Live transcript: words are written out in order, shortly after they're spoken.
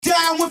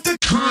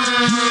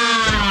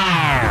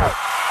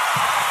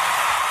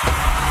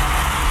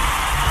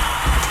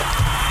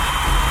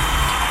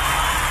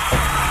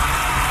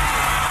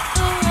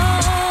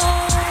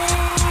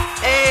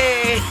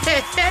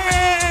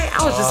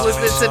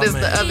to this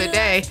the other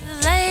day.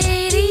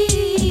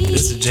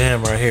 This is a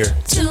jam right here.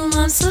 2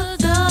 months ago.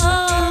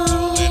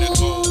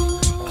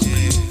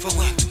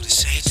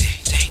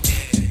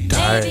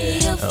 Maybe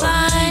he'll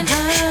find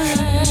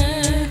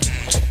her.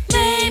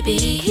 Maybe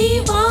he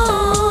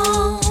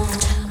won't.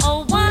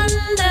 Oh, wonder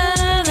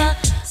the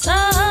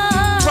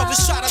sun.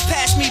 Brothers try to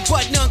pass me,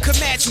 but none can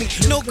match me.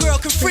 No girl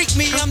can freak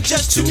me, I'm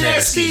just too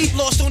nasty.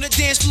 Lost on the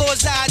dance floor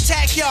as I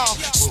attack y'all.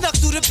 Snuck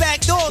through the back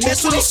door,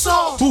 that's what he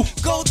saw.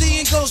 Goldie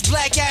and Ghost,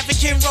 black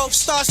African rope,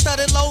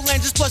 star-studded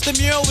lowlanders, plus the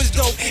mural was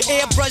dope.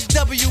 Airbrush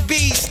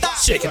WB, stop.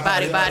 Shake your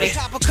body.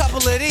 Top a couple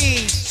of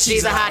these.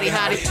 She's a hottie.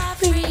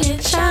 Bobby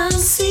and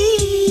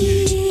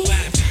Chauncey,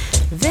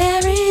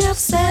 very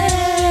upset.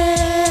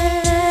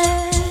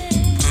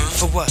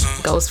 For what?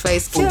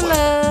 Ghostface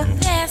Killer.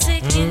 They're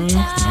sick and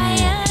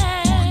tired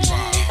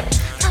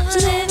of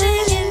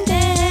living in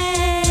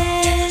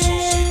debt.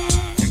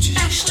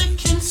 Ashley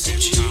can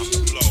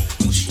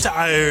see.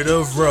 Tired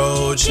of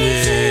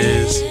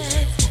roaches.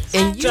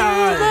 And you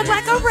look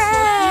like a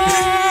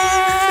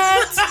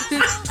rat.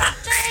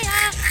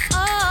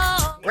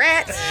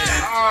 Rat.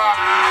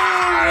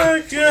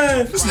 Oh,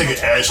 God. This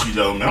nigga Ashley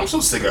though, man. I'm so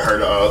sick of her,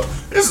 dog.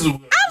 This is I'm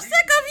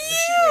sick of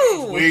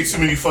you. way too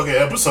many fucking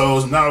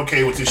episodes. Not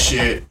okay with this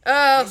shit.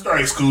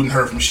 Start excluding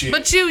her from shit.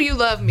 But you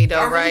love me though,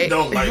 I really right?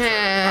 don't like her.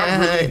 I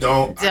really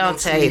don't. I know Don't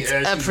too many hate.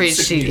 Ashleys.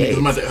 Appreciate.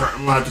 I'm gonna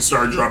have to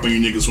start dropping you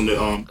niggas from the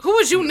Who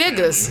is you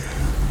niggas?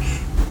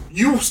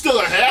 You still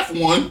a half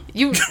one.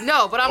 You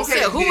no, but I'm Okay,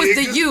 saying who is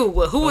the nigga. you?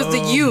 Who is the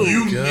you?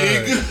 You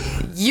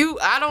nigga. You.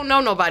 I don't know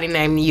nobody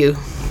named you.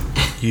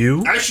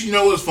 You? Actually, you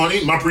know what's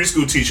funny? My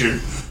preschool teacher,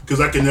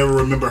 because I can never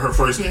remember her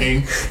first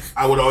name,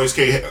 I would always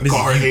call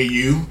her Hey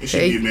You, and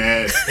she'd get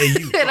mad. Hey,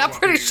 you. And I'm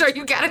pretty sure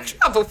you got in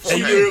trouble for She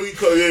it.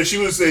 literally she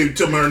would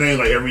tell me her name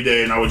like every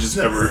day, and I would just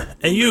never.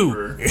 Hey, you.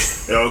 remember.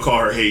 And I would call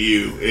her Hey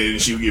You, and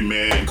she would get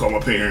mad and call my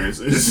parents.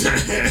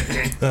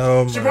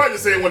 Oh, She my. probably the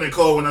same when they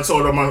called when I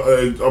told all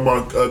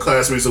my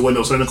classmates that went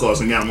no Santa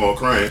Claus and got them all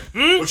crying.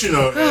 But you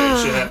know,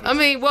 shit happens. I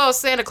mean, well,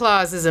 Santa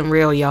Claus isn't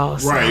real, y'all.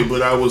 So. Right,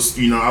 but I was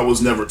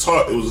never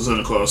taught it was a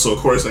Santa Claus, so of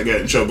course I got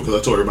in trouble because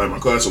I told everybody in my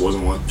class it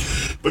wasn't one.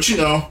 But you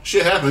know,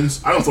 shit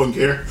happens. I don't fucking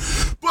care.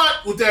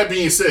 But with that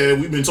being said,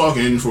 we've been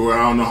talking for I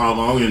don't know how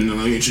long, and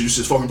I introduced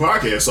this fucking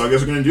podcast, so I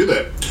guess we're gonna do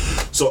that.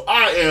 So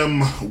I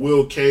am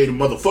Will K, the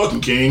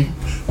motherfucking king,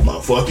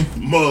 motherfucker,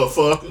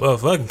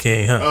 Motherfucking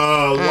king, huh?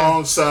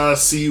 alongside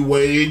C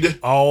Wade.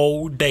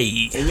 All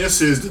day. And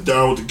this is the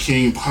Down with the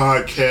King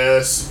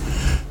podcast.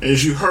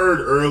 As you heard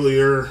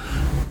earlier,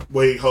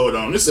 wait, hold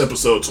on. This is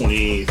episode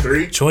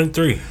 23.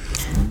 23.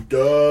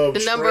 Dub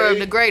The number of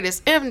the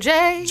greatest,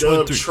 MJ.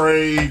 Dub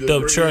Trey, the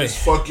Dub greatest Trey.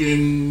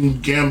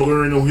 fucking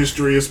gambler in the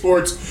history of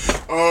sports.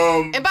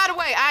 And by the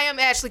way, I am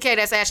Ashley K.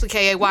 That's Ashley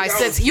K-A-Y.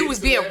 Since you was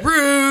being I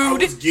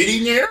rude. was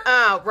getting there.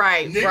 Oh,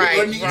 right. Nigga,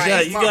 let me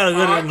right. You gotta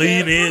go to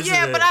lean into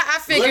Yeah, that. but I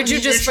figured Let you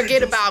me just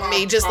forget introduce about my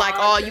me, just like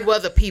all you podcast.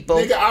 other people.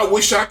 Nigga, I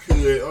wish I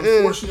could.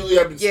 Unfortunately,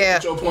 I've been Yeah.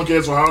 stuck with your punk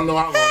ass for I don't know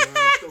how long. I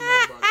still know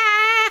about it.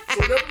 So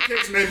whatever the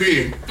case may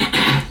be,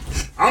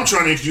 I'm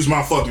trying to introduce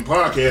my fucking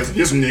podcast, and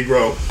this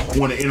Negro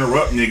want to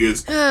interrupt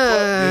niggas. Fuck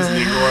this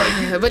nigga right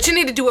here. But you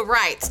need to do it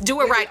right.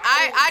 Do it right.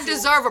 I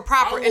deserve a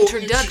proper I will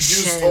introduce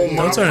on introduction.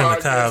 my Don't turn on the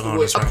podcast Kyle on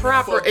this what right I now.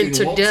 Proper fucking want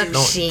to.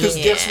 introduction. Because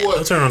guess what?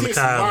 Don't turn on the This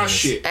Kyle my on this.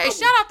 shit. Hey,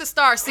 shout out to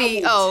Star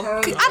CEO.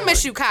 turn I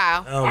miss you,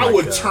 Kyle. Oh I my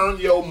would God. turn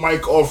your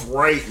mic off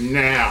right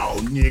now,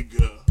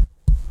 nigga.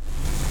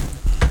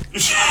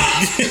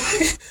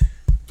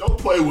 Don't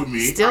play with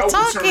me. Still I would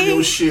turn talking.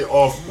 your shit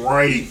off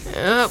right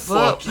Well,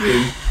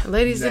 fucking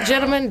ladies and now.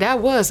 gentlemen, that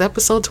was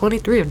episode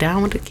 23 of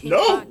Down with the King.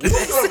 No. We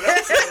still look,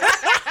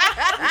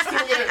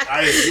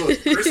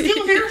 we're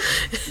still here.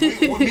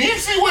 Me and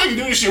C-Way can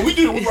do this shit.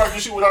 We rock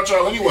this shit without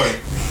y'all anyway.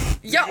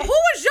 Yo, who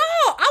is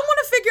y'all? I want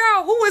to figure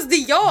out who is the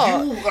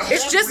y'all. You,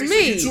 It's just half-breed,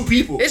 me. so you two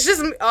people. It's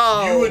just me.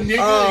 Oh. You a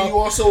nigga and you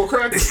also a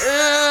cracker.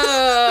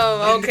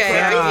 Oh, okay.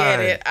 I get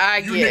it. I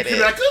You get Nick it.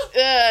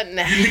 Cracker?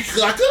 Nah. You Nick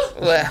Cracker?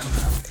 Well,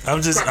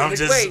 I'm just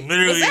wait.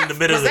 literally in the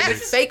middle was of that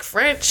this fake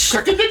French?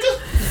 Cracker nigga?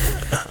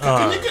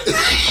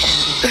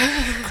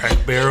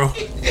 crack barrel.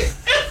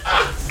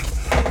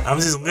 I'm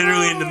just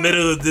literally in the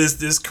middle of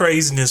this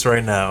craziness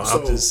right now.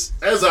 I'm just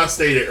As I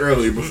stated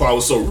earlier, before I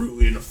was so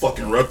rudely and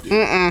fucking interrupted,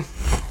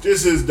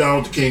 this is Down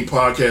with the King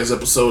podcast,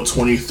 episode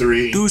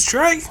 23. dude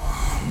strike.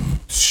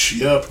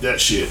 Yep, that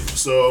shit.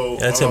 So,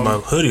 I take my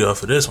hoodie off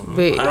for this one.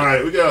 Wait.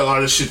 Alright, we got a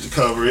lot of shit to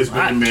cover. It's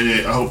been a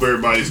minute. I hope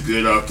everybody's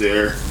good out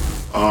there.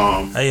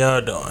 How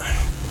y'all doing?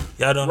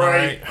 Y'all doing Right.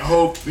 alright? I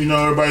hope,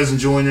 everybody's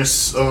enjoying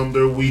this,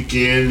 their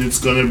weekend. It's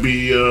gonna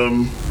be,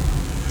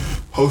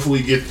 hopefully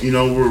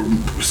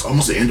it's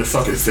almost the end of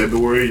fucking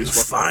February. It's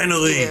fucking,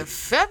 Finally. Yeah,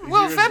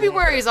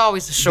 February is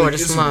always the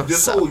shortest month.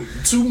 This So. whole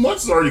 2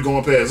 months is already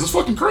going past. It's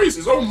fucking crazy.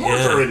 It's almost March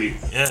Yeah, already.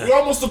 yeah. We're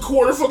almost a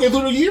quarter fucking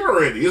through the year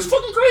already. It's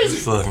fucking crazy.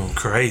 Fucking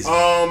crazy.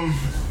 I'm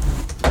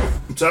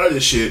tired of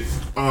this shit.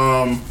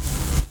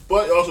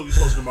 But also it's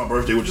close to my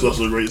birthday, which is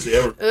also the greatest day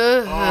ever. So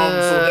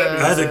that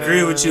I'd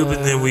agree with you,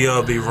 but then we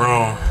all be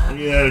wrong.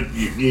 yeah,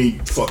 you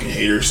fucking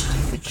haters.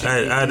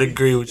 I'd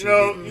agree with you.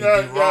 You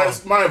know,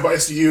 guys, my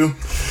advice to you: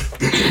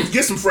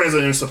 get some friends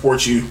that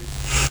support you.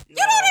 You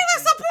don't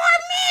even support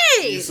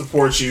me.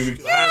 Support you.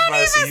 My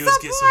advice to you is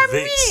get some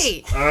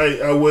Vicks.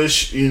 I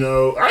wish, you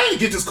know, I didn't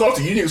get this cough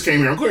till you niggas came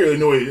here. I'm clearly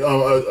annoyed.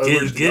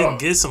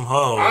 Get some I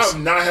hoes.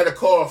 have not had a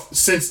cough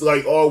since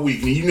like all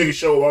week, and you niggas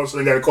show up all of a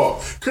sudden got a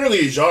cough. Clearly,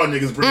 it's y'all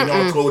niggas bringing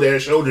all cold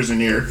ass shoulders in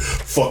here,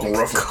 fucking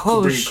rough,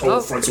 bringing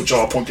cold fronts with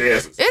y'all punk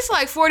asses. It's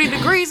like 40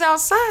 degrees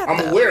outside.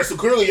 I'm aware, so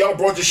clearly y'all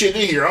brought the shit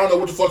in here. I don't know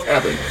what the fuck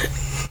happened.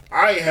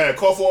 I ain't had a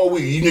cough all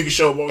week. You niggas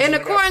show up. And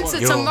according to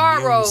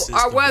tomorrow,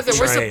 our weather,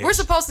 we're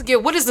supposed to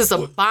get, what is this, a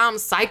bomb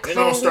cyclone? It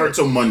don't start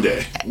till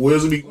Monday.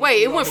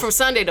 Wait, it went from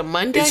Sunday to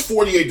Monday? It's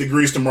 48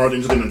 degrees tomorrow, then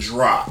it's gonna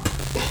drop.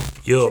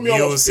 Your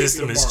immune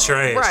system is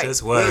trash. Right.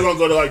 That's We're why. gonna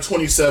go to like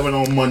 27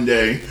 on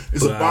Monday.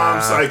 It's a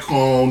bomb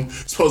cyclone.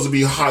 It's supposed to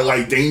be hot,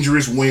 like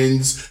dangerous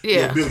winds.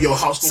 Yeah. Your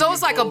house. So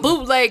it's like a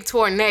bootleg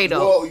tornado.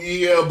 Well,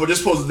 yeah, but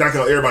it's supposed to knock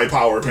out everybody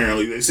power.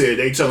 Apparently, they said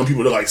they telling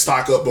people to like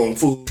stock up on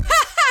food.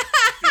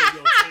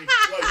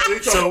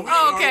 So,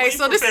 okay,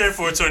 so this prepared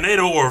for a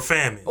tornado or a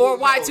famine, or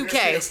They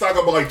Y2K. stock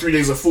up on like 3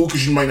 days of food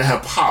because you might not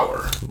have power.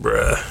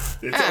 bruh.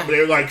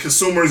 They're like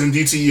consumers and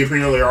DTE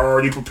apparently are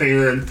already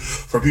preparing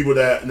for people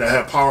that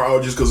have power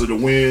outages because of the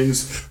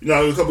winds. You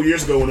know, a couple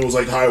years ago when it was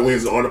like high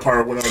winds, all the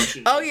power went out and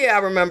shit. Oh yeah, I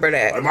remember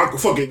that. Like my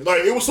fucking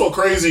it was so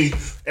crazy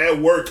at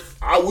work.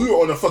 We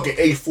were on the fucking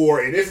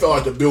A4 and it felt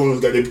like the building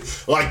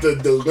was like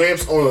the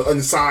lamps on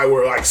the side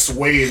were like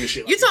swaying and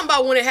shit. You talking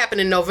about when it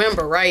happened in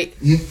November, right?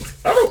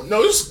 I don't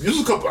know. This was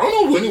a couple. I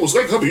don't know when it was.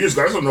 Like a couple years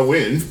ago. I don't know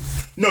when.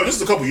 No, this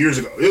is a couple years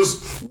ago. It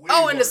was.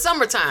 In the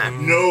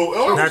summertime.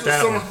 No, Not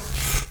that summer. one.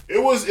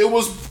 It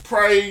was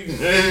probably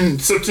in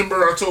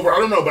September, October. I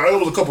don't know, but it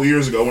was a couple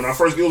years ago when I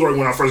first. It was right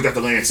when I first got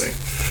to Lansing.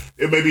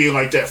 It may be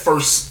like that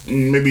first,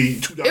 maybe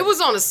 2000. It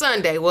was on a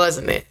Sunday,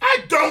 wasn't it? I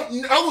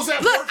don't. I was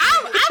at. Look, work.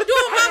 I'm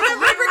doing my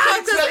memory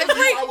because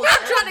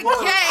I'm trying to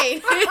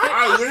gain.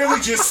 I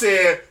literally just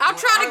said. I'm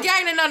trying to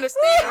gain an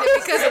understanding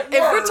because if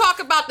we're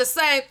talking about the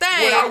same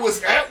When I thing.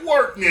 was at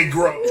work,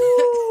 Negro. It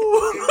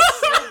was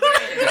so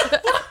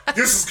bad.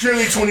 This is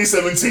clearly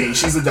 2017.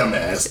 She's a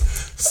dumbass.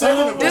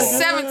 Second of This all,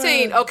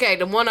 17. Okay,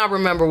 the one I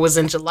remember was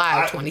in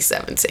July of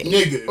 2017.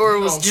 nigga, Or it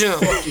you was don't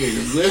June.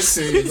 Fucking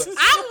listen.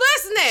 I'm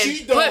listening.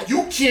 She don't. But,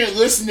 You can't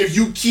listen if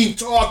you keep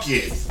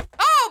talking.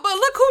 but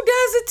look who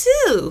does it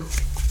too.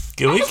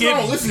 Can we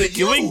wrong? Listen to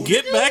can we you,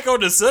 get nigga. back on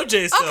the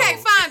subject? So? Okay,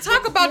 fine.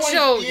 Talk about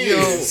Point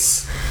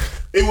is,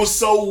 it was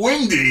so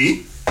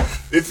windy.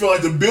 It felt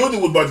like the building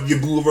was about to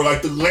get blew over.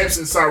 Like the lamps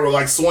inside were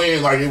like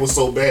swaying, like it was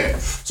so bad.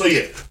 So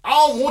yeah, I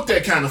don't want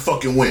that kind of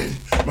fucking wind.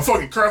 My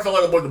fucking car felt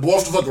like I'm about to blow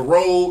off the fucking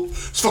road.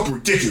 It's fucking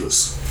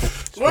ridiculous.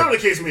 So whatever the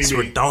case may It's be,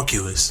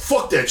 redonkulous.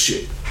 fuck that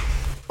shit.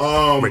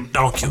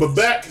 Redonkulous. But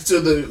back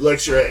to the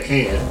lecture at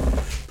hand.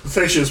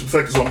 Perfection is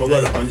perfect, so I'm gonna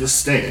let it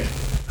understand.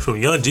 From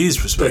Young G's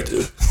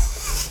perspective.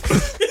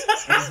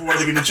 Before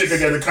I get the chick, I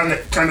got a kind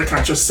of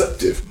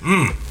contraceptive.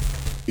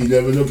 You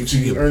never know, get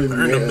you earn the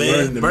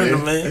man. Burn the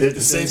man. At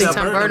the same time.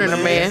 I'm burning a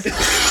man.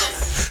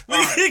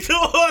 We can go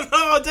on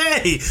all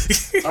day.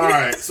 All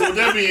right. So with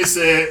that being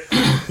said,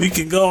 We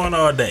can go on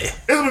all day.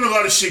 there's been a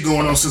lot of shit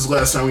going on since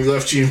last time we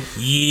left you.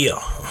 Yeah.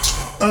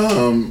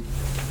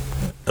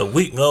 A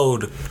week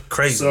old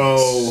crazy.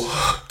 So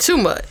Too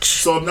much.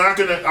 So I'm not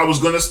gonna. I was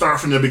gonna start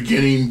from the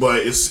beginning, but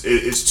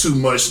it's too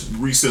much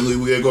recently.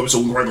 We gotta go,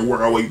 so we're gonna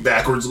work our way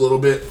backwards a little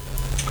bit.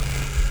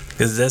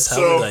 Because that's how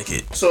So we like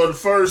it. So the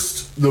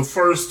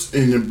first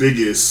and the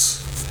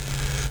biggest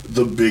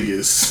The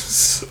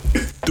biggest.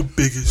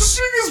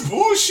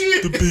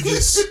 bullshit. The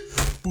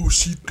biggest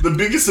bullshit. The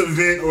biggest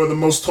event, or the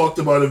most talked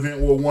about event,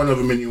 well, one of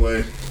them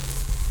anyway,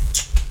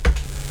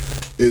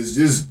 is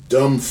this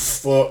dumb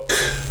fuck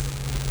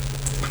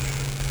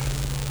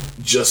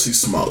Jussie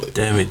Smollett.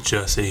 Damn it,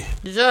 Jussie.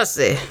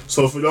 Jussie.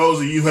 So for those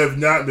of you who have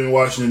not been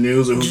watching the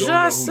news or who don't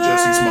know who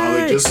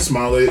Jussie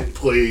Smollett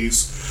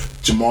plays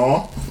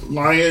Jamal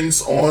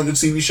Lyons on the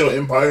TV show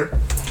Empire.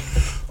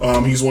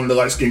 He's one of the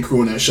light-skinned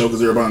crew in that show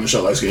because everybody on the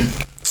show light-skinned.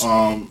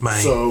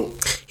 Man. So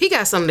He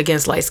got something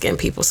against light-skinned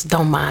people, so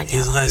don't mind him.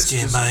 He's light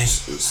skinned, man.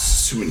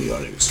 it's too many y'all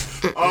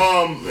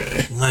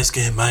niggas. Light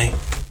skinned, man.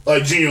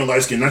 Like genuine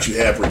light-skinned, not you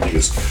half-breed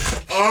niggas.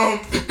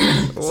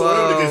 So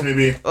whatever the case may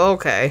be.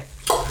 Okay.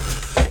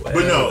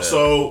 But no,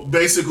 so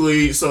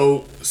basically,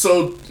 so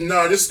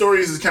no, this story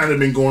has kind of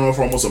been going on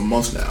for almost a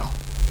month now.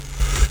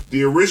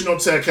 The original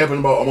attack happened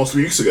about almost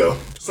 3 weeks ago.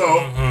 So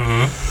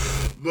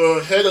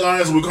the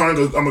headlines I'm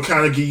gonna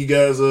kind of give you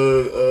guys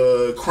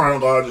a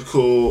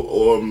chronological,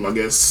 or I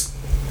guess,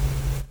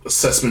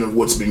 assessment of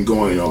what's been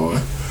going on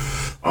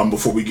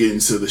before we get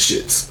into the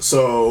shits.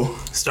 So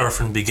Start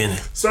from the beginning.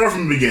 start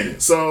from the beginning.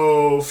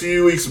 So a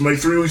few weeks, maybe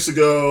 3 weeks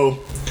ago,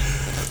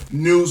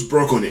 news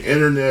broke on the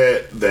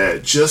internet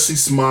that Jussie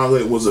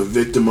Smollett was a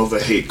victim of a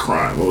hate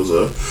crime.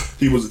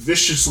 He was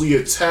viciously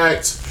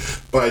attacked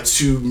by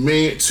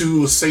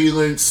two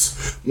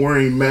assailants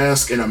wearing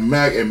masks and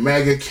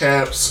MAGA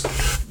caps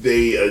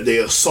They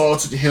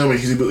assaulted him, and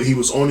he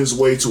was on his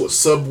way to a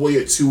Subway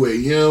at 2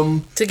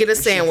 a.m. to get a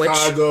sandwich.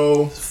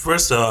 Chicago.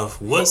 First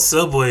off, what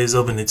Subway is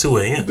open at 2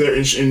 a.m.? They're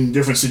in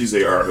different cities.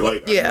 They are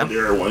like Yeah.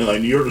 They're one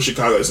like New York or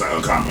Chicago. It's not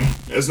uncommon.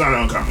 It's not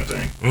an uncommon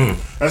thing.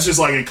 That's just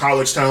like in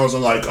college towns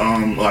and like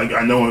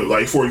I know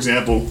like for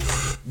example,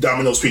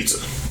 Domino's Pizza,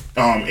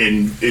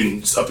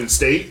 in up in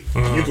state,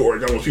 you can order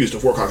Domino's Pizza till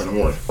 4 o'clock in the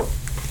morning.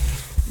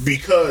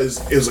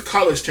 Because it's a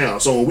college town,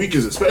 so on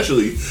weekends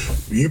especially,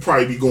 you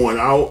probably be going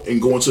out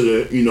and going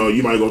to the, you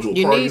might go to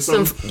a party or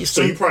something.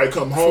 So you probably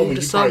come home and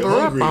you probably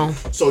hungry.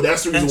 So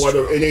that's the reason why,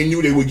 and they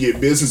knew they would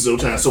get business those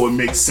times, so it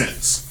makes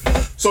sense.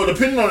 So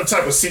depending on the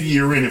type of city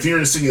you're in, if you're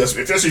in a city,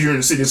 especially if you're in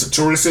a city that's a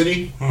tourist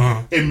city,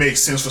 it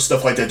makes sense for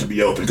stuff like that to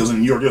be open. Because in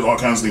New York, there's all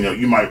kinds of things.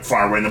 You might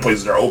find random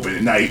places that are open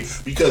at night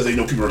because they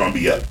know people are going to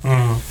be up.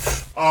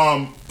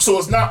 So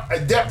it's not,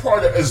 that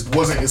part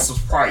wasn't as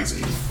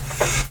surprising.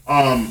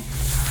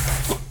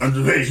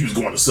 Maybe he was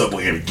going to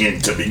Subway again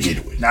to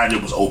begin with. Not that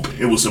it was open.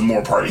 It was the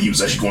more part that he was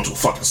actually going to a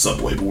fucking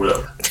Subway, but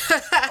whatever.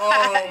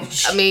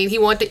 I mean, he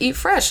wanted to eat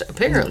fresh,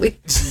 apparently.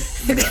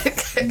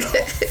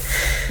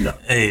 No.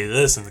 Hey,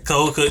 listen, the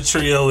cold cut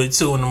trio at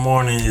 2 in the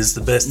morning is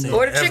the best thing.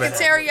 Or the ever chicken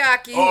happened.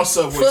 teriyaki, All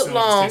Subway foot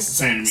long, tastes the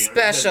same to me.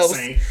 specials.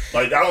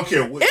 Like, I don't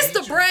care what. It's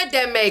the bread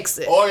that makes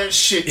it. All that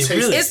shit tastes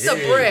really It's the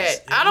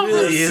bread. I don't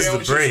really really is the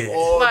bread.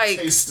 like,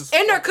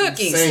 and their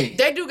cookies.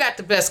 They do got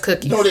the best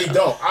cookies. No, they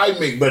don't. I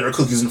make better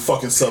cookies than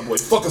fucking Subway.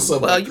 Fuck a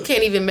Subway. Well, you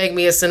can't even make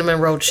me a cinnamon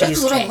roll cheesecake.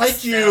 That's what I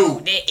like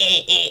you.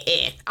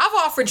 I've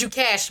offered you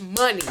cash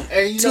money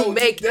And to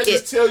make that it.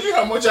 just tells you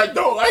how much I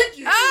don't like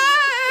you.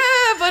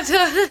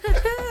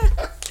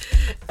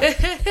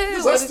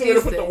 Because I still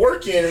gotta put the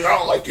work in, and I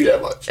don't like you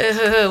that much.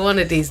 One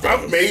of these days.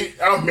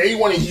 I've made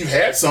one, and you've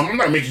had some. I'm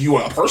not making you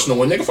a personal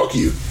one, nigga. Fuck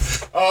you.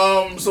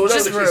 So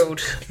Just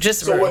rude.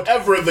 Just So rude.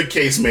 whatever the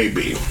case may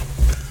be.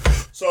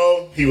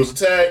 So he was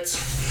attacked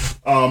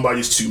by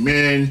these two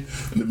men.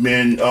 The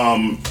men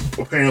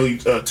apparently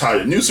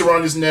tied a noose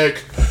around his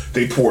neck.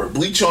 They poured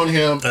bleach on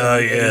him.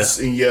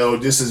 And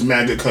yelled, "This is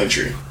MAGA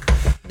country."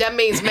 That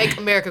means make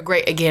America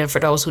great again for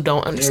those who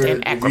don't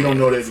understand If you don't acronym.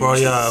 know that, For all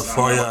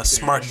y'all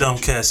smart dumb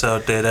cats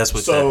out there, that's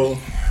what that So,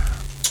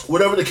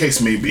 whatever the case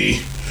may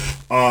be,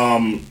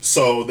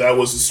 so that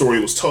was the story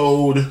was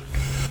told.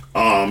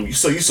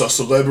 So you saw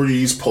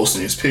celebrities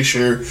posting his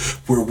picture.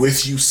 We're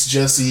with you,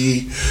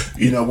 Jesse.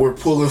 We're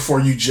pulling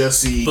for you,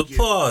 Jesse. But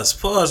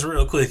pause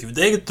real quick. If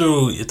they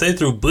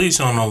threw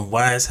bleach on him,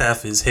 why is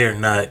half his hair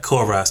not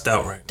Cloroxed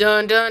out right?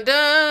 Dun dun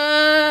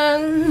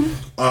dun.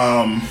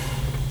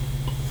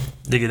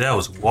 Nigga, that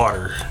was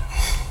water.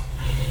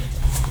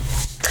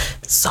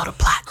 Soda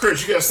plot.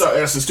 Chris, you gotta stop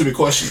asking stupid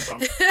questions. I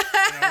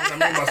mean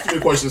by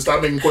stupid questions,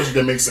 stop making questions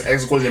that make sense.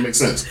 Asking questions that make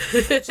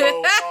sense.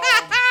 So,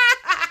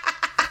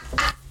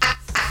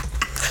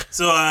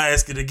 So I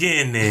ask it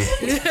again then.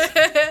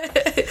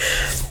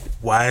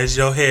 Why is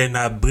your hair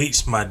not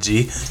bleached, my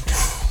G?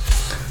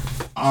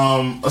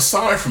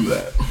 aside from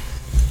that,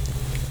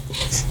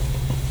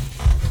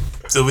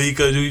 So we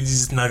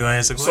just not gonna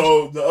answer questions.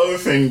 so the other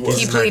thing was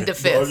He plead the the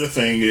fifth. other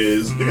thing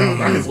is I'm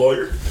not his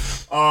lawyer.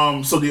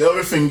 So the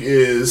other thing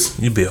is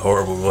You'd be a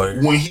horrible lawyer.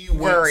 when he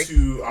went Very.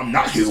 to, I'm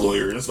not his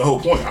lawyer. That's the whole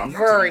point. I'm not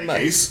Very taking the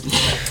much.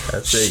 case. I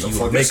said you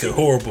fuck would make is a it?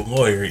 horrible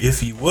lawyer if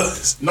he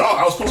was. No,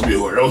 I was supposed to be a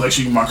lawyer. That was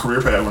actually my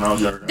career path when I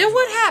was younger. Then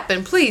what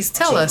happened? Please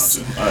tell us.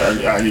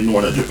 I didn't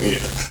want to do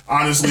it.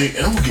 Honestly,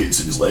 and I'm gonna get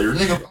into this later,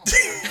 nigga.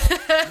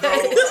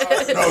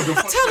 No, the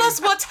funny Tell thing- us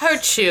what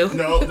hurt you.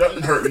 No,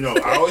 nothing hurt.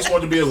 I always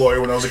wanted to be a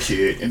lawyer when I was a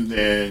kid, and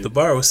then The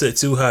bar was set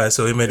too high,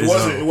 so he made it his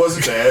wasn't. It own.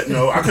 wasn't that.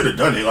 No, I could have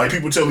done it. Like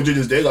people tell me to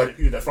this day, like the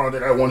people that found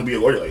out I wanted to be a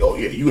lawyer, like, oh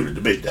yeah, you would have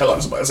debated the hell out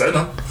of somebody. I said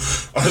no.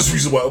 That's the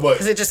reason why. But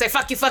Does it just say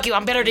fuck you,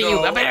 I'm better than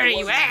you, I'm better than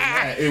you?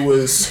 Ah. It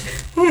was.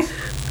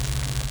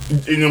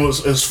 And it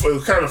was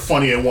kind of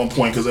funny at one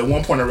point, because at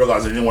one point I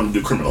realized I didn't want to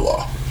do criminal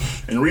law.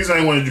 And the reason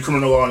I wanted to do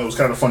criminal law, and it was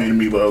kind of funny to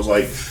me, but I was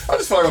like, I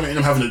just feel like I'm gonna end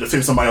up having to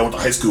defend somebody I went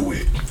to high school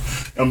with.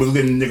 And I'm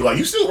looking at the nigga like,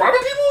 you still robbing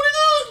people,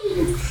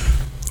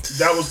 nigga?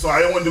 That was, so I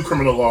didn't want to do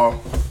criminal law.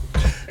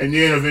 And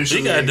then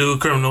eventually, You gotta do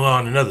criminal law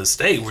in another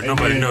state where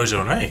nobody then- knows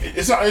your name.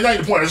 It's not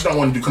the point. I just don't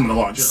want to do criminal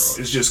law in general.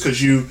 It's just because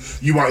you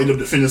might end up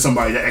defending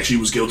somebody that actually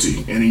was guilty,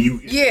 and then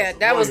you. Yeah, as a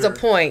that was the lawyer,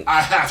 point.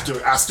 I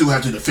still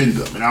have to defend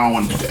them, and I don't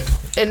want to do that.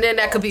 And then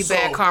that could be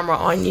bad karma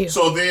on you.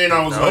 So then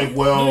I was like,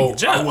 well, Good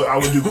job. I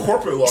would do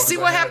corporate law. See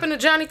what happened to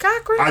Johnny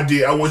Cochran? I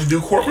did. I wanted to do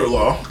corporate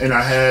law, and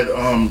I had,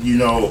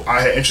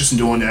 I had interest in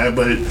doing that,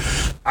 but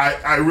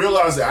I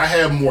realized that I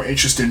had more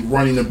interest in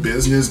running a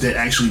business than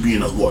actually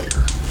being a lawyer.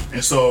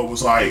 And so it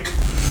was like,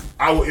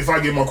 if I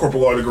get my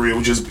corporate law degree, I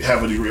would just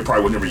have a degree. I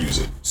probably would never use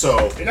it. So,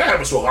 and that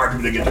happens to a lot of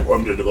people that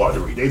get the law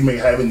degree. They may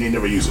have it and they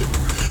never use it.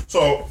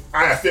 So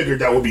I figured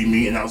that would be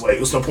me, and I was like,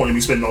 there's no point in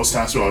me spending all this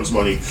time spending all this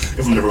money if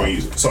I'm never going to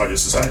use it. So I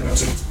just decided not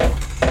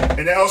to.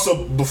 And then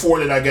also, before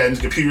that, I got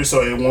into computers.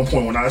 So at one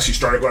point when I actually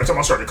started, by the time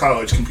I started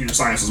college, computer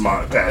science was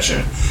my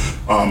passion.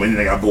 And then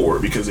I got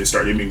bored because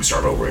they made me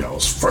start over, and I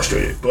was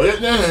frustrated. But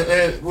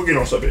we'll get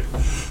on subject.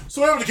 So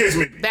whatever the case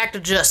may be, Back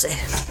to Jussie.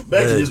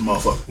 back to this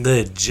motherfucker.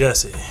 The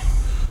Jesse.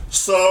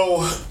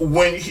 So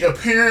when he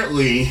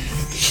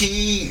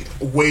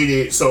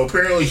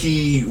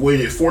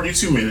waited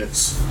 42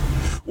 minutes,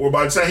 or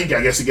by the time he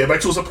got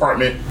back to his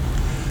apartment,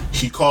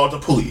 he called the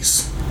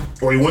police,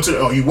 or he went to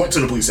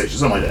the police station,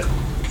 something like that.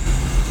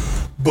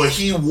 But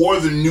he wore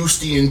the noose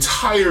the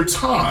entire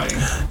time.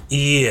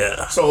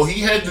 Yeah. So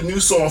he had the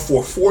noose on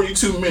for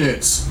 42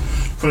 minutes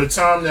from the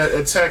time that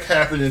attack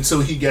happened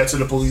until he got to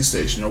the police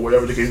station, or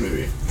whatever the case may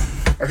be.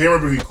 I can't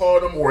remember if he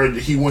called him or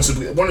he went to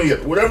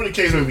whatever the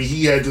case may be.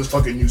 He had this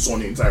fucking noose on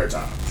the entire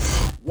time.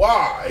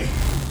 Why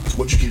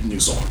would you keep the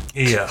noose on?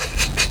 Yeah.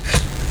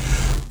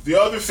 The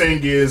other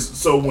thing is,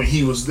 so when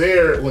he was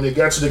there, when they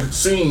got to the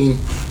scene,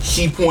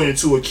 he pointed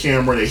to a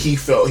camera that he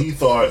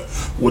thought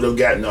would have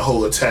gotten the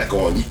whole attack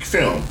on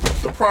film.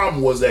 The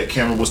problem was that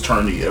camera was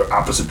turned the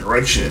opposite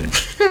direction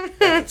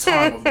at the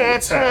time of the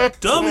attack.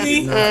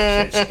 Dummy.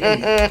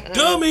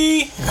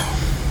 Dummy.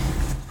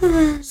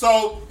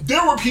 So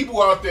there were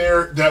people out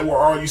there that were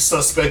already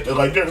suspected.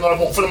 Like,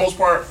 for the most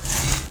part,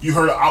 you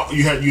had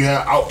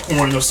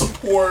outpouring of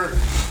support.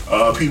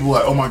 People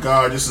like, oh my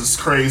God, this is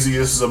crazy.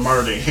 This is a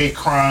murder and hate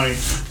crime.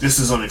 This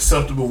is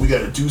unacceptable. We got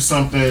to do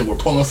something. We're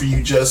pulling for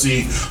you,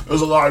 Jesse. There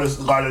was a lot of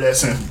that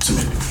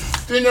sentiment.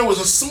 Then there was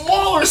a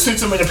smaller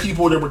sentiment of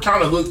people that were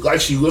kind of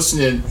actually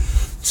listening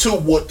to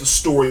what the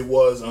story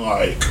was and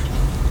like,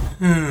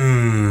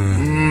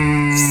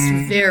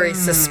 Very as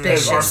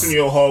suspicious.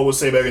 Arsenio Hall would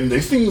say back in the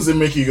day, things that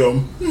make you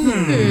go,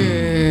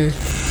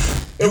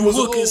 It was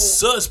looking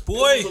sus,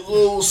 boy. It was a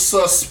little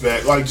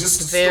suspect. Like, just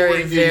the Very,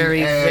 story very,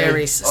 didn't add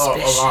very up.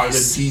 suspicious. A lot of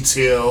the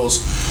details,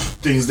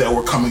 things that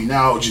were coming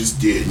out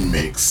just didn't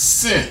make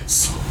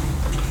sense.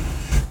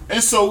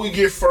 And so we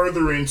get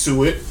further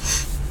into it.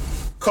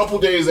 Couple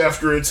days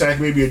after the attack,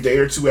 maybe a day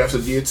or two after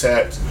the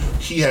attack,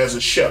 he has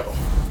a show.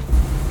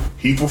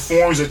 He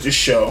performs at the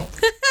show.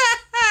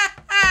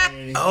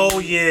 Oh,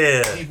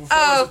 yeah. He performs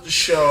at the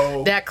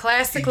show. That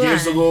classic He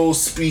gives a line. little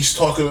speech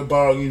talking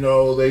about,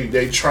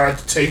 they tried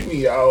to take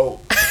me out,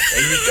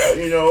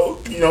 and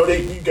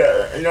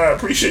I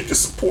appreciate the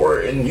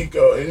support, and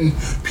and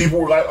people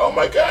were like, oh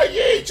my God,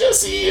 yay,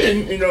 Jesse,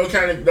 and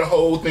kind of the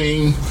whole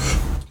thing.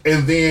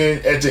 And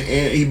then at the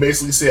end, he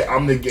basically said,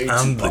 I'm the gay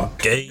I'm Tupac.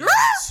 the gay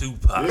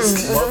Tupac.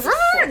 This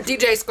motherfucker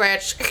DJ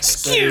Scratch.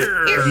 said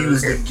he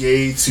was the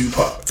gay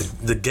Tupac,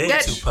 The gay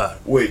That- Tupac.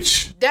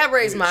 which That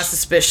raised my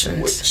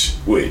suspicions.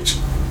 which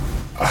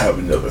I have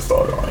another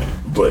thought on it,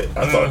 but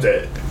I thought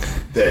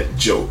that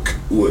joke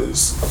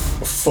was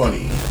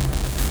funny,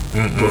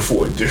 but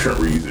for a different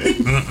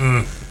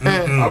reason.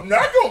 I'm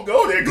not gonna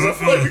go there because I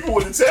feel like people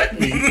would attack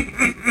me.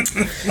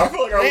 I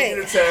feel like I would get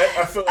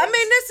attacked. I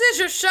mean, this is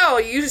your show.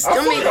 I feel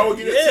like I would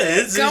get Yeah, attacked.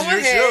 this is Go your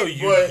ahead.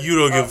 show. But, You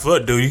don't give a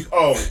fuck, do you?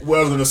 Oh, what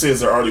I was gonna say is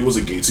there already was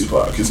a gay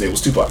Tupac. His name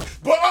was Tupac.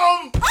 But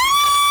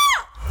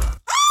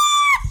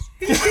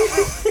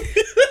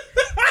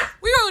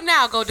We will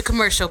now go to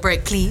commercial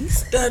break,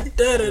 please. I'm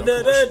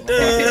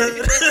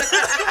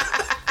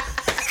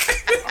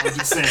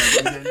just saying.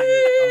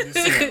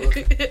 Look,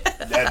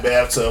 that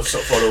bathtub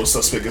photo was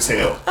suspect as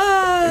hell.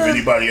 If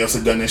anybody else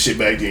had done that shit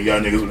back then, y'all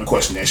niggas wouldn't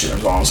question that shit.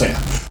 That's all I'm saying.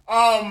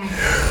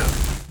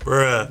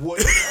 Bruh.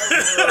 Whatever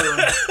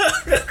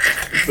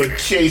the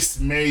case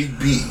may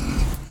be,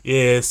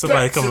 Yeah,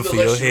 somebody Back to coming the for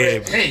your lecture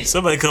head. at hand.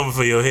 Somebody coming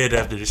for your head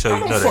after the show. I You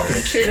don't know fucking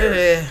that.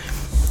 care.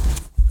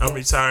 I'm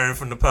retiring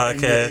from the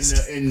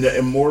podcast. In the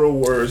immortal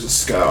words of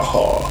Scott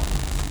Hall,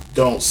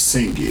 don't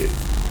sing it.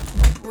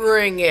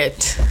 Bring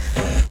it.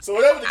 So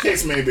whatever the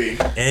case may be.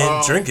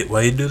 And drink it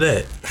while you do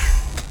that.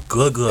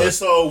 Good, good. And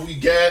so we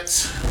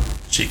get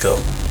Chico.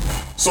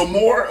 so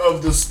more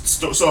of this.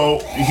 So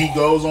he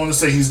goes on to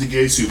say he's the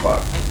gay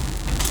Tupac.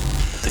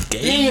 The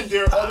gay. And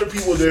there are other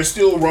people. There's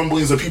still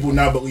rumblings of people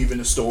not believing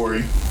the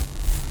story.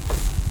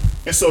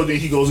 And so then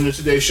he goes into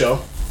Today's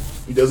Show.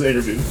 He does an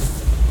interview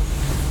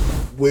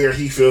where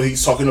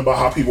he's talking about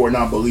how people are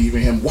not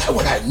believing him. Why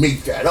would I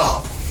make that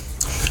up?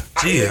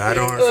 Gee, I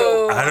don't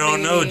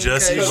know,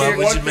 Jesse. because Why you're-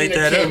 would you make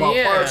that came up?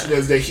 out prior to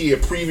this, that he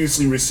had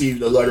previously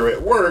received a letter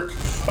at work,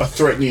 a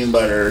threatening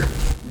letter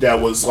that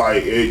was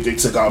like they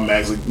took out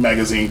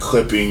magazine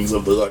clippings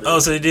of the letter. Oh,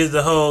 so they did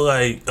the whole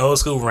like old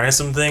school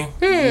ransom thing?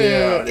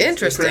 Yeah,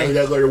 interesting.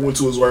 Apparently that letter went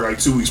to his work like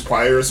 2 weeks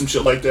prior or some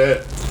shit like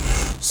that.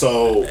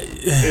 So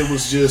it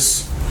was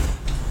just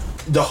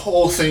the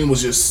whole thing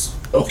was just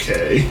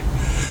okay.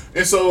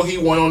 And so he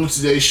went on to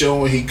Today's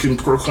Show and he can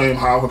proclaim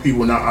how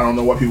people I don't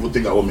know why people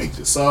think I would make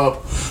this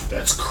up.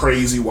 That's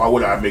crazy. Why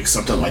would I make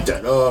something like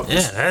that up?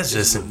 Yeah, that's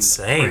just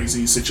insane.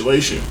 Crazy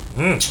situation.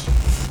 And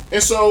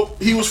so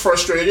he was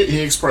frustrated.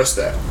 He expressed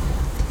that.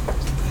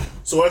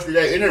 So after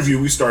that interview,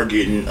 we start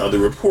getting other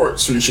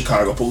reports from the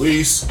Chicago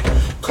police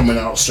coming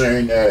out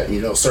saying that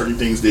certain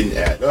things didn't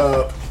add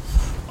up.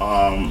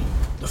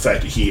 The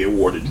fact that he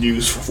awarded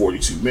news for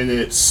 42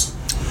 minutes.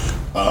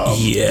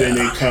 Yeah. Then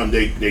it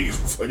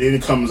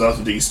comes out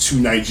that these two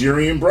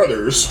Nigerian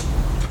brothers,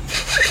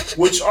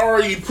 which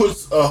already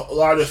puts a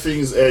lot of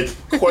things at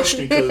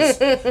question because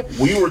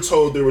we were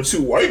told there were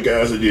two white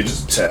guys that did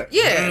this attack.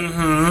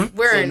 Yeah.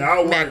 We're So in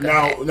now,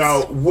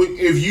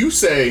 if you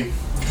say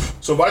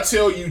So if I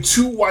tell you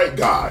 2 white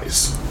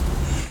guys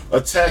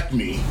attacked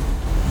me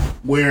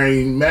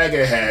wearing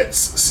MAGA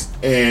hats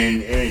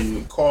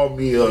and called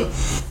me a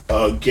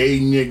gay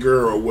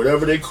nigger or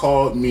whatever they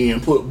called me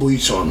and put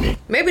bleach on me.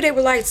 Maybe they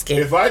were light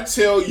skinned. If I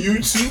tell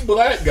you 2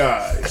 black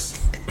guys,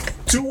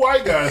 2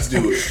 white guys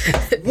do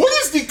it, what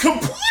is the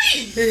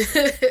complete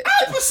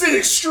opposite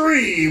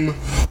extreme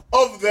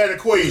of that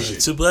equation?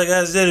 2 black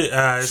guys did it.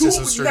 It's 2 just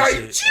some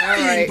straight shit.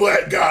 Nigerian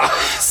black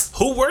guys.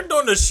 Who worked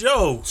on the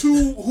show?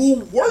 2 who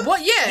worked.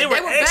 Well, yeah, they were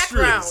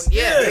extras. background.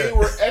 Yeah. They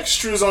were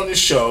extras on the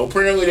show.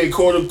 Apparently, they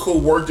quote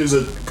unquote worked as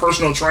a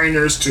personal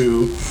trainers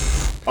too.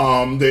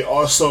 They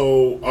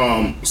also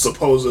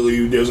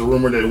supposedly there's a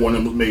rumor that one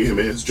of them made him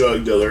his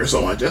drug dealer or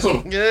something like that.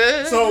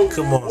 So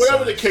Come on,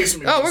 whatever son. the case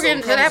may be. Oh, we're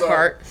getting to that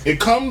part. It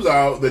comes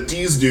out that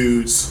these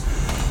dudes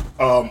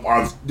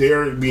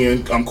they're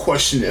being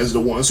questioned as the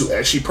ones who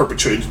actually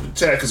perpetrated the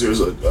attack because there's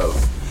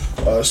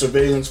a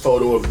surveillance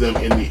photo of them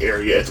in the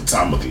area at the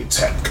time of the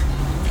attack.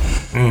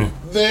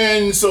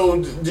 Then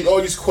so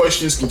all these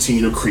questions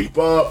continue to creep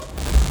up,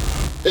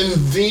 and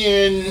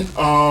then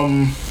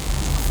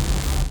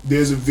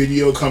there's a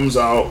video comes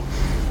out,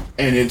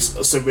 and it's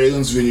a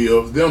surveillance video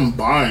of them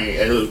buying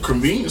at a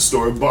convenience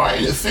store,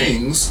 buying the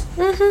things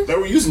that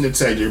were using the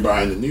tag. They're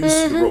buying the news,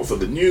 they wrote for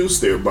the news.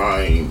 They're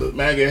buying the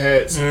MAGA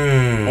hats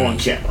on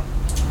camera.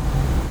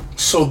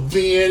 So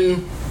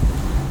then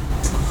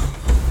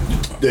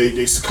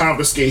they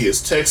confiscate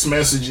his text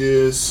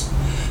messages.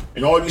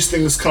 And all these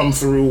things come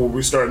through where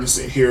we're starting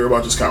to hear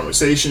about this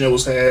conversation that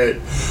was had,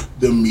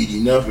 them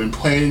meeting up and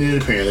planning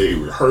it. Apparently they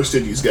rehearsed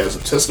it. These guys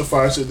have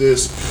testified to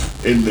this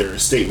in their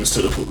statements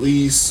to the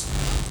police.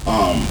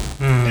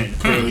 And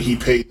apparently he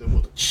paid them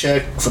with a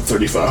check for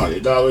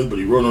 $3,500, but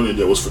he wrote on it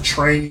that was for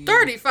training.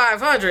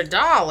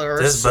 $3,500.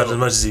 That's about as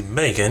much as he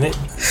make, ain't it?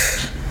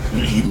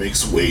 He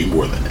makes way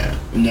more than that.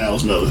 And now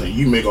it's another thing.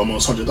 You make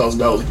almost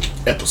 $100,000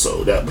 an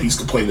episode. That he's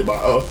complaining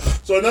about.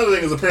 So another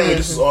thing is apparently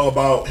this is all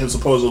about him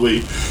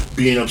supposedly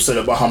being upset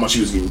about how much he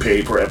was getting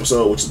paid per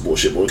episode, which is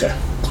bullshit. But okay.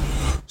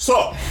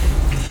 So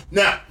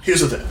now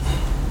here's the thing.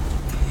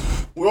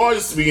 With all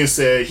this being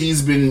said, he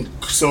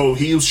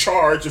was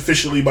charged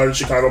officially by the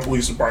Chicago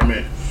Police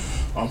Department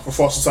for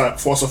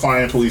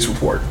falsifying a police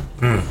report.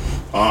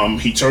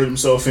 He turned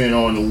himself in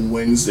on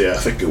Wednesday, I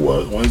think it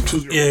was.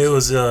 Tuesday. Yeah, it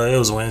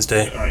was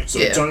Wednesday. All right, so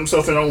he turned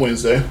himself in on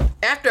Wednesday.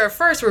 After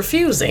first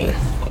refusing.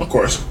 Of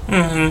course.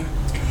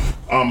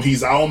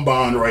 He's out on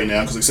bond right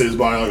now because they said he's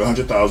buying like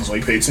 $100,000, so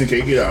he paid $10K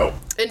to get out.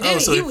 And then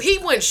he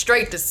went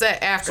straight to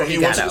set after he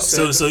got out.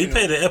 So he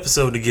paid an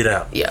episode to get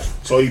out. Yeah.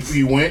 So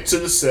he went to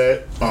the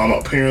set.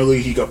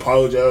 Apparently he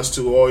apologized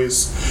to all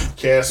his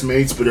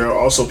castmates, but there are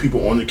also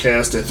people on the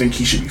cast that think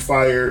he should be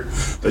fired.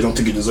 They don't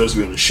think he deserves to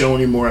be on the show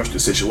anymore after the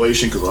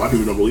situation because a lot of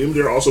people don't believe him.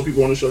 There are also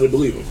people on the show that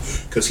believe him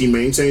because he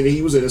maintained that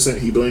he was innocent.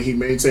 He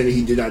maintained that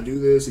he did not do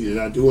this. He did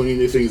not do any of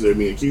the things they're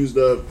being accused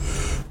of.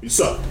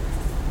 So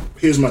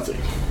here's my thing.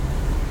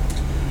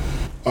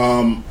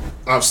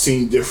 I've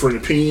seen different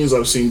opinions.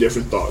 I've seen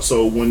different thoughts.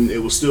 So when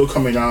it was still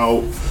coming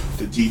out,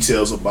 the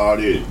details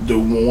about it,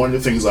 one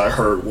of the things I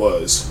heard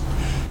was,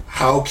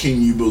 how can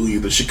you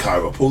believe the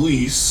Chicago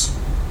police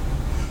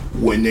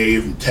when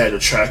they've had a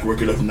track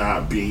record of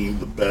not being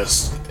the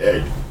best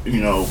at,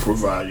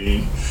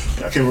 providing?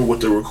 I can't remember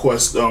what the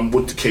request,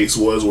 what the case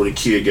was where the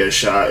kid got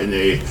shot and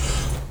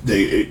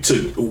it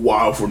took a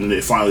while for them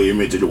to finally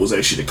admit that it was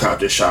actually the cop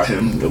that shot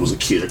him. It was a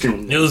kid. I can't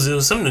remember. It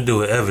was something to do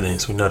with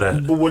evidence. We know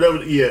that. But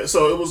whatever, yeah.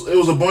 So it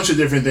was a bunch of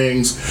different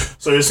things.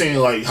 So they're saying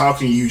like, how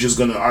can you just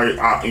gonna,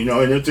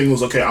 and the thing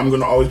was, okay, I'm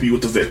gonna always be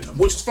with the victim,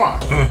 which is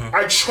fine.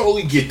 I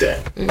totally get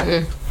that.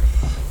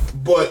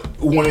 But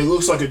when it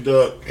looks like a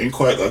duck and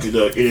quack like a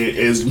duck, it,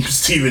 as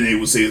Stephen A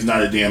would say, it's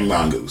not a damn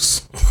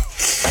mongoose.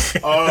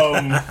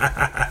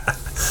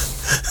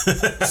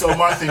 So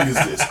my thing is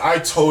this: I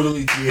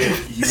totally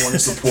get you want to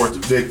support the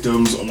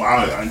victims, and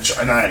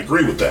I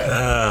agree with that.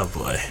 Oh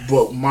boy!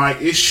 But my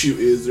issue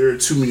is there are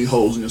too many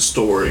holes in the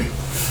story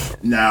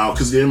now.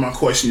 Because then my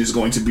question is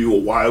going to be,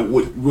 well, why?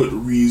 What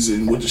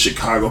reason would the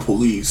Chicago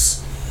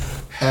police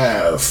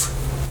have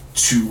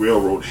to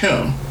railroad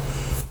him?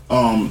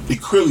 He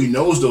clearly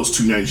knows those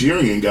 2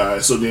 Nigerian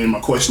guys. So then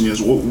my question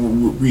is, what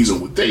reason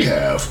would they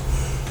have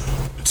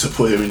to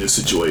put him in this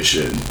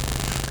situation?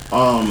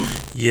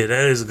 Yeah,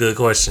 that is a good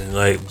question.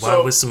 Like, why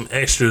would some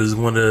extras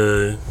want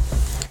to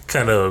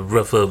kind of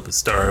rough up the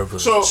star of a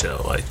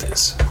show like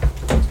this?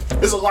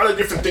 There's a lot of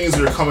different things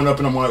that are coming up,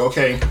 and I'm like,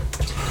 okay,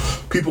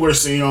 people are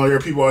saying, there are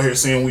people out here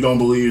saying we don't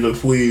believe the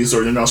police,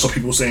 or then also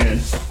people saying,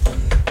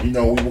 we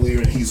believe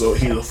in he's a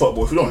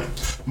fuckboy for doing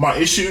it. My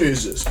issue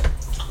is this: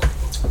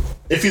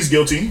 if he's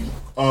guilty,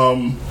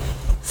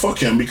 fuck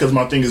him, because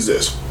my thing is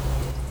this: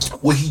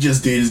 what he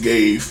just did is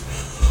gave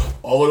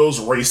all of those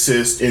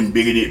racist and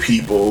bigoted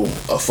people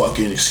a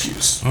fucking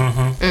excuse.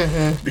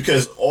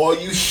 Because all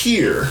you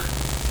hear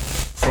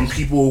from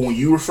people when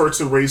you refer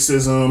to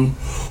racism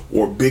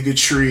or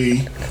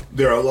bigotry,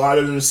 there are a lot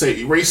of them that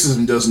say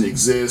racism doesn't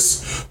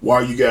exist. Why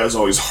are you guys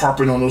always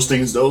harping on those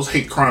things? Those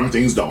hate crime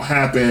things don't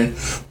happen.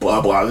 Blah,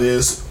 blah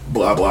this,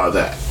 blah, blah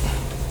that.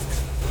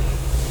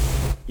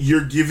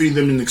 you're giving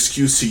them an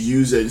excuse to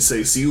use it and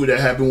say, see what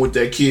that happened with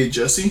that kid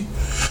Jesse?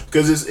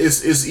 Because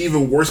it's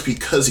even worse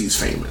because he's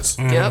famous.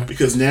 Yep.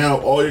 Because now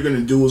all you're going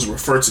to do is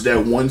refer to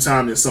that one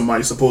time that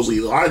somebody supposedly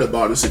lied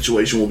about a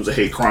situation what was a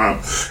hate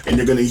crime, and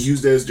they're going to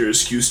use that as their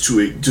excuse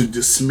to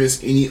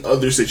dismiss any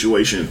other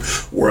situation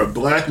where a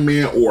black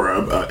man or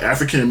a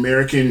African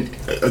American,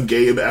 a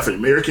gay African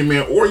American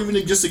man, or even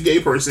just a gay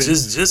person,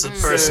 just a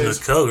person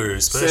of color,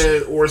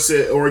 especially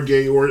or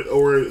gay or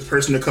a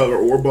person of color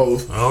or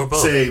both,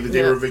 say that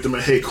they were a victim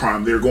of hate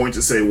crime. They're going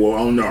to say, well, I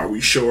don't know, are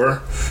we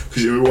sure?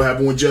 Because you remember what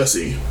happened with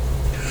Jesse.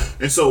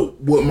 And so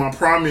what my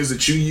problem is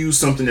that you use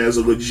something as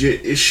a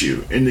legit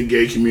issue in the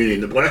gay community, in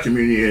the black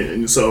community,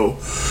 and so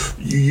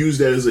you use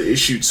that as an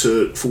issue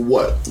for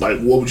what? Like,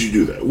 what would you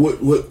do that?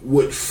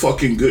 What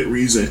fucking good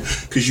reason?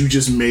 Because you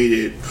just made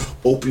it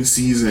open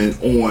season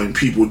on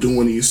people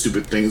doing these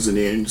stupid things and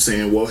then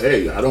saying, well,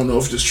 hey, I don't know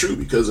if it's true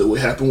because of what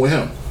happened with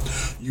him.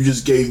 You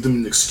just gave them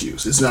an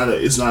excuse. It's not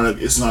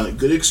a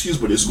good excuse,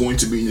 but it's going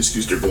to be an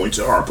excuse they're going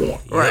to harp on.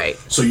 Right.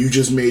 So you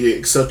just made it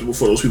acceptable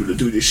for those people to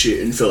do this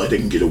shit and feel like they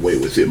can get away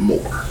with it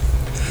more.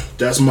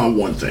 That's my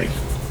one thing.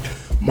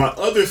 My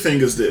other thing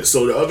is this.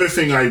 So the other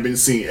thing I've been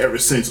seeing ever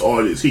since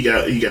all this, he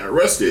got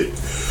arrested,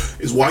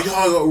 is why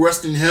y'all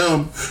arresting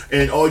him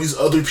and all these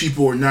other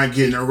people are not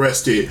getting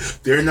arrested.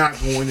 They're not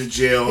going to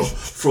jail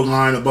for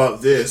lying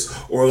about this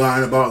or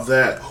lying about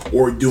that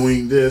or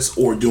doing this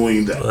or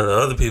doing that. Well, the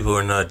other people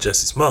are not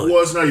Jussie Smollett.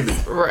 Well, it's not even.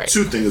 Right.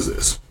 Two things is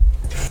this.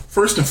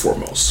 First and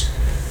foremost,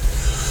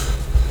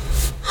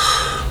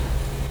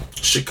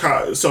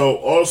 Chicago. So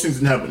all those things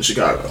didn't happen in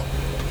Chicago.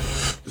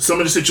 Some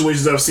of the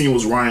situations I've seen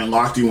was Ryan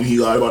Lochte when he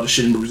lied about the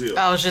shit in Brazil.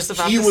 I was just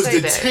about he to was say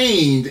that.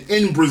 detained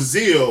in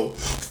Brazil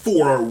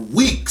for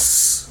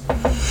weeks.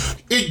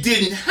 It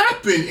didn't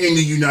happen in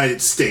the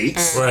United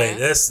States. Right.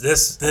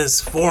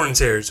 That's foreign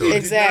territory.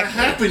 It did not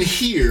happen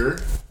here.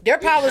 Their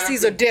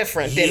policies are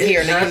different than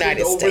here in the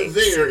United over States.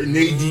 there, and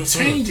they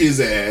detained his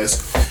ass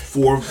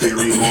for a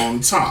very long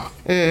time.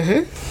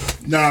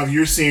 Mm-hmm. Now, if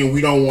you're saying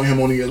we don't want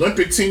him on the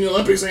Olympic team, the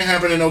Olympics ain't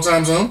happening in no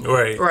time zone.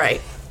 Right.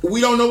 Right. We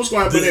don't know what's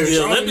going to happen there.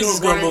 The Olympics is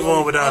going to move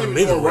on without him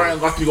anyway. Ryan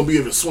Lochte going to be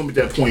able to swim at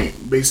that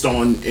point based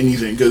on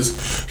anything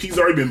because he's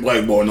already been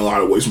blackballed in a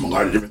lot of ways from a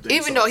lot of different things.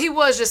 Even though he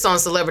was just on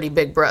Celebrity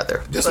Big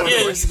Brother. That's what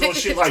he's doing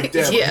shit like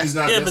that. Yeah. But he's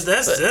not. Yeah, but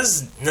that's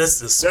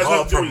a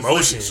small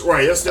promotion.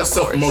 Right, that's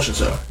self promotion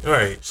stuff.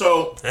 Right.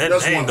 So that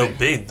that's ain't one no thing.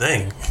 big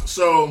thing.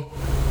 So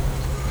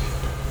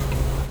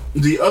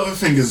the other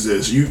thing is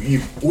this: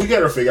 we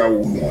got to figure out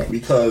what we want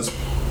because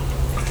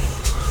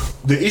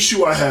the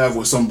issue I have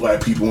with some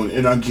black people,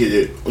 and I get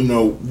it,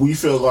 we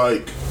feel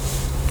like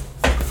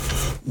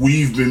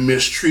we've been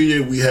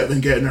mistreated. We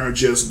haven't gotten our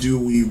just due.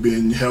 We've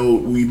been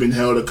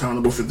held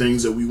accountable for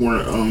things that we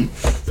weren't.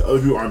 The other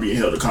people aren't being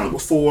held accountable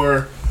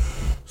for.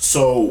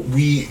 So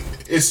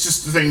it's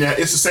just the thing that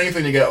it's the same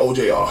thing that got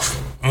OJ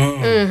off.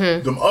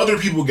 Mm-hmm. Them other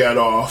people got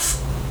off.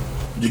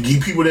 The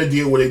people that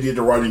did what they did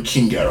to Rodney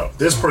King got off.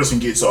 This person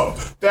gets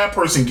off. That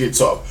person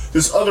gets off.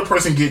 This other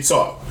person gets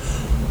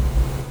off.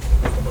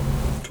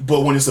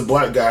 But when it's a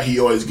black guy, he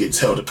always gets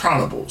held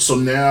accountable. So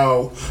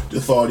now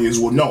the thought is,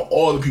 well, no,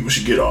 all the people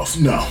should get off.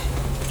 No,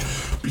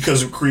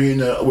 because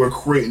we're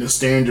creating a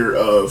standard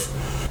of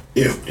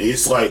if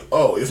it's like,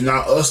 oh, if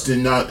not us,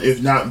 then not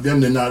if not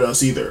them, then not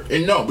us either.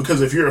 And no,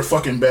 because if you're a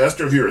fucking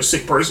bastard, if you're a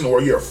sick person or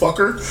you're a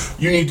fucker,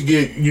 you need to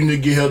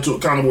get held to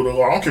accountable to the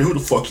law. I don't care who the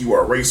fuck you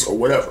are, race or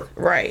whatever.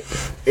 Right.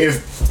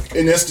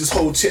 And that's this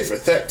whole tit for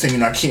tat thing,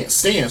 and I can't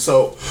stand.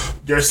 So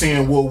they're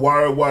saying, well,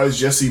 why is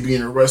Jesse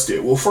being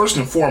arrested? Well, first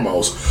and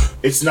foremost,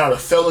 it's not a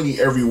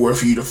felony everywhere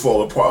for you to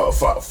file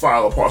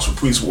a partial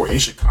police report. In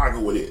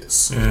Chicago, it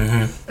is.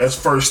 Mm-hmm. That's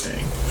first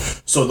thing.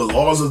 So the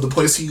laws of the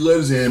place he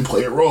lives in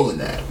play a role in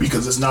that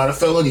because it's not a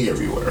felony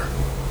everywhere.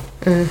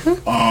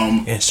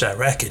 Mm-hmm. In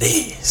Chirac it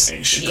is.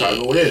 In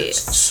Chicago, it is.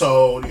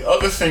 So the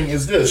other thing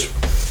is this.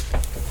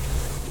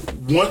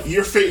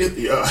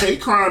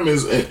 Hate crime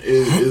is he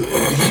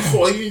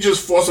didn't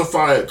just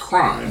falsify a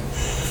crime.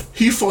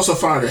 He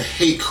falsified a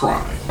hate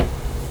crime.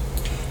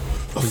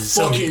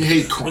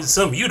 Hate crime.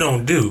 Something you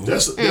don't do.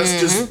 That's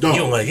just dumb.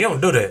 You don't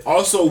do that.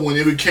 Also, when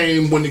it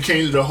came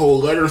to the whole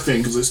letter thing,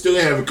 because they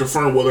still haven't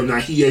confirmed whether or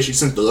not he actually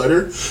sent the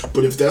letter.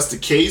 But if that's the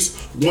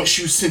case, once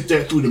you sent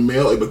that through the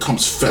mail, it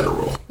becomes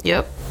federal.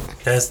 Yep.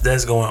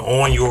 That's going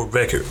on your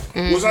record.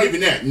 Well, it's not even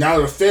that. Now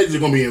the feds are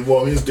going to be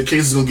involved. The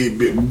case is going to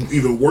get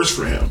even worse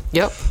for him.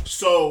 Yep.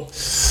 So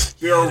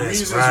there are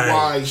reasons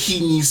why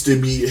he needs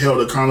to be held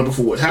accountable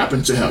for what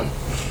happened to him.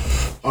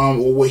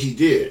 Or what he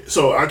did.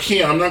 So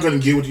I'm not going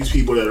to get with these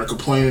people that are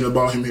complaining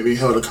about him being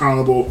held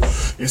accountable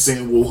and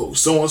saying, well,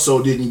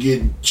 so-and-so didn't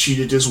get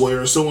cheated this way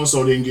or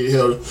so-and-so didn't get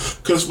held.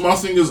 Because my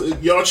thing is,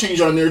 y'all change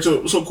our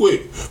narrative so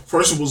quick.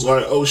 First it was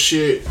like, oh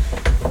shit,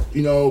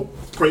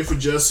 pray for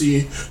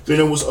Jesse. Then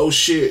it was, oh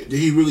shit, did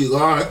he really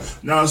lie?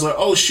 Now it's like,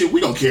 oh shit,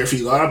 we don't care if he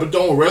lied, but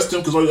don't arrest him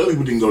because all the other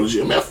people didn't go to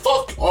jail. Man,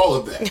 fuck all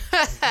of that.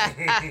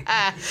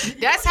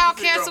 That's how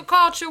cancel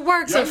culture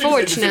works, y'all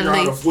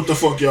unfortunately. What the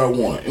fuck y'all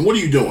want? And what are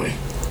you doing?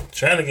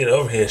 Trying to get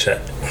over here,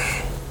 chat.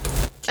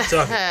 Keep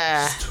talking.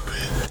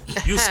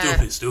 You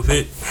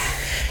stupid.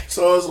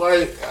 So it's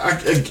like,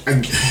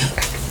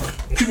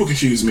 people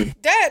confuse me.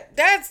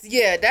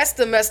 That's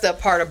the messed up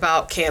part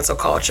about cancel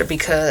culture,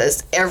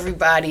 because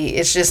everybody,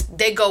 it's just,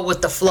 they go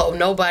with the flow.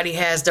 Nobody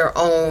has their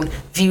own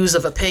views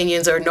of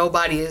opinions, or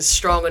nobody is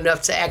strong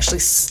enough to actually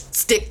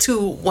stick to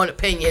one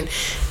opinion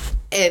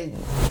and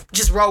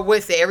just roll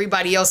with it.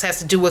 Everybody else has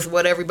to do with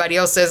what everybody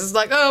else says. It's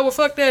like, oh, well,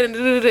 fuck that. And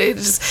it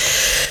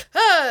just,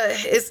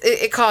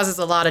 it causes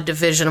a lot of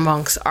division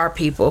amongst our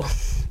people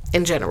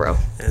in general.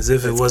 As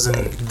if it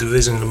wasn't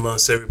division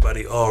amongst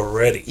everybody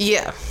already.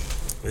 Yeah.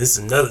 It's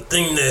another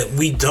thing that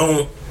we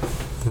don't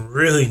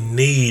really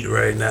need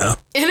right now.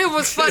 And it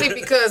was funny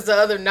because the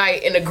other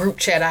night in a group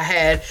chat I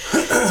had,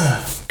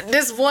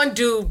 this one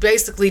dude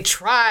basically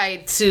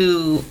tried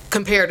to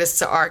compare this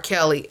to R.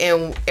 Kelly,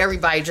 and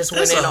everybody just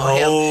went in on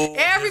him.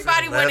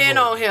 Everybody went in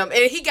on him,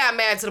 and he got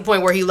mad to the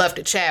point where he left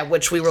the chat,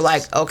 which we were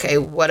like, okay,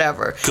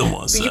 whatever. Come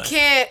on, son. You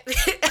can't,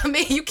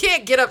 you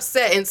can't get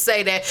upset and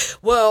say that,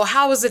 well,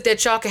 how is it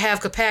that y'all can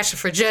have compassion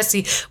for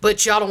Jesse,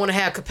 but y'all don't want to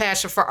have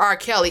compassion for R.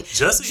 Kelly?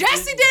 Jesse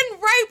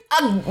didn't rape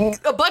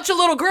a bunch of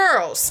little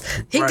girls.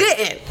 He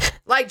didn't.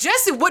 Like,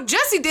 what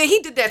Jesse did,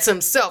 he did that to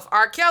himself.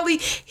 R. Kelly,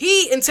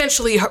 he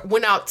intentionally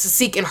went out to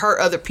seek and hurt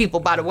other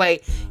people. By the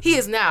way, he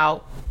is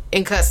now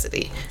in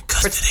custody.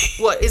 For,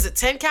 what is it,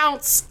 10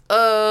 counts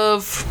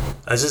of...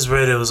 I just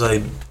read it was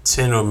like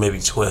 10 or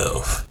maybe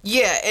 12.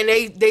 Yeah, and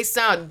they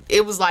sound,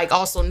 it was like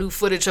also new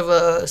footage of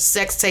a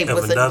sex tape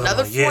with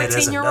another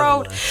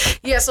 14-year-old.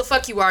 Yeah, so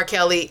fuck you, R.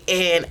 Kelly,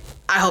 and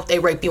I hope they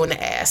rape you in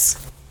the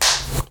ass.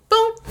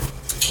 Boom.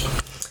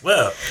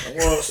 Well,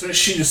 since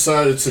she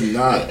decided to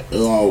not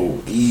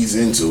ease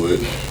into it,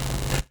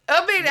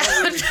 I mean,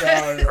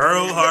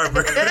 Earl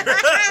Harbor.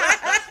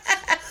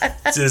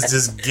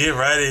 just get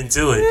right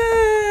into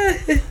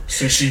it.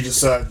 Since she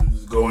decided to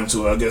go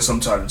into it, I guess I'm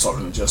tired of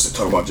talking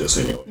about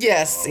Jesse anyway.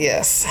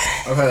 Yes.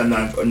 I've had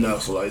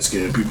enough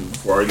light-skinned people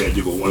before I got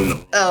to go one of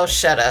them. Oh,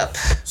 shut up.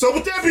 So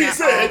with that being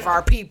said, all of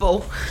our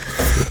people.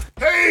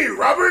 Hey,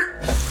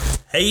 Robert.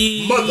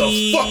 Hey,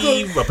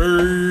 motherfucker,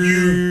 Robert.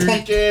 You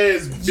punk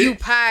ass bitch. You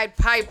Pied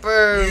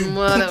Piper, you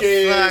punk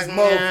ass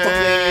motherfucker.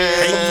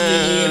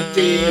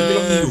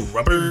 Hey,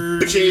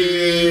 Robert.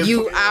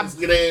 I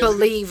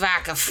believe I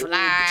could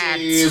fly.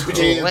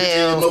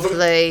 Well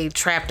played,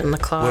 trapped in the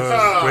closet.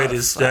 World's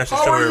greatest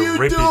statutory How are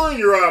you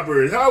doing,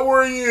 Robert? How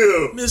are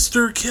you?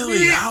 Mr.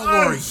 Kelly, how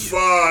are you?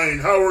 Fine.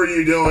 How are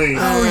you doing?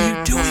 How are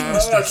you doing,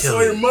 Mr. Kelly? I saw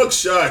your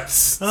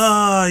mugshots.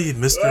 You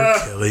Mr.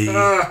 Kelly.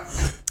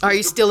 Are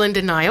you still in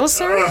denial,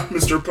 sir?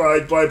 Mr.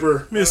 Pied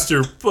Piper.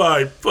 Mr.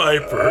 Pied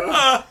Piper.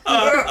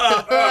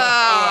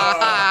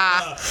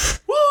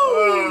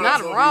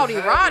 Not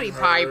Roddy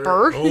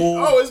Piper.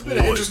 Oh, it's been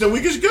an interesting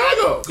week in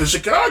Chicago. Because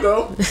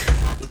Chicago,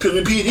 because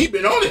PD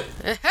been on it.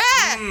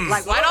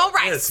 Like white on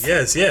rice.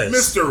 Yes.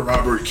 Mr.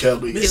 Robert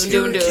Kelly.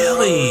 Mr.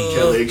 Kelly.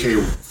 Kelly,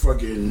 a.k.a.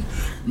 fucking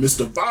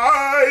Mr.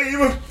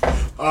 Vibe.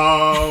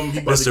 He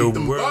about to get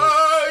them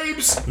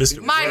vibes.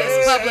 Mr.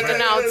 Minus public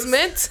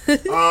announcement.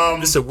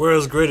 Mr.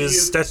 World's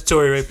greatest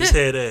statutory rapist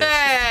head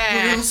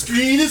ass. World's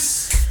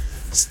greatest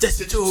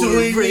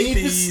statutory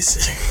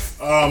rapist.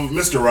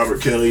 Mr. Robert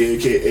Kelly,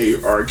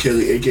 a.k.a. R.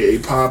 Kelly, a.k.a.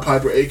 Pied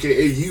Piper,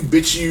 a.k.a. you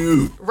bitch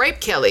you. Rape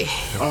Kelly.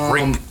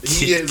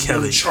 He has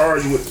been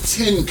charged with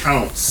 10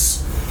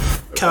 counts.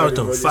 Count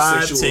them,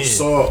 5, 10.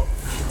 Assault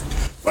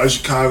by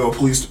Chicago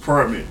Police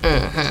Department.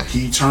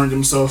 He turned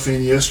himself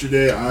in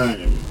yesterday.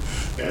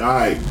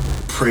 I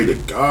pray to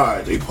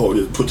God they put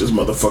this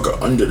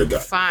motherfucker under the guy.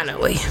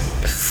 Finally.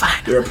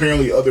 There are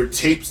apparently other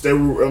tapes that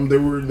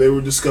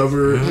were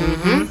discovered,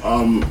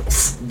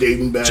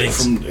 dating back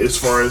from as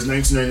far as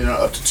 1999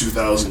 up to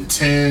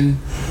 2010.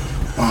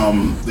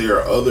 There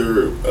are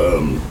other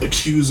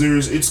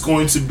accusers. It's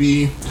going to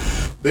be.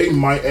 They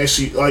might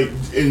actually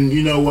and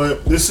you know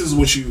what? This is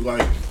what you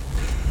like.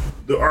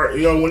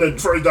 When the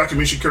first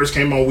documentary first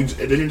came on, at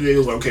the end of the day, it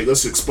was like, okay,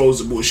 let's expose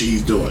the bullshit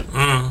he's doing.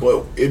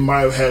 But it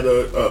might have had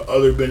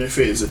other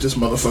benefits that this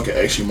motherfucker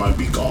actually might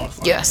be gone.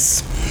 Finally.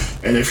 Yes.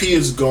 And if he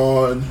is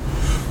gone,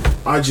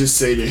 I just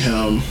say to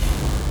him,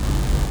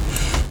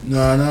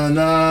 na na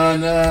na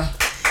na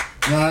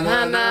na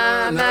na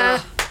na na.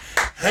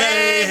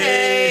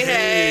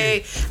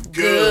 Hey.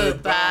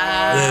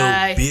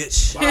 Goodbye. Little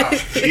bitch. Bye,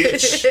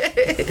 bitch.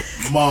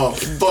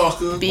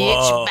 Motherfucker.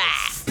 Bitch,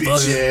 bye.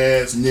 Bitch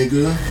ass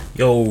nigga.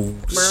 Yo,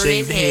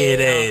 shaved head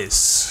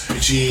ass.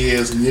 Bitchy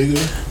ass nigga.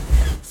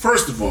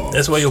 First of all,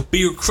 that's why your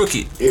beard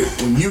crooked.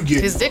 When you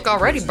get his dick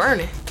already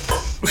burning.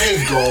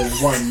 They gonna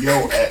run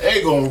your ass.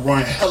 They gonna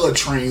run hella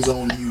trains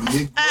on you,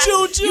 nigga.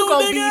 Choo-choo, you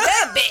gonna nigga. be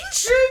that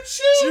bitch.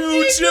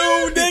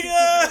 Choo-choo,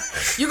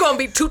 nigga. You gonna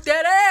be toot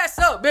that ass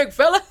up, big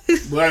fella.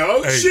 Like,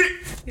 oh shit.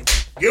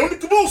 Get on the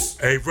caboose.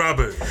 Hey,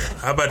 Robert,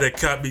 how about that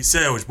cod meat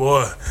sandwich,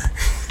 boy?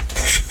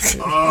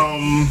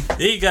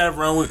 You gotta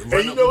run with.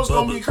 And you know what's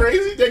gonna be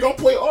crazy? They gonna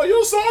play all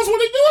your songs when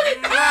they do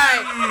it.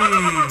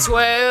 Right.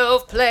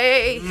 12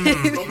 play. 12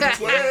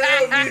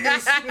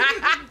 niggas.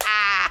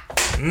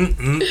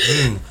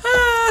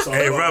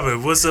 Hey, Robert,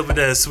 what's up with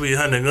that sweet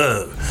honey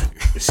love?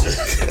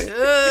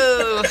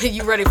 Ooh,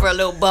 you ready for a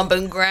little bump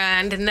and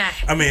grind tonight?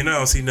 I mean, I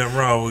don't see nothing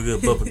wrong with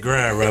good bump and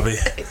grind, Robbie.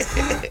 Hey,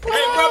 Robbie,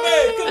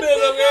 come here,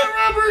 little girl.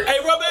 Robert. Hey,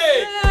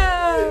 Robbie.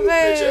 Oh,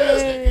 Bitch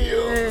ass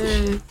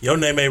nigga, Your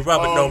name ain't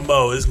Robert no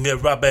more. It's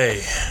get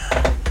Robbie.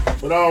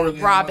 But I don't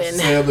really Robin.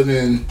 other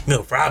than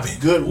No, Robin.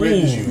 good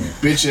riddance, you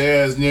bitch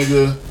ass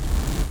nigga.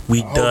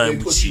 We I hope done they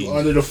with put you you.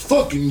 under the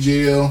fucking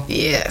jail.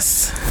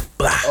 Yes.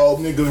 Oh,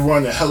 niggas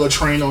run a hella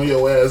train on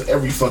your ass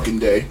every fucking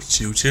day.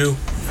 Choo choo.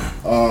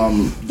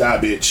 Die,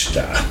 bitch,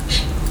 die.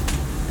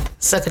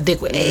 Suck a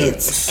dick with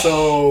AIDS.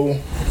 So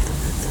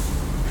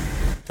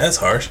That's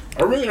harsh.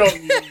 I really don't.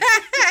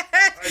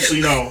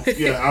 Actually, no.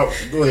 Yeah,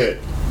 go ahead.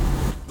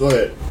 Go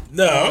ahead.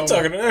 No, I'm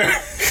talking to her.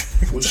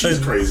 Well, she's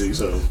crazy,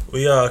 so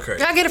We all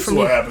crazy. I get it that's from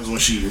what you. happens when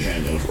she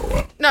handles for a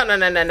while. No.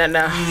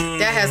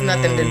 That has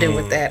nothing to do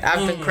with that.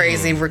 I've been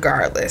crazy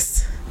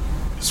regardless.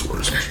 It's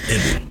worse.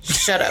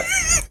 Shut up.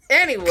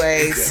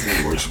 Anyways.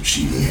 Definitely worse when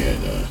she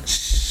had.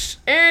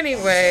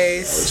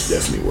 Anyways. It's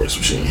definitely worse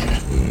when she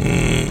had.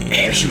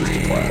 And she was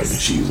deprived, and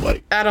she's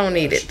like, I don't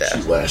need it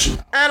she's though. lashing.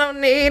 I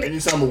don't need it.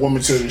 Anytime a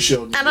woman tells the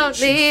show, I don't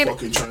she's need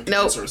fucking trying it. to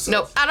Nope. convince herself.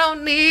 Nope. I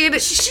don't need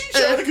it. She's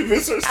trying to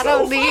convince herself. I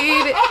don't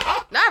need it.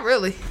 Not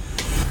really.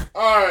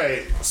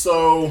 Alright,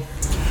 so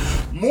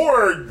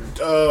more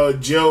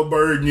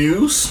jailbird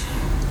news.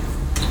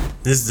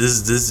 This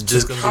is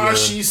just gonna be.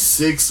 Tekashi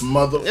 6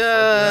 motherfucker.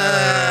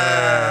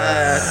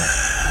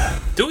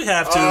 Do we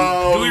have to?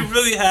 Do we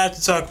really have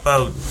to talk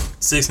about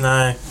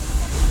 6ix9ine?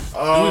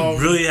 Do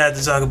we really have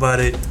to talk about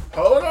it?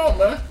 Hold on,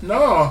 man.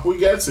 No, we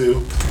got to.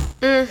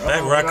 Back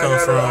where I come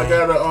from.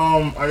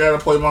 I gotta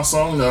play my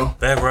song though.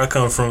 Back where I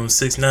come from,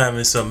 6ix9ine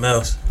is something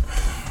else.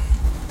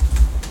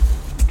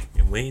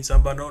 And we ain't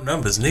talking about no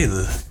numbers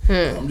neither.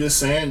 I'm just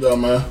saying though,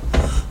 man.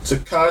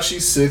 Tekashi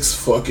 6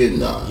 fucking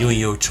 9. You and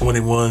your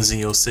 21s and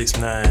your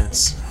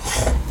 6ix9ines.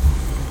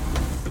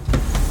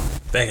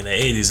 Back in the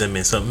 80s, that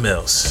meant something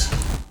else.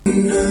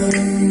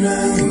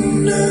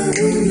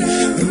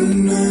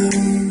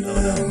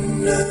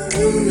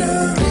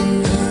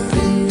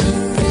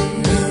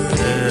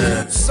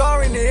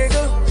 Sorry,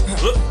 nigga.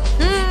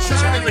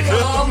 Trying to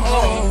come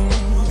home.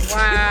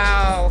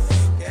 Wow.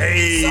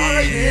 Hey.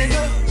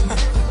 Nigga.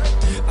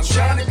 I'm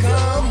trying to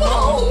come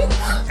home.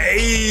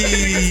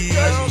 Hey.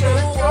 Trying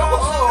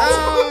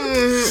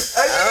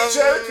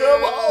to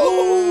come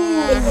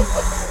home.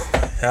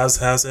 How's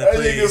that That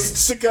playing?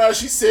 nigga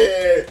Tekashi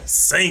said,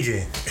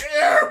 Singing.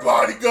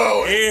 everybody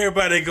going.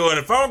 Everybody going.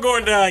 If I'm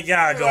going down,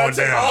 y'all going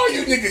down. All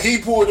you niggas, he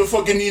pulled the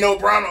fucking Nino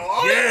Brown on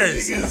all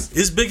Yes. you niggas.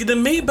 It's bigger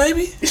than me,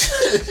 baby.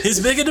 It's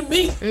bigger than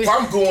me. If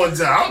I'm going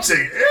down, I'm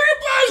taking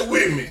everybody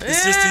with me.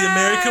 It's just the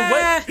American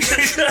way.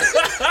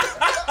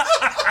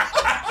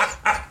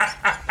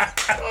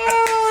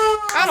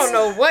 I don't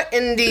know what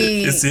in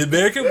It's the the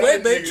American way,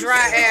 baby.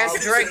 dry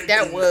ass Drake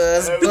that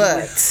was,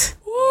 but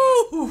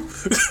Woo.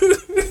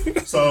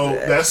 So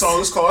that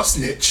song is called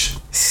Snitch.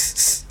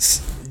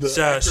 The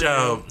Shout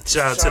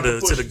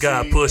acronym- to the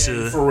guy T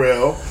Pusha. and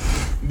Pharrell.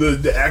 The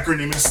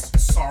acronym is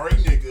Sorry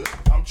Nigga,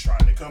 I'm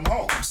trying to come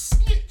home.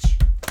 Snitch.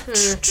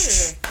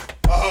 Basically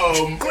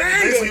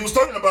he was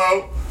talking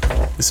about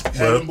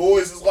having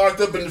boys is locked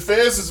up in the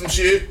feds and some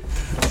shit.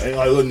 And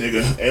like, look,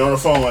 nigga, ain't on the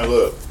phone. Like,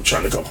 look, I'm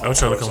trying to come home. I'm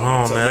trying to come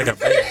home, man. I got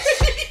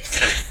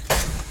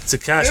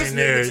Tekashi This in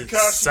there nigga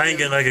Tekashi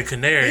singing like a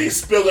canary, He's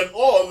spilling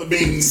all the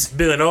beans.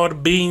 spilling all the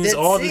beans,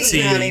 all the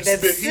tea, honey, tea,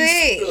 that's-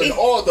 He's spilling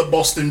all the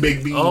Boston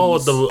baked beans. all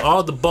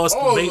the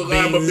Boston all the baked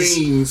lima beans,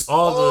 beans,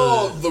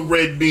 all the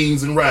red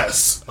beans and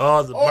rice,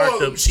 all the marked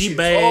all up the cheap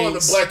shit, all the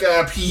bags, black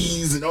eyed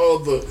peas, and all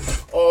the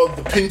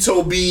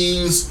pinto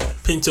beans.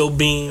 pinto That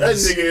beans,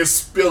 nigga is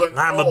spilling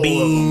all lima of them.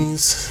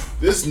 beans.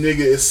 This nigga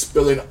is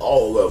spilling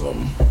all of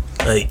them.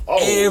 Like All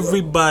of them.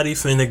 everybody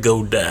finna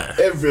go die.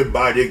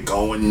 Everybody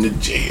going to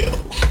jail.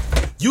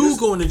 You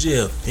going to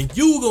jail, and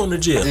you going to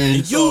jail, and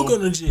you so-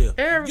 going to jail.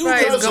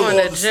 everybody's Because of going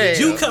all to the shit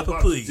jail. You cop a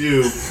plea.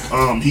 Dude,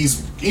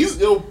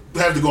 he'll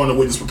have to go into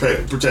witness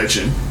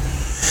protection.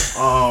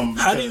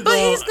 How do you But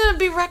go? he's gonna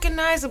be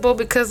recognizable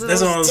because of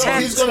That's all I'm those saying.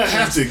 No, tattoos. he's gonna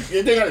have to.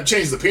 They gotta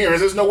change the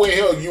appearance. There's no way in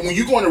hell when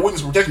you go into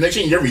witness protection, they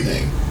change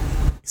everything.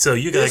 So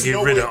you gotta There's get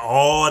no rid way- of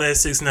all that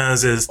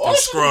 6ix9ine that's All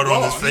scrawled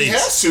on his gone. He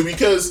face. has to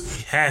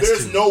because has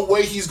there's to. no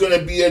way he's gonna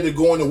be able to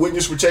go into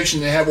witness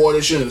protection and have all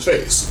that shit in his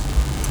face.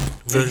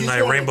 Looking He's like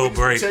going to Rainbow witness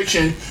Break.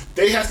 protection.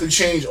 They have to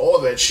change all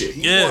that shit.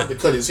 He's Yeah. going to have to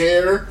cut his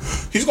hair.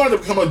 He's going to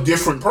become a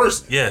different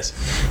person. Yes.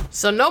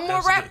 So no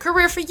more rap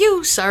career for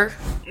you, sir.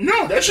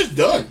 No, that shit's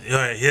done. All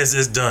right, yes,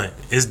 it's done.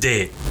 It's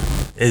dead.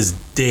 It's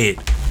dead.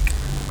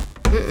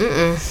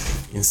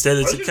 Instead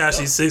of What is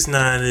Tekashi that?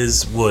 6ix9ine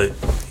is what?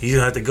 He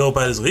gonna have to go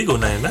by his legal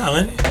name now,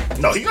 ain't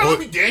he? No, he's gonna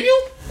be Daniel.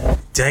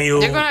 Daniel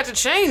They're gonna have to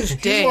change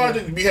He's Daniel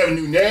going to be having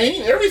a new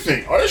name,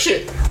 everything, all that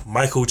shit.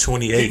 Michael He's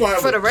 28. gonna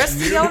have For the rest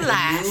of your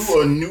life.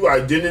 a new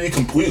identity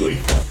completely.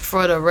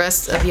 for the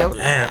rest of your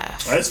Damn.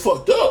 life. That's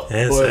fucked up.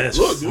 That's but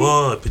look, dude,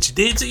 what? But you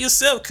did it to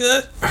yourself,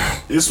 cuz.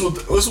 this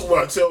is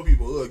what I tell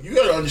people. Look, you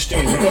gotta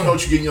understand. You don't know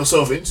what you're getting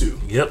yourself into.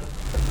 Yep.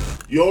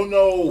 You don't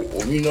know,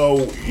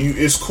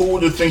 it's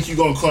cool to think you're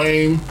gonna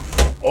claim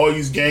all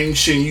these gang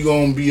shit. You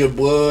gonna be a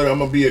blood. I'm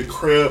gonna be a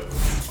Crip.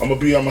 I'm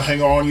gonna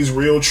hang on these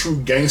real true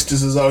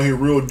gangsters is out here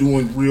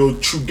doing real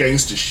true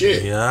gangster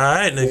shit. Yeah,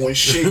 alright, nigga. But when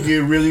shit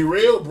get really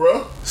real,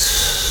 bro.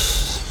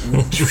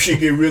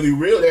 Shit get really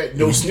real. That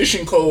no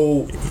snitching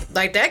code.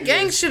 Like that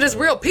gang shit is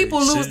real. People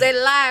lose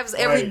their lives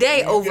every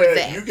day over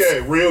that. You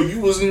got real. You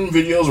was in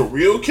videos of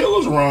real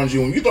killers around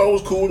you, and you thought it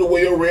was cool to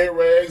wear your red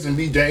rags and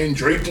be dang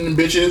draped in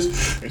the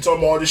bitches and talking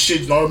about all this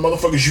shit and all the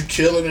motherfuckers you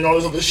killing and all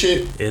this other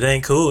shit. It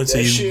ain't cool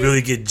until you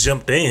really get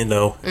jumped in,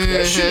 though.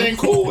 That shit ain't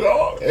cool at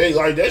all. Hey,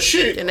 like that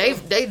shit. And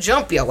they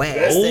jump your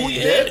ass. Oh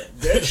yeah.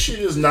 That shit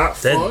is not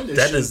fun.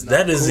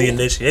 That is the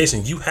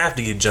initiation. You have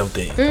to get jumped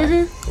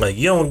in. Like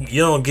you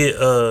don't get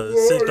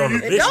sent on a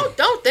And mission.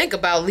 don't think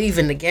about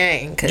leaving the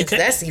gang, because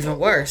that's even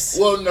worse.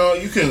 Well, no,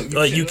 you can.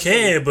 You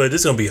can, but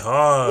it's gonna be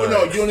hard. Well,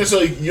 no, you don't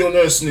necessarily.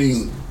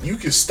 You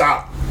can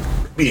stop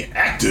being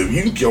active.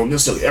 You don't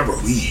necessarily ever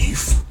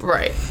leave.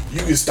 Right.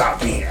 You can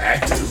stop being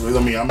active. I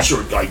mean, I'm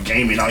sure like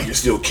gaming out here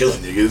still killing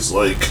niggas.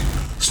 Like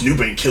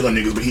Snoop ain't killing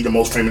niggas, but he the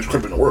most famous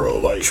Crip in the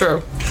world. Like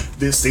True.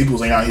 Vince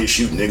Staples ain't out here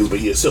shooting niggas, but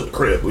he is still a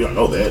Crip. We don't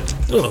know that.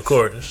 Well, of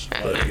course.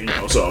 But,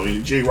 so I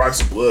mean, Jay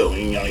Rock's blood. We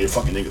ain't out here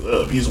fucking niggas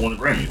up. He's won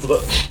the Grammy.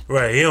 Look.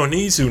 Right. He don't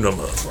need to no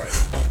more. Right.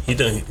 He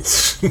done.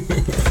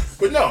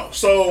 But no.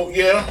 So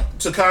yeah,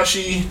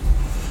 Tekashi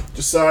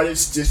decided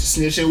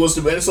snitching was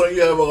the best. So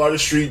you have a lot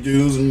of street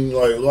dudes and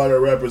like a lot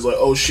of rappers like,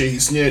 oh shit, he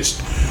snitched.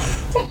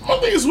 My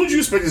thing is, what do you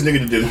expect this nigga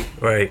to do?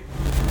 Right.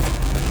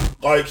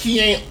 Like he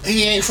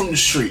ain't from the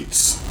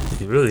streets.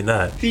 He really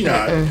not. He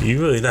not. He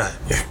really not.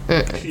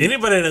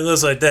 Anybody that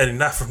looks like that is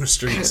not from the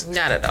streets.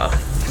 Not at all.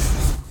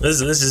 Let's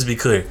just be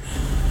clear.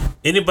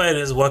 Anybody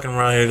that's walking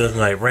around here looking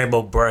like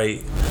Rainbow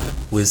Bright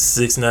with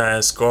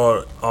 6ix9ine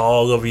scarred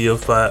all over your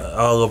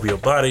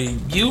body,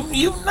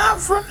 you not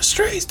from the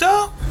streets,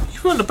 dog. You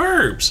from the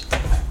burbs.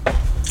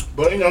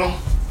 But no,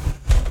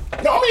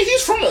 I mean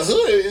he's from the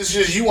hood. It's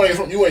just you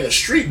ain't a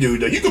street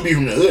dude though. You could be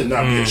from the hood and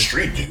not be a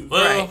street dude.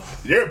 Well, right.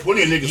 There are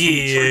plenty of niggas from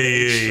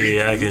the street.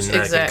 Yeah. I can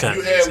kind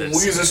You of had when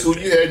we was in school,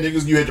 you had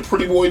niggas, you had the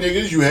pretty boy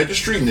niggas, you had the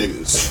street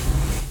niggas.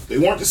 They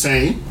weren't the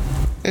same.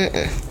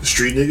 The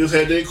street niggas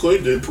had their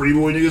clique, the pretty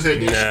boy niggas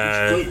had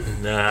their clique.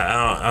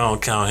 Nah, I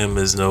don't count him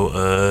as no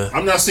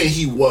I'm not saying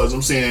he was,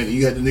 I'm saying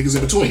you had the niggas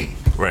in between.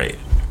 Right.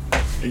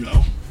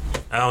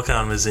 I don't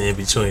count him as in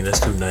between, that's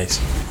too nice.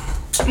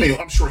 I mean,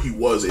 I'm sure he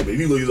was but if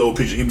you look at his old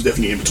picture, he was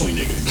definitely in between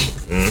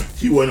niggas.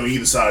 He wasn't on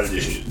either side of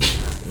this shit.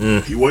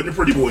 He wasn't a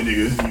pretty boy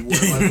nigga. He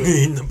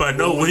wasn't by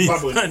no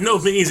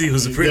means he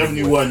was a pretty boy.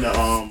 He definitely wasn't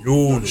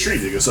the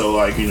street nigga. So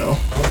like, and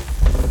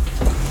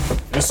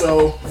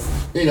so,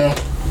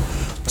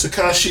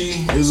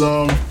 Tekashi is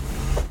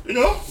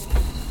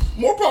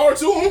more power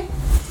to him.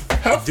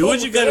 Do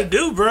what you gotta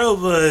do, bro,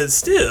 but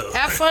still.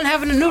 Have fun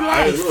having a new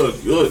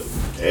life. Look.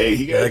 Hey,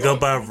 he gotta go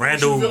by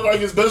Randall. You feel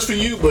like it's best for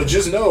you, but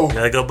just know.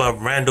 Gotta go by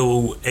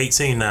Randall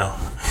 18 now.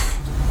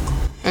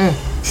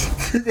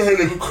 He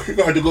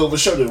gonna have to go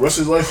overshadow the rest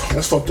of his life.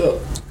 That's fucked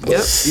up.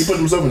 Yep. He put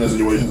himself in that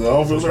situation. So I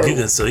don't feel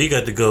sorry. So you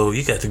got to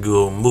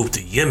go move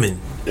to Yemen.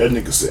 That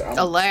nigga said I'm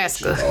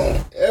Alaska.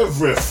 On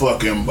every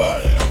fucking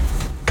body.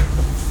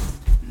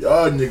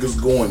 Y'all niggas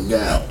going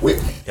down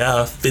with me.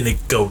 Y'all finna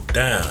go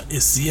down.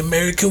 It's the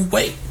American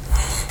way.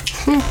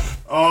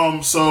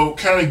 So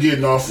kind of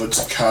getting off of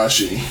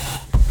Tekashi.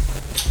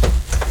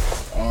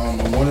 I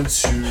wanted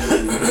to.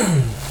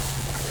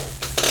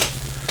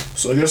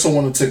 So I guess I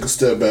want to take a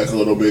step back a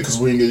little bit because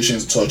we didn't get a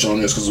chance to touch on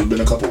this because it's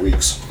been a couple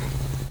weeks.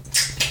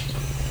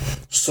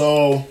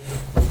 So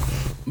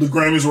the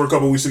Grammys were a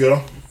couple weeks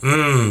ago.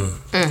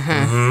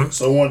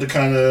 So I wanted to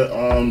kind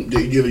of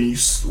did you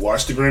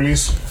watch the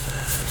Grammys?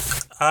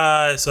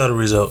 I saw the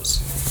results.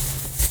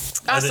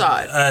 I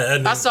saw it.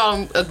 I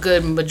saw a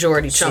good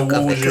majority chunk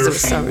of it because it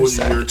was summer. What was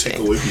your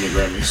takeaway from the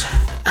Grammys?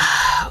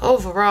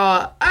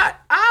 Overall,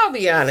 I'll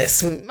be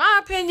honest.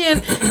 My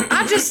opinion,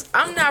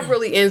 I'm not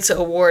really into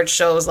award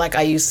shows like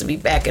I used to be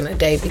back in the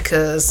day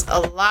because a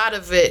lot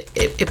of it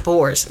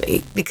bores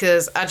me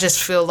because I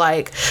just feel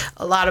like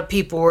a lot of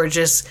people were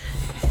just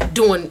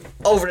doing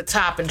over the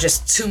top and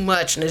just too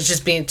much and it's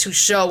just being too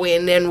showy,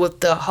 and then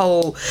with the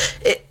whole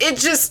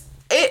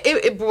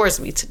it bores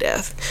me to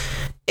death.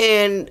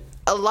 And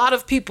a lot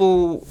of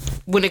people,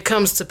 when it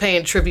comes to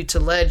paying tribute to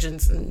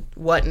legends and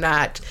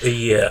whatnot,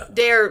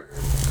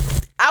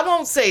 I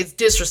won't say it's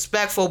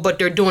disrespectful, but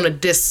they're doing a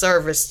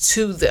disservice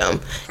to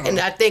them.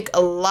 And I think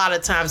a lot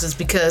of times it's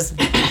because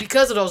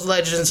of those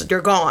legends,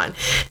 they're gone.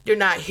 They're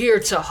not here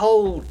to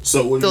hold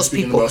so what are those you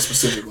speaking people about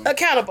specifically?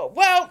 accountable.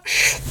 Well,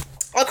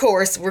 of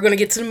course, we're going to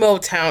get to the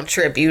Motown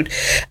tribute.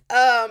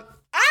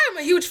 I am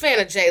a huge fan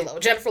of J-Lo,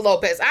 Jennifer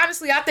Lopez.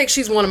 Honestly, I think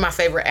she's one of my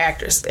favorite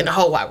actors in the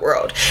whole wide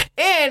world.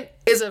 And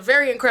is a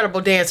very incredible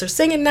dancer.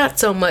 Singing, not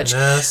so much.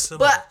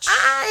 But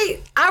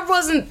I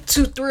wasn't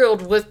too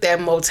thrilled with that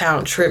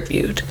Motown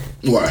tribute.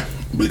 Why?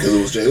 Because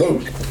it was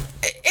J-Lo?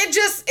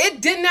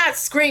 it did not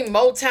scream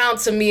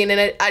Motown to me, and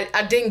then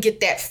I didn't get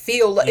that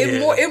feel.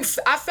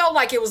 I felt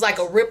like it was like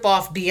a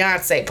rip-off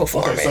Beyonce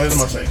performance. Okay, so here's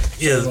my thing.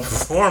 Yeah, the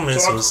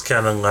performance was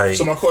kind of like.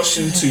 So my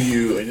question to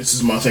you, and this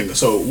is my thing.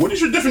 So, what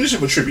is your definition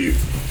of a tribute?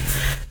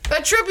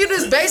 A tribute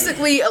is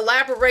basically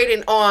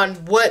elaborating on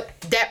what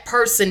that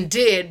person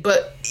did,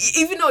 but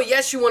even though,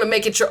 yes, you want to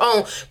make it your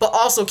own, but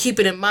also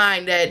keeping in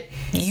mind that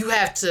you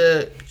have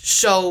to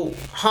show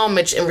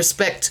homage and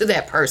respect to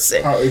that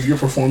person. If you're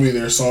performing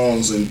their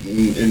songs,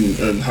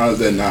 and how is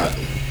that not?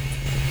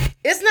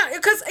 It's not,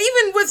 because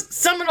even with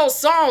some of those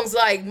songs,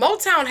 like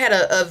Motown had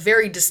a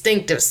very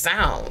distinctive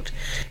sound.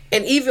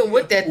 And even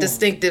with that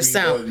distinctive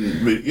sound.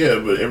 But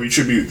every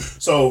tribute.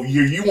 So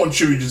you want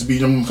tribute just be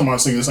them come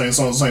out singing the same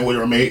songs the same way they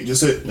were made?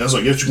 Just it? That's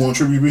what you want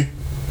tribute to be?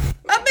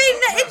 I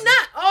mean, it's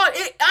not all.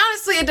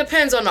 Honestly, it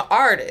depends on the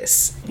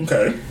artist.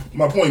 Okay.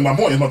 My point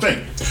is my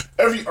thing.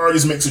 Every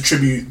artist makes a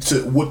tribute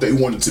to what they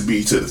want it to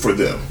be for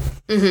them.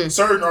 Mm-hmm.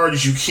 Certain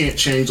artists you can't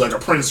change. Like a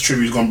Prince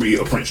tribute is going to be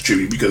a Prince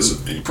tribute because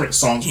Prince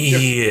songs were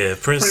different. Yeah,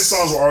 Prince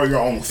songs are all your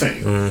own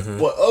thing. Mm-hmm.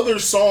 But other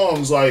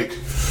songs, like,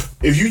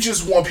 if you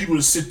just want people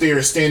to sit there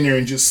and stand there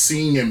and just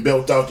sing and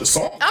belt out the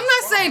song, I'm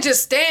not saying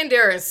just stand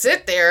there and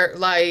sit there.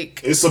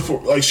 Like, she's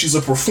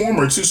a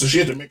performer too, so she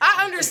had to make.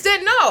 I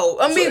understand. No,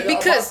 I mean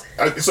because.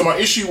 So my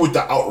issue with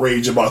the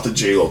outrage about the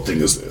J-Lo thing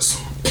is this: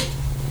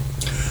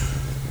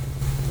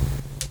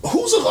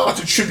 who's allowed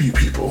to tribute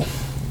people?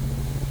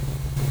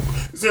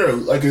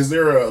 Is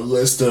there a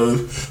list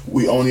of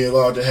we only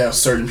allowed to have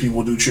certain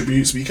people do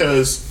tributes?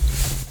 Because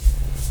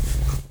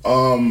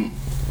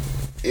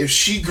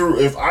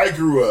if I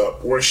grew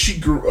up or she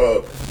grew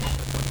up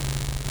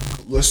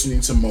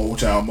listening to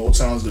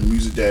Motown is the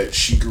music that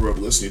she grew up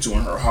listening to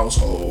in her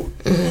household.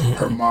 Mm-hmm.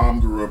 Her mom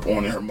grew up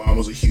on it. Her mom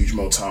was a huge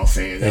Motown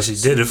fan. And she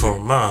did it for her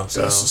mom.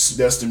 So.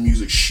 That's the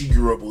music she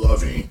grew up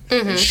loving.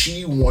 Mm-hmm. And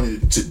she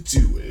wanted to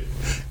do it.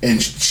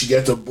 And she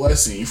got the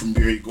blessing from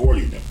Berry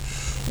Gordy and them.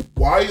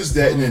 Why is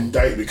that an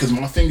indictment? Because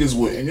my thing is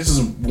and this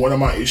is one of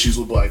my issues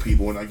with black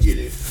people, and I get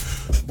it.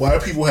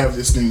 Black people have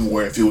this thing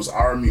where if it was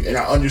our music, and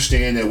I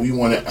understand that we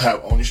want to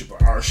have ownership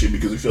of our shit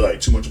because we feel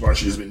like too much of our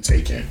shit has been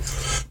taken.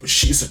 But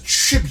she's a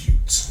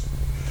tribute.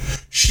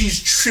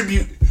 She's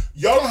tribute.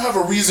 Y'all don't have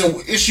a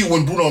issue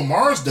when Bruno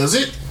Mars does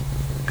it.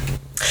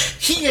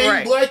 He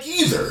ain't black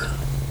either.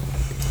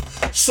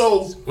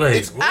 So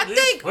wait,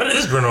 what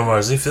is Bruno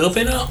Mars? Is he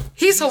Filipino?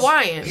 He's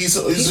Hawaiian. He's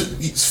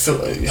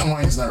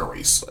Hawaiian's not a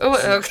race.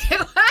 Okay.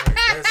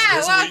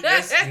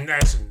 That's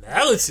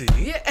nationality.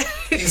 Yeah.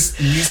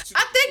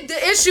 I think the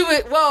issue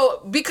is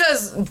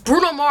because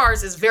Bruno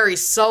Mars is very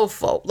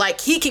soulful.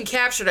 Like he can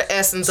capture the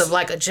essence of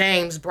like a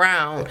James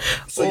Brown.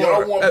 So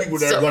y'all want people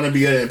that are going to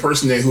be an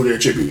impersonating who they're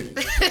tributing.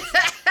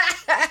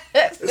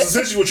 It's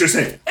essentially what you're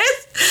saying.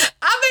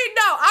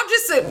 I'm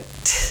just saying.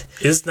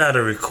 It's not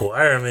a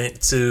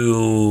requirement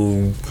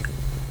to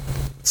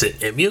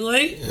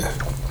emulate.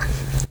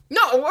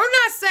 No, we're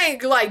not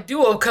saying like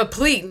do a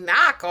complete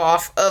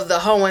knockoff of the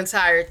whole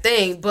entire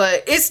thing,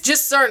 but it's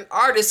just certain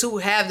artists who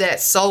have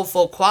that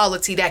soulful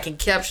quality that can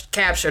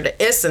capture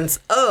the essence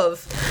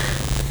of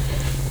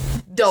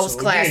those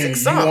classic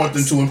songs. You want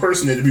them to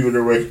impersonate the people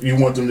that you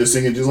want them to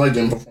sing it just like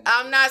them.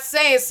 I'm not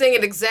saying sing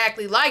it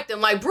exactly like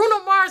them. Like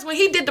Bruno Mars, when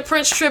he did the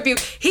Prince tribute,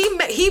 he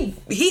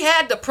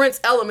had the Prince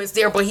elements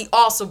there, but he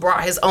also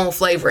brought his own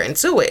flavor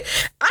into it.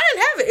 I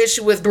didn't have an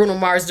issue with Bruno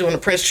Mars doing the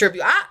Prince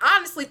tribute. I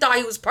honestly thought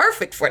he was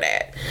perfect for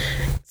that.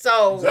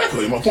 So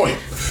exactly my point.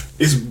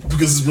 It's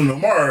because it's Bruno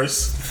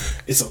Mars.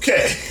 It's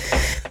okay.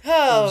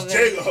 Oh,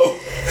 J-Lo,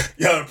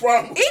 you have a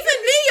problem.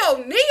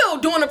 Even Neo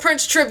doing a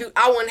Prince tribute,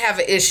 I wouldn't have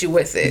an issue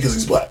with it. Because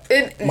he's black.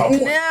 My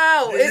point.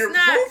 No, You're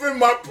proving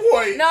my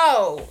point.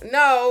 No.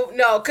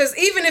 Because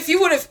even if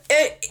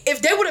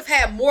if they would have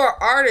had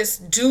more artists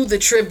do the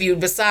tribute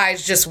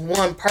besides just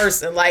one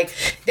person, like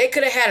they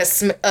could have had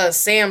a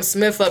Sam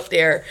Smith up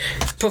there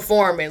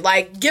performing,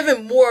 like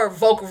giving more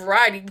vocal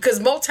variety, because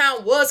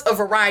Motown was a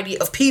variety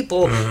of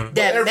people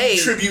that every made.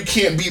 Tribute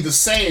can't be the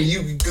same.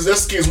 Because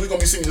that's the case. We're gonna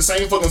be singing the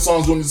same fucking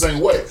songs doing the same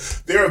way.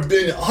 There have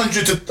been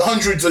hundreds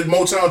of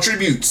Motown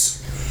tributes.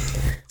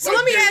 So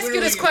let me ask you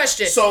this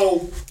question.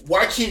 So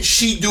why can't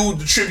she do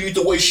the tribute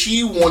the way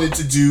she wanted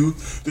to do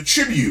the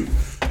tribute?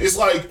 It's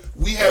like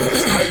we have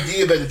this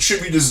idea that the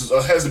tribute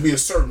has to be a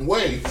certain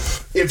way.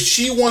 If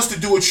she wants to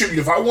do a tribute,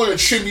 if I want a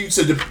tribute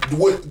to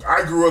what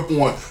I grew up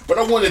on, but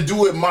I want to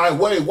do it my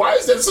way, why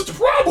is that such a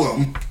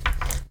problem?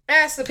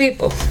 Ask the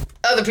people.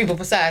 Other people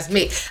besides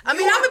me. I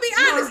mean, I'm gonna be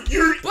honest.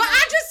 But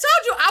I just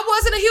told you I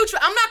wasn't a huge.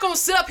 I'm not gonna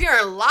sit up here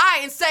and lie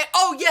and say,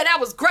 "Oh yeah, that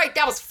was great,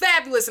 that was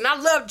fabulous, and I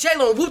love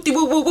J-Lo and whoop-de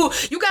woo woo woo."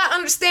 You gotta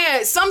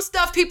understand, some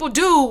stuff people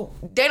do,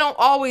 they don't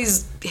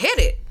always hit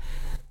it.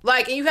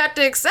 Like, and you have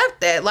to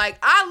accept that. Like,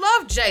 I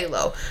love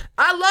J-Lo.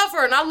 I love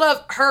her, and I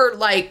love her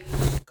like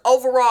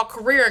overall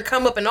career and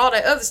come up and all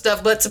that other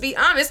stuff. But to be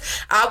honest,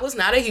 I was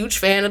not a huge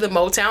fan of the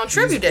Motown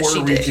tribute that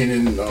she did. Puerto Rican,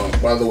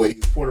 and by the way,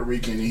 he's Puerto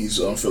Rican and he's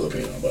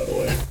Filipino. By the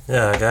way,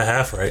 yeah, I got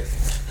half right.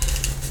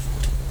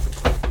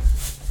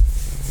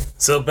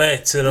 So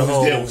back to the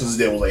whole. His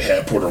dad was like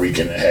half Puerto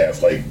Rican and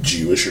half like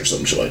Jewish or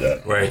some shit like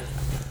that. Right.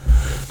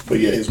 But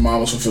yeah, his mom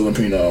was from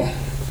Filipino.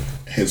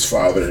 His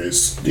father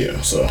is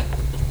so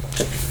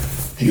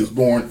he was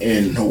born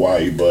in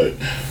Hawaii,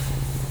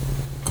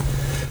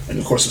 and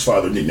of course his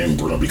father nicknamed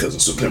Bruno because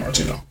of Super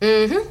Martino.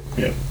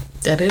 Mm-hmm. Yeah.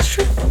 That is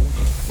true.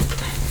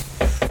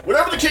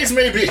 Whatever the case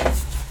may be.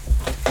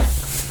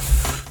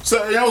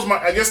 So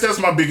I guess that's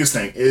my biggest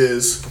thing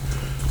is,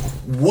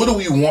 what do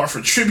we want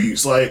for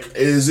tributes? Like,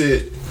 is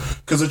it,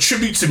 because a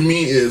tribute to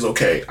me is,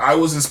 okay, I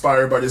was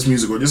inspired by this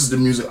music, or this is the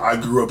music I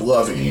grew up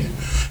loving,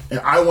 and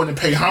I want to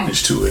pay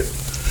homage to it.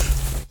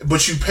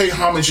 But you pay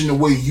homage in the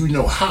way you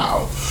know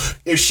how.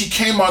 If she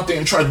came out there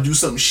and tried to do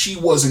something she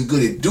wasn't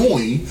good at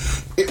doing,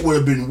 it would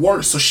have been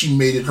worse, so she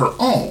made it her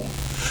own.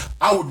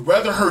 I would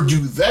rather her do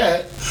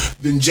that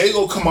than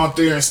J-Lo come out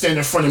there and stand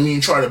in front of me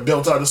and try to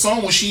belt out a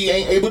song when she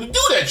ain't able to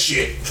do that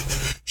shit.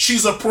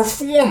 She's a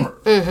performer.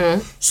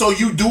 Mm-hmm. So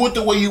you do it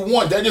the way you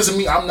want. That doesn't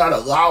mean I'm not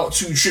allowed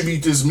to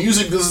tribute this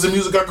music. This is the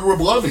music I grew up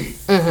loving.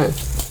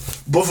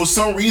 Mm-hmm. But for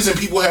some reason,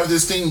 people have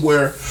this thing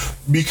where,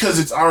 because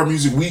it's our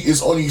music,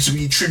 it's only to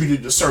be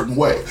tributed a certain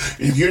way.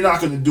 And if you're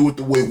not going to do it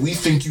the way we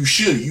think you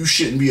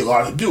shouldn't be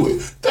allowed to do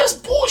it. That's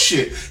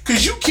bullshit.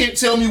 Because you can't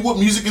tell me what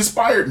music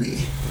inspired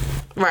me.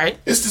 Right.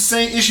 It's the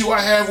same issue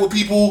I have with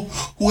people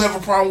who have a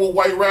problem with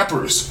white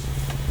rappers.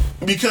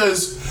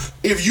 Because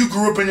if you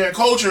grew up in that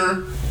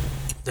culture,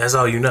 that's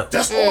all you know.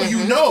 That's all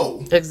you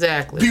know.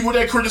 Exactly. People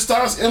that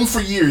criticized him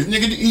for years.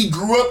 Nigga, he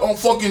grew up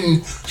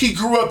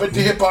at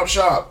the hip hop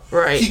shop.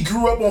 Right. He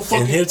grew up on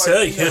fucking. And he'll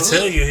tell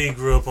you he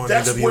grew up on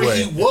that's NWA. Where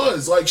he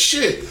was. Like,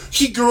 shit.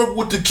 He grew up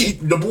with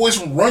the boys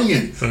from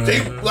Runyon. Mm-hmm.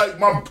 They, like,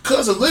 my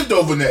cousin lived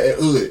over in that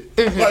hood.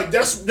 Mm-hmm. Like,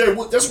 that's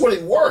where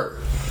they were.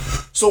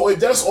 So if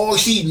that's all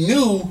he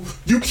knew,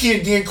 you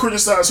can't then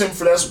criticize him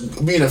for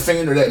being a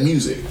fan of that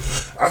music.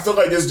 I feel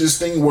like there's this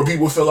thing where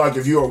people feel like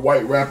if you're a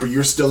white rapper,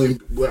 you're still in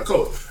black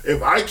culture.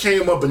 If I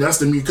came up and that's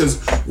the music,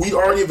 because we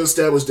already have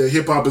established that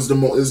hip hop is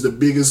the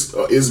biggest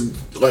is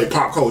like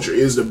pop culture,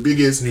 is the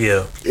biggest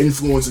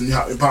influence in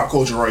pop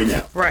culture right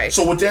now. Right.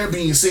 So with that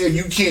being said,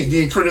 you can't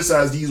then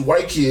criticize these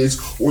white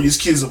kids or these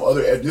kids of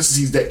other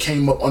ethnicities that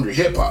came up under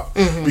hip hop,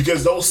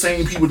 because those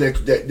same people that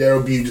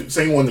will be the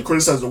same one to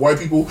criticize the white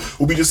people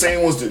will be the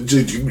same ones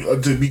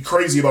to be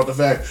crazy about the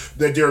fact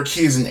that there are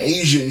kids in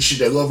Asia and shit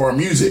that love our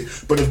music.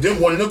 But if them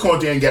one of them come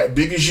out there and got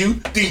big as you,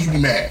 then you be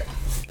mad.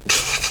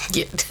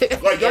 Yeah.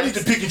 Like, y'all need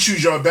to pick and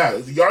choose your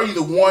battles. Y'all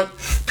either want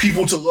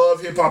people to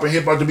love hip-hop and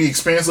hip-hop to be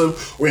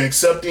expansive or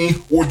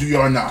accepting, or do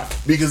y'all not?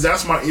 Because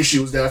that's my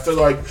issue, is that I feel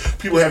like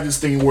people have this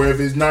thing where if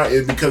it's not,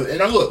 it's because, and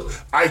look,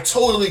 I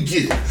totally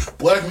get it.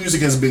 Black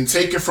music has been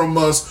taken from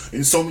us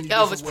in so many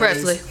different ways. Elvis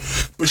Presley.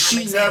 But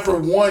she never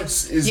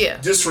once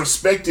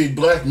disrespected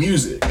black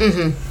music.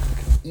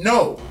 Mm-hmm.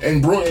 No,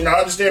 and I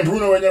understand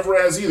Bruno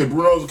never has either.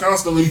 Bruno's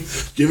constantly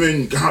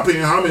paying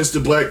homage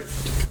to black.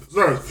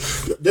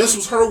 This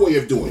was her way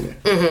of doing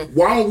it. Mm-hmm.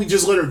 Why don't we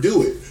just let her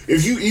do it?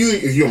 If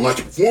you don't like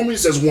the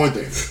performance, that's one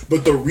thing.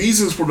 But the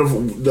reasons for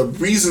the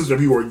reasons that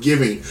people are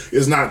giving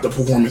is not the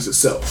performance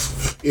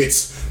itself.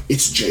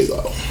 It's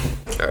J-Lo.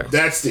 Sure.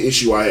 That's the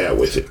issue I had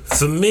with it.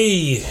 For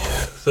me,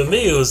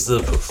 it was the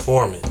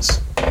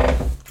performance.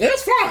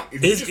 That's fine.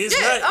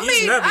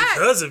 It's not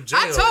because of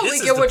J-Lo. I totally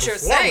get what you're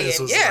saying.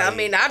 Yeah,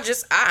 like,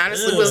 I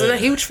honestly wasn't a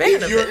huge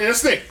fan of it. And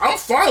that's the thing. I'm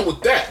fine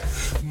with that.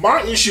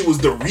 My issue was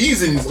the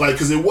reasons, like,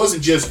 because it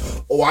wasn't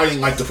just, I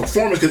didn't like the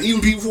performance. Because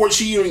even before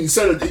she even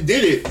said it,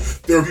 did it,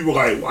 there were people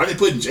like, why are they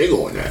putting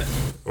J-Lo in that?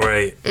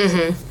 Right.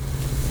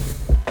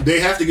 Mm-hmm. They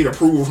have to get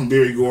approval from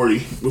Berry Gordy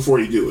before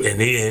they do it.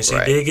 And she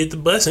did get the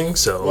blessing,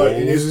 so. Like,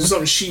 and this is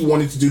something she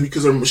wanted to do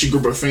because she grew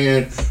up a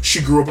fan.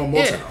 She grew up on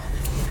Motown. Yeah.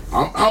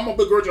 I'm a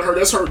big girl to her.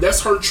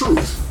 That's her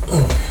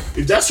truth.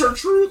 If that's her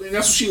truth and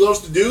that's what she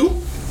loves to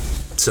do,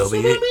 so be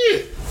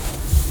it.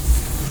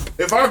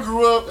 If I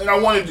grew up and I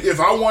wanted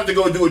to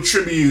go do a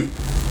tribute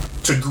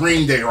to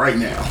Green Day right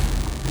now,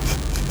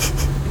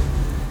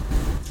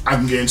 I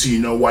can guarantee you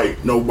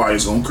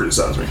nobody's gonna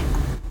criticize me.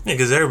 Yeah,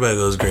 because everybody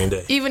goes Green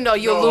Day. Even though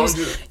you'll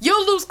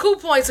lose cool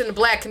points in the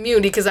black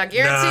community, because I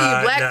guarantee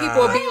you black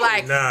people will be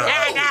like,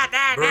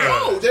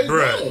 No, they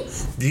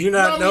don't. Do you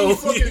not know?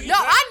 No,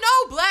 I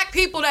know black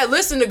people that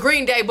listen to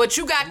Green Day, but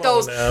you got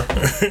those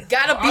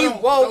gotta be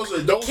woke,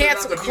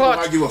 cancel culture.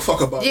 I give a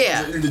fuck about.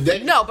 Yeah.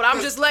 No, but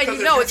I'm just letting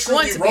you know it's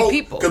going to be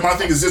people. Because my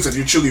thing is this: if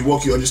you're truly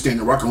woke, you understand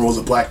the rock and roll is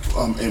a black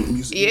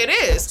music. Yeah, it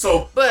is.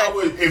 So, but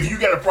if you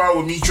got a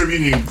problem with me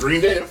tributing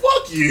Green Day, then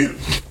fuck you.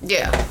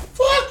 Yeah.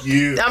 Fuck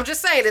you. I'm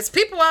just saying, it's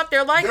people out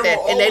there like that,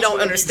 and they don't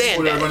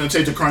understand that. They're going to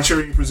take the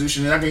contrarian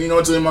position, and I can,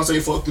 to them, I say,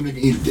 fuck them, they can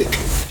eat a dick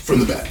from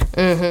the back.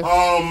 Mm-hmm.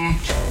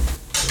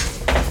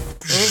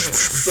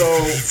 So,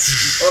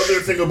 other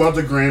thing about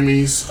the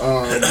Grammys.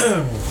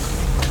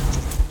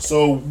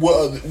 So,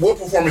 what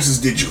performances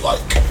did you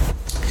like?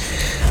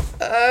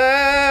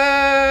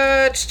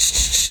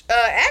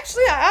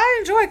 Actually, I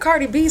enjoyed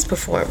Cardi B's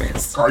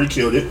performance. Cardi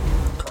killed it.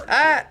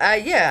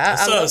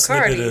 I love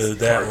Cardi.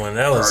 That one.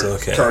 That was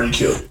okay. Cardi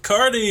killed it.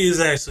 Cardi is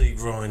actually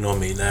growing on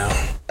me now.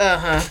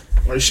 Uh-huh.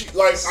 Like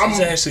she's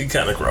actually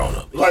kind of grown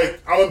up.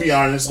 Like, I'm gonna be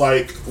honest,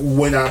 like,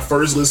 when I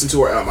first listened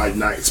to her album, I did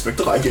not expect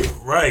to like it.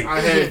 Right. I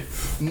had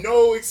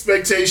no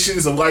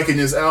expectations of liking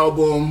this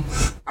album.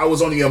 I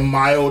was only a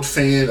mild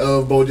fan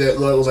of Bodak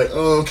Love. I was like,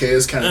 oh, okay,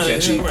 it's kind of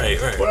catchy. Right.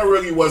 But I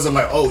really wasn't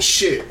like, oh,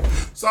 shit.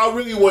 So I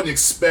really wasn't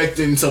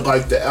expecting to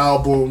like the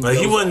album. Like,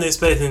 he wasn't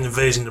expecting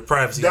Invasion of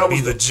Privacy to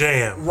be the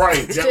jam.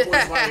 Right. That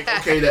was like,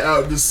 okay,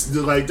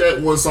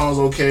 that one song's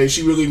okay.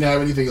 She really didn't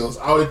have anything else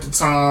out at the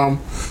time.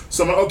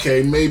 So I'm like,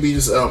 okay, maybe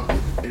this album.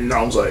 And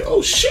I was like,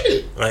 oh,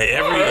 shit. Like,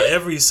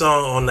 every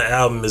song on the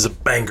album is a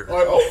banger.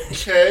 Like,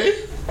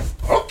 okay.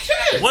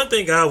 One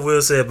thing I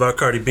will say about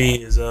Cardi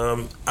B is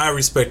I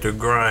respect her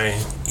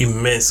grind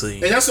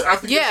immensely. And I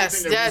think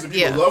that's the thing that reason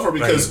people love her,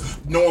 because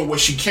knowing where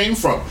she came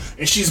from,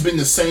 and she's been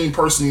the same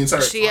person the entire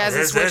time. She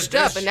hasn't switched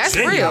up, and that's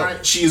genuine.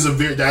 real. She is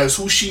that is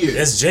who she is.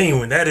 That's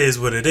genuine. That is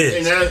what it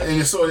is.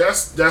 And so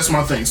that's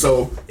my thing.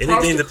 So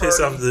anything to piss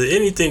off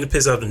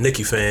the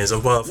Nicki fans,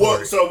 I'm all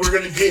for it. So we're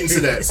gonna get into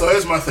that. So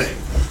that's my thing.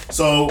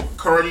 So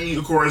Cardi,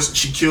 of course,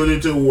 she killed it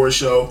at the award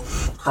show.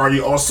 Cardi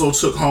also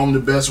took home the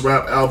best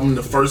rap album,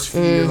 the first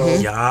female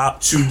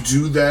to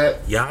do that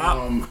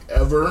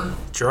ever.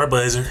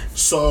 Trailblazer.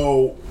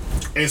 So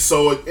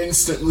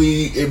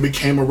instantly it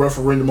became a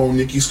referendum on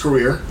Nicki's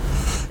career.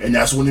 And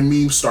that's when the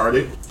meme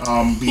started.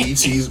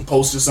 BET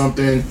posted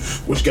something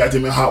which got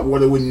them in hot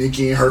water with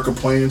Nicki and her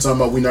complaining, talking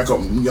about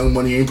Young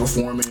Money ain't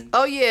performing.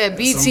 Oh yeah,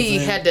 BT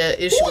had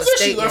to issue a statement. Who was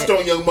actually left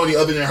on Young Money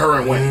other than her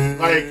and Wayne?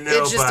 Like,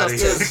 nobody.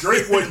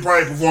 Drake wasn't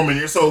probably performing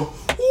there. So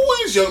who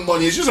is Young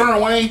Money? It's just her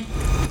and Wayne.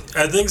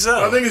 I think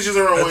so. I think it's just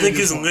her and Wayne. I think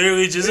it's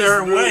literally just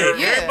her and Wayne.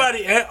 Yeah.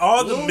 Everybody,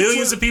 all the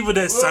millions of people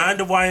that signed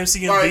to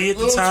YMCMB at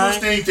the time.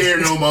 Twist ain't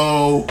there no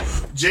more.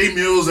 Jay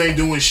Mills ain't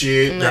doing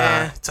shit.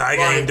 Nah,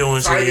 Tiger ain't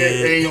doing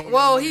shit.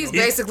 Well, he's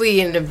basically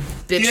in the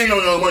bitch. He ain't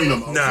on Young Money no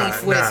more.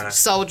 Beef with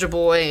Soulja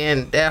Boy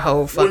and that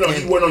whole fucking.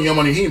 He wasn't on Young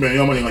Money. He ain't been on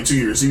Young Money in like 2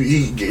 years.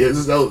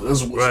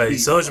 That's right.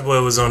 Soulja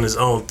Boy was on his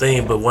own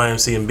thing, but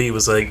YMCMB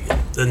was like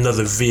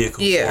another vehicle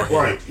for him.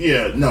 Right.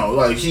 Yeah. No.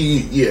 Like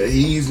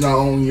he's not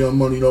on Young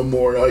Money no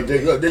more. Like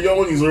the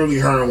Young Money's literally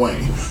her and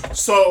Wayne.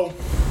 So.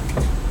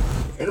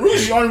 And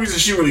the only reason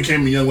she really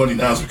came to Young Money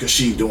now is because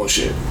she ain't doing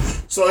shit.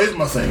 So here's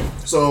my thing.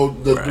 So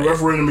the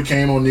referendum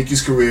became on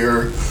Nicki's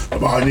career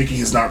about how Nicki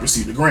has not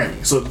received a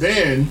Grammy. So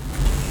then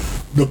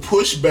the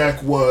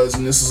pushback was,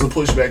 and this is a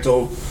pushback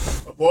though,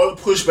 of all the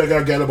pushback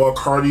I got about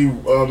Cardi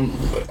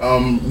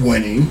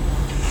winning,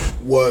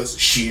 was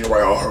she didn't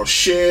write all her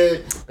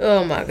shit.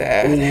 Oh my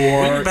god.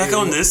 We're back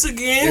on this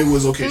again? It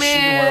was okay, she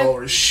didn't write all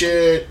her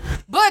shit.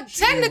 But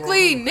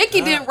technically, Nicki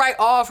didn't write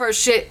all of her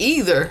shit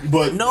either.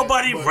 But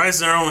nobody writes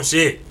their own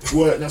shit.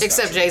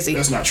 Except Jay-Z.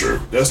 That's not true.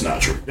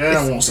 That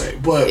I won't say.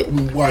 But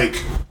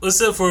like,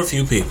 except for a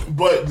few people.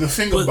 But the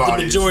thing about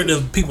the majority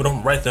of people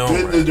don't write their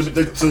own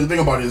raps. So the thing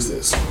about it is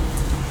this.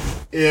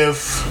 You're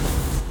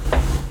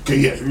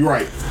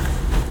right.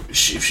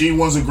 If she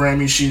wins a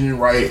Grammy, she didn't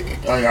write.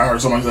 I heard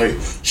somebody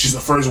say she's the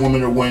first woman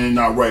to win and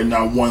not write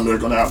not one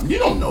lyric on the album. You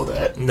don't know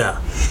that.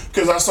 Nah.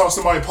 Because I saw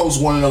somebody post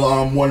one of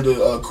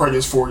the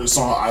credits for the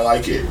song "I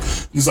Like It."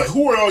 He's like,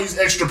 "Who are all these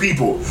extra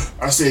people?"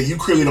 I said, "You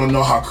clearly don't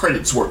know how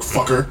credits work,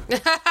 fucker."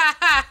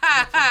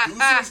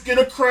 Producers get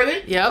a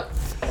credit. Yep.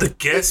 The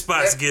guest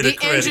spots get a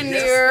credit.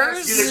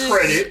 Engineers get a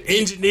credit.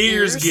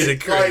 Engineers get a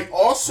credit. Like,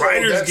 also,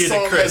 writers that get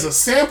song a credit. has a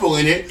sample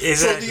in it,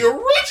 exactly. So the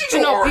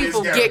original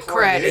people get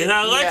credit. And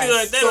I like it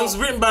like that. So, it was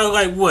written by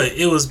like what?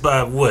 It was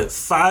by what?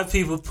 5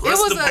 people plus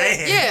the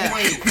band. Yeah,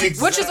 exactly.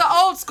 Which is an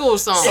old school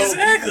song. So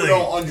exactly. People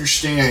don't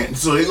understand.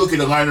 So they look at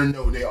a liner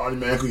note, they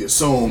automatically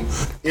assume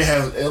it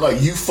has like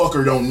you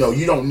fucker don't know.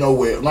 You don't know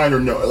what liner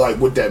note like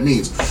what that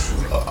means.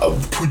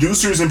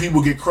 Producers and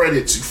people get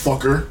credits, you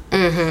fucker.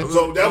 Mm-hmm.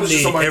 So that was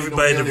just somebody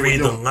everybody to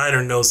read the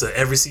liner notes of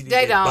every CD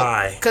they don't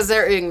buy because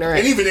they're ignorant.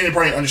 And even then, they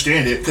probably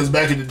understand it because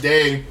back in the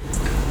day,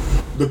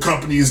 the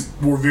companies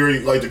were very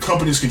the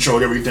companies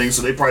controlled everything,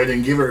 so they probably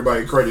didn't give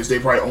everybody credits. They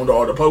probably owned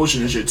all the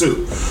publishing and shit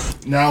too.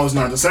 Now it's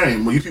not the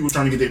same. When you people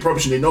trying to get their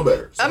publishing, they know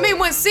better. So. I mean,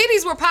 when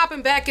CDs were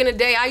popping back in the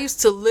day, I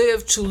used to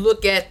live to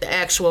look at the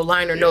actual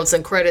liner notes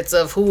and credits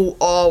of who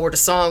all were the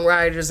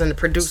songwriters and the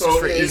producers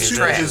for each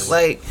track.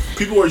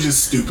 People are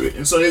just stupid,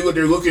 and so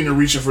they're looking to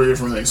reach for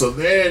different things. So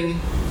then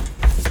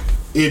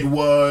it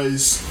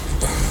was,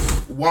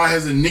 why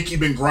hasn't Nicki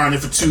been grinding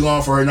for too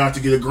long for her not to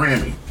get a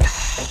Grammy?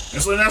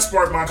 And so then that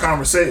sparked my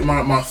conversation,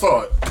 my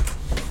thought,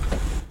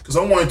 because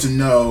I wanted to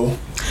know.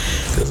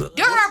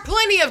 There are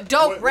plenty of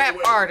dope rap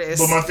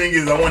artists. But my thing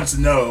is, I wanted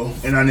to know,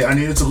 and I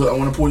needed to look. I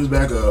want to pull this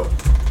back up.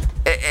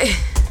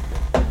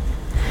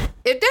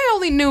 If they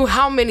only knew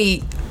how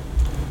many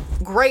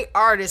great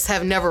artists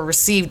have never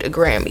received a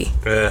Grammy,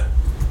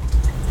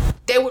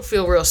 they would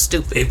feel real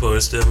stupid. People are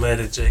still mad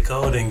that J.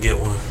 Cole didn't get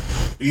one.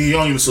 He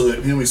don't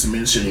even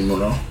submit shit anymore,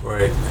 though.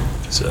 Right.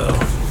 So.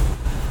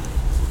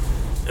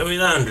 I mean,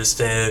 I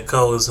understand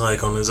Cole's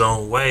like on his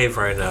own wave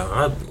right now.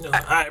 I appreciate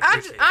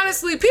that.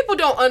 Honestly, people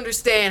don't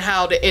understand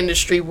how the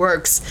industry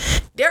works.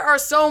 There are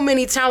so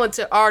many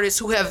talented artists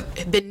who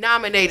have been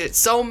nominated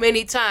so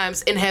many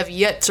times and have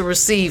yet to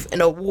receive an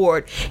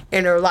award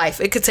in their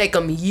life. It could take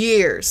them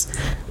years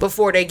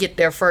before they get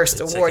their first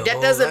award.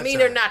 That doesn't mean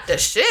they're not the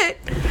shit.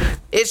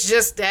 It's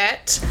just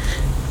that,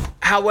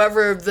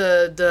 however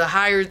the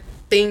higher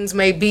things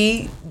may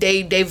be,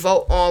 they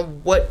vote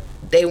on what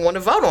they want to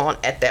vote on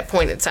at that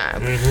point in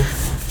time. It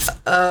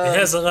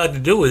has a lot to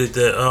do with it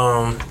that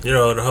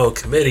the whole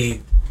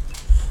committee.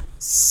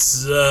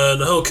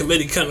 The whole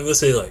committee kind of, let's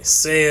say, like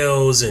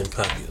sales and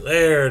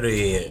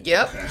popularity and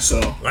So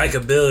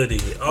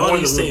likability, all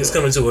these things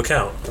come into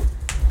account.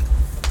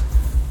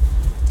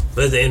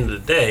 But at the end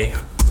of the day,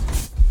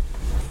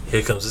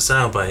 here comes the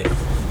soundbite.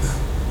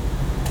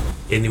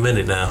 Any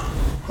minute now.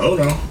 Hold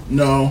on.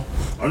 No.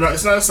 I'm not.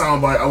 It's not a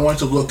soundbite. I want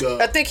to look up.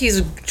 I think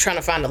he's trying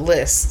to find a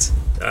list.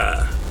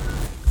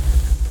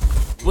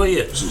 Well,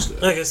 yeah.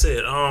 Like I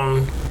said,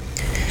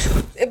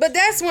 But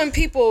that's when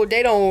people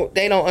they don't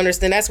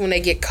understand. That's when they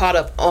get caught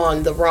up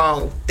on the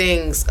wrong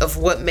things of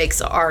what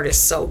makes an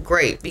artist so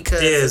great,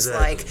 because it's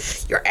like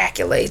your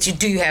accolades.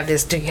 Do you have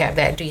this? Do you have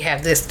that? Do you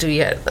have this? Do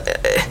you have?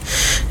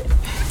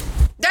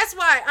 That's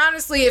why,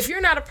 honestly, if you're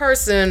not a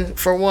person,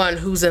 for one,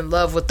 who's in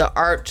love with the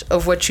art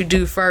of what you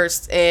do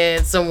first,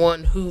 and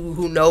someone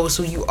who knows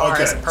who you are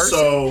as a person,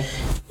 so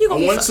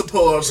I want to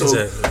pull up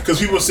because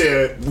people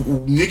said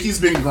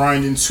Nicki's been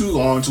grinding too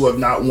long to have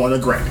not won a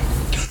Grammy.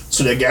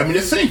 So that got me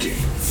to thinking,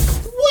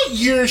 what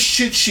year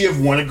should she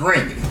have won a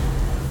Grammy?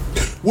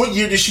 What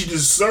year did she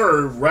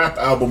deserve Rap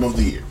Album of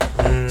the Year?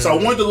 So I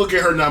wanted to look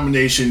at her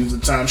nominations, the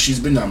time she's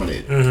been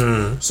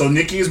nominated. So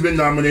Nicki has been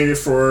nominated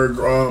for,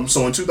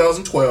 so in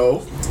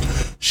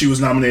 2012, she was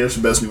nominated for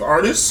Best New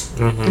Artist,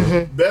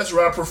 Best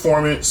Rap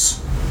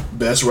Performance,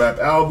 Best Rap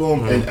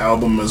Album, and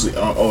Album as,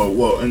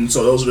 and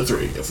so those are the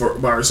three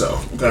by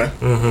herself, okay?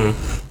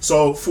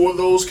 So for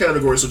those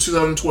categories, so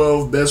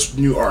 2012, Best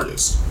New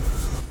Artist.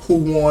 Who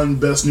won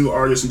Best New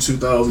Artist in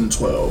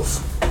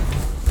 2012?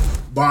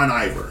 Bon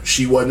Iver.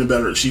 She wasn't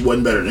better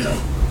than him.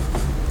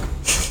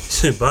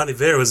 Bon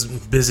Iver was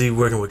busy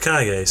working with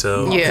Kanye,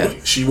 so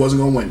she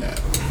wasn't gonna win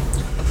that.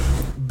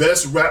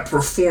 Best Rap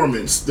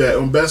Performance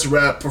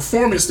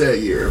that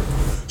year,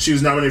 she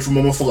was nominated for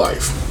Moment for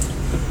Life.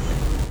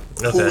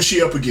 Who was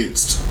she up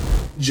against?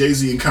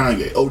 Jay-Z and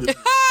Kanye. Oh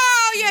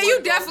yeah,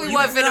 you definitely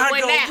wasn't finna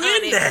win that,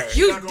 honey.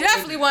 You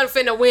definitely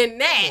wasn't finna win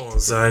that. Oh,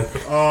 sorry.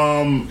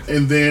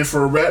 And then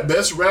for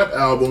Best Rap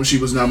Album, she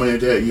was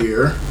nominated that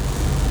year.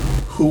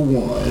 Who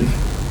won?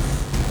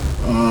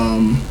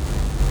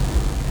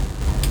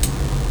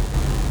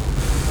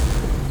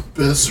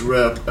 Best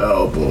Rap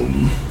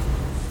Album.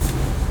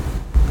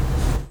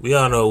 We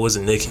all know it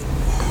wasn't Nicki.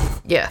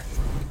 Yeah.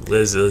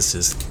 Let's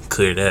just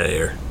clear that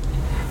air.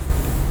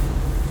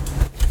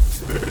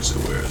 Where is it?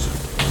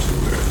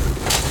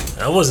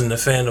 I wasn't a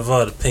fan of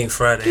all the Pink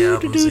Friday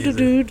albums either.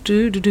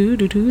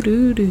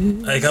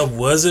 Like, I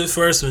was at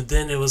first, but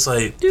then it was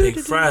like Pink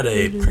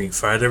Friday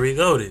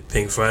Reloaded,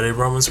 Pink Friday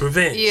Roman's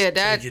Revenge. Yeah,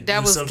 that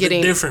was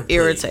getting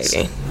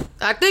irritating.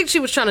 I think she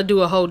was trying to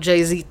do a whole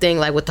Jay-Z thing,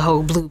 like with the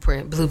whole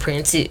Blueprint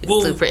 2.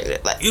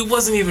 Blueprint. Like, it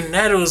wasn't even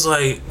that. It was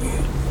like,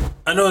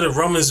 I know that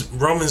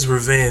Roman's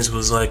Revenge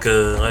was like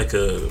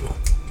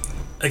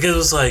it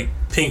was like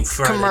Pink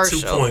Friday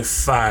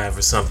 2.5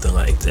 or something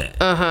like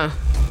that.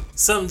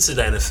 Something to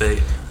that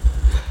effect.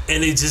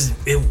 And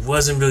it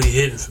wasn't really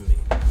hitting for me.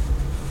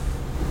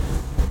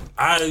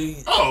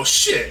 Oh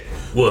shit.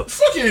 What?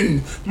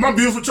 Fucking My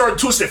Beautiful Dark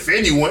Twisted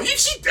Fanny won.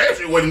 She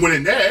definitely wasn't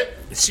winning that.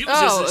 She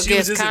was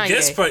just a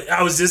guest part.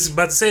 I was just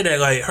about to say that,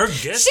 like, her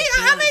guest.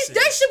 I mean,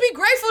 they should be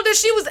grateful that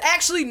she was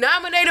actually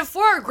nominated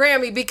for a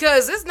Grammy,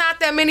 because it's not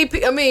that many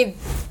people. I mean,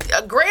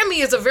 a Grammy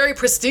is a very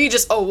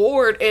prestigious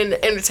award in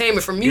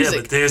entertainment for music.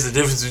 Yeah, but there's a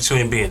difference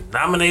between being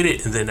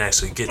nominated and then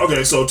actually getting.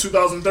 Okay, so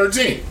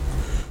 2013,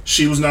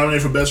 she was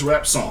nominated for Best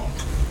Rap Song.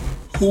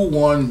 Who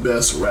won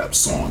Best Rap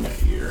Song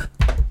that year?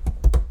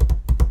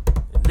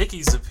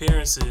 Nicki's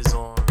appearances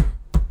on,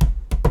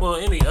 well,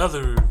 any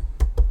other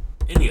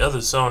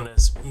song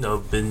that's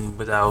been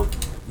without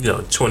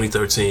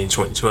 2013,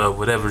 2012,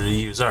 whatever the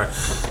years are.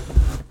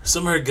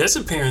 Some of her guest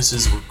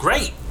appearances were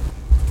great,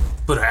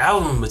 but her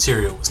album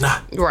material was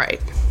not.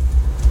 Right.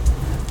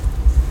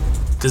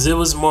 Because it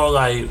was more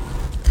like,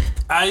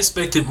 I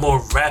expected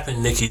more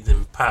rapping Nicki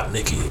than pop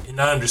Nicki, and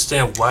I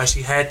understand why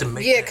she had to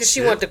make. Yeah, because she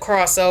wanted to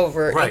cross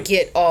over and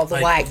get all the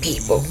white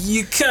people.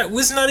 You can't.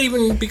 It's not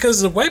even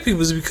because of the white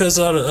people. It's because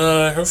of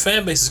her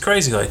fan base is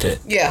crazy like that.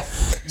 Yeah.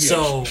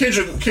 So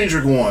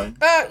Kendrick won.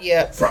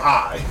 Yeah. For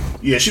I.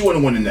 Yeah, she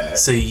wasn't winning that.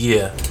 So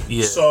yeah.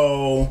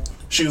 So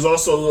she was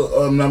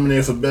also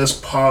nominated for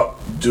Best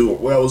Pop Duo.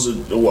 Well, it was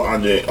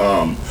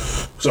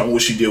something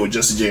what she did with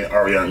Jessie J and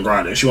Ariana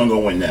Grande. She wasn't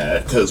gonna win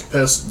that because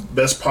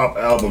Best Pop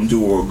Album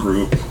Duo or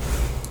Group.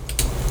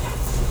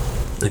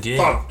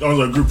 Again,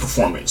 group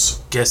performance,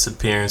 guest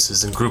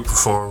appearances and group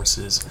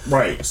performances.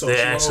 Right. So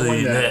they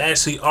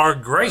actually are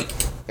great.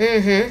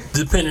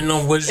 Depending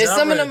on what genre. And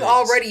some of them it is.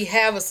 already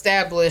have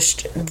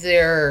established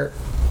their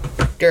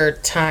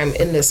time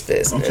in this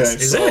business. Okay,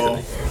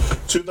 Exactly. so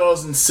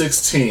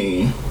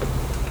 2016,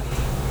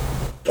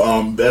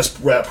 best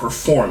rap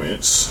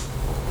performance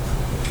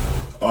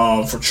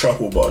for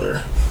Truffle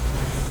Butter.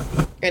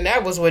 And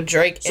that was with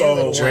Drake and So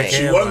Lil Wayne.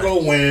 she wasn't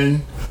gonna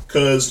win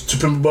because To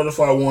Pimp a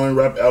Butterfly won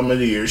Rap Album of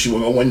the Year. She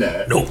wasn't gonna win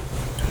that. Nope.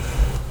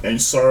 And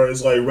as far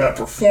as like rap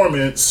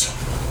performance,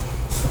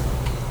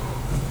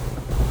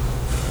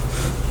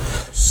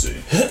 let's see.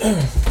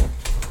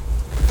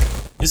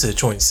 You said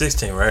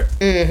 2016, right?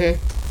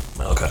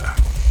 Mm-hmm. Okay.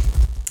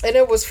 And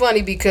it was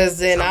funny because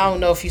then I don't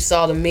know if you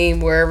saw the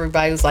meme where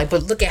everybody was like,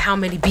 "But look at how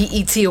many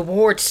BET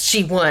awards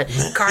she won."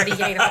 Cardi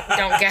ain't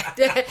don't got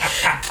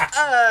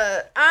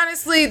that.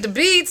 Honestly, the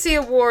BET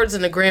awards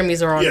and the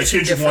Grammys are on Yeah, two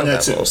Kendrick won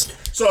different that levels. too.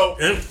 So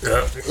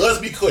let's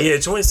be clear. Yeah,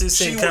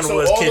 2016 kind of so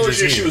was all Kendrick's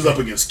those years she year. was up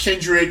against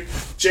Kendrick,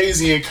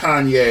 Jay-Z, and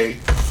Kanye.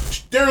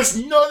 There's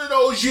none of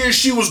those years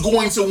she was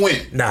going to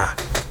win. Nah.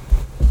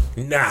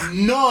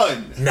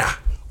 None.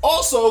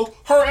 Also,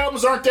 her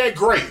albums aren't that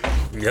great.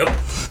 Yep.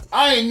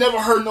 I ain't never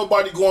heard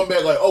nobody going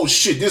back like, oh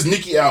shit, this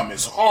Nicki album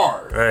is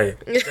hard. Right.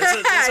 That's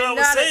what I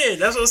was saying.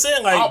 That's what I'm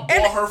saying. I Like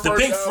bought her the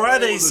first Pink album,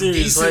 Friday it was a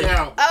series. decent Like,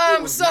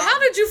 album. So how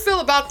did you feel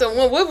about the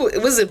one? What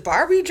was it?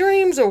 Barbie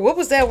Dreams or what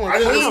was that one? I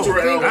didn't listen to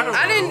her Queen? album.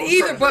 I didn't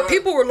either, but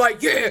people were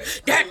like, "Yeah,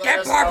 that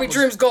last Barbie album-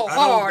 Dreams go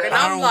hard," and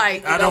I I'm don't-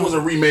 like, I That was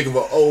a remake of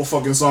an old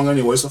fucking song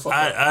anyway, so fuck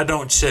that. I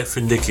don't check for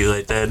Nicki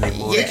like that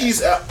anymore.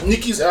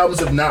 Nicki's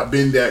albums have not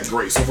been that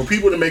great. So for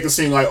people to make it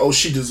seem like, oh,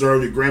 she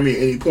deserved a Grammy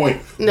at any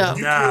point, No.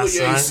 you Nah, clearly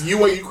ain't, son. you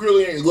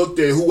clearly ain't looked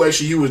at who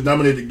actually he was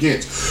nominated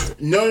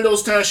against. None of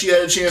those times she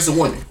had a chance to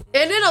win it.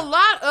 and then a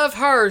lot of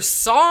her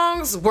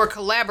songs were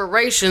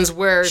collaborations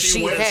where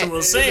she went had. some of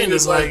And saying the thing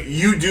is like-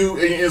 you do,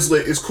 and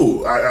it's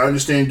cool. I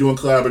understand doing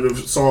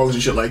collaborative songs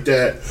and shit like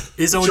that.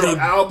 It's But only your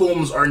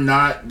albums are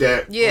not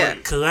that. Yeah.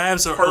 great.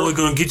 collabs are Her- only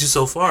gonna get you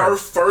so Her far.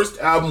 first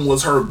album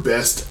was her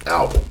best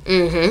album.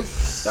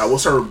 Mm-hmm. That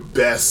was her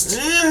best.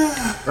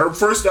 Her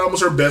first album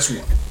was her best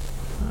one.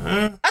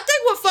 I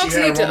think what folks She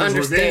had need to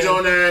Roman's Revenge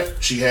on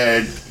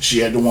understand. that. She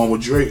had the one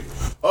with Drake.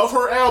 Of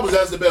her albums,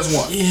 that's the best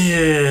one.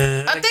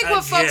 Yeah. I think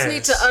what folks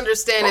need to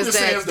understand I'm is just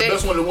saying that it's the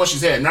best one, the one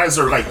she's had. Not as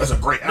her like that's a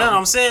great No, album.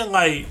 I'm saying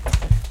like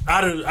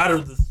out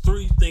of the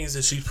three things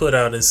that she put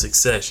out in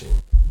succession,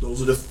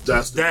 Those are the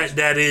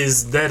that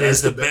is the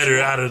the best better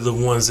one. out of the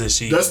ones that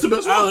she. That's the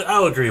best one.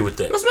 I'll agree with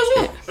that. that's the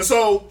best one. And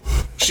so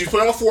she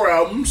put out 4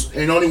 albums,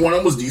 and only one of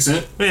them was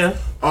decent. Yeah.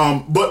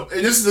 But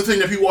and this is the thing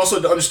that people also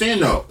have to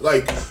understand though.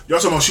 Like y'all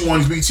talking about she won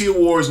these BT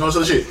awards and all this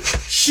other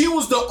shit. She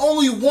was the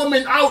only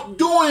woman out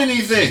doing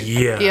anything.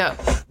 Yeah. Yeah.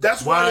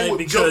 That's Why? why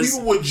Because-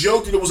 people would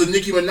joke that it was a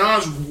Nicki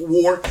Minaj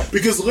award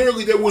because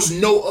literally there was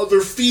no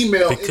other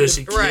female. Because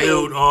she in the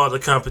killed all the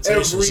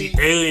competition. She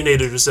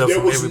alienated herself There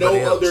from was no everybody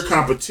else. other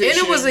competition.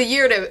 And it was a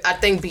year that I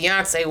think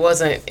Beyonce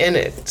wasn't in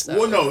it. So.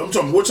 Well, no,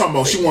 we're talking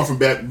about she won from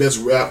best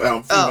rap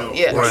album. Female, Oh,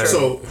 yeah, Right.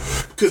 So,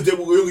 because there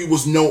really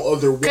was no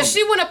other woman. Because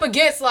she went up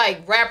against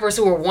like rappers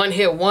who were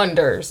one-hit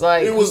wonders.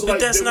 Like It was But like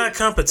that's there not was-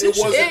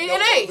 competition. wasn't it no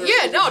ain't. other-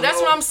 Yeah, it no, was that's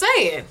what I'm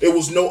saying. It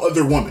was no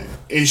other woman,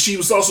 and she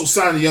was also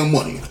signed to Young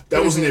Money.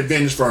 That was an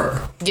advantage for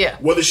her. Yeah.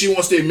 Whether she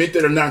wants to admit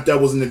that or not,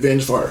 that was an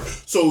advantage for her.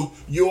 So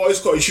you always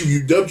call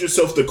you dubbed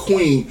yourself the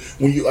queen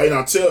when you. And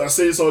I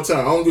say this all the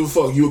time. I don't give a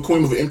fuck. You a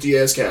queen with an empty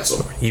ass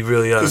castle. You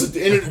really are. Because at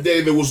the end of the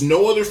day, there was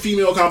no other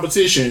female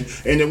competition,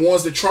 and the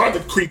ones that tried to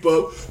creep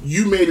up,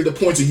 you made it a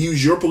point to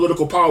use your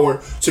political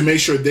power to make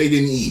sure they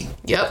didn't eat.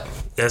 Yep.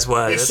 That's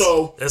why.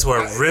 so- That's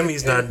why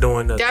Remy's not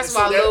doing nothing. That's So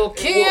why that- Lil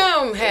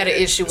Kim had an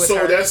issue with So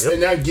her.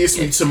 and that gets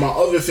me to my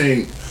other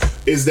thing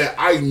is that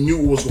I knew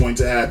what was going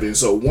to happen.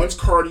 So once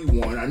Cardi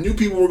won, I knew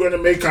people were going to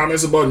make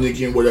comments about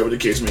Nicki and whatever the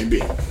case may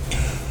be.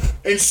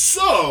 And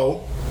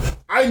so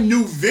I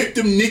knew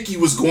Victim Nicki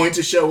was going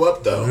to show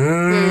up though.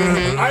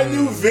 I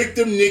knew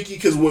Victim Nicki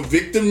because what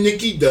Victim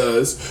Nicki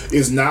does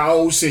is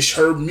now since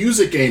her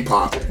music ain't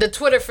popping. The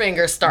Twitter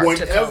fingers start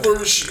to come.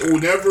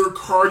 Whenever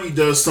Cardi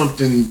does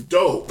something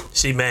dope,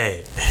 She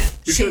mad.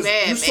 because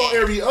mad, you saw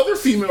man. every other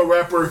female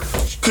rapper,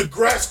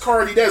 congrats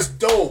Cardi, that's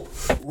dope.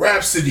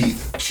 Rhapsody,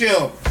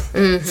 Kim,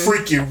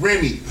 freaking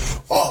Remy.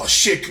 Oh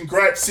shit,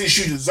 congrats sis,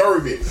 you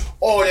deserve it.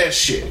 All that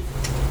shit.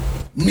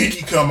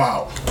 Nicki come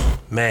out.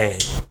 Man.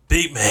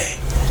 Big man.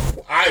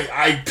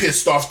 I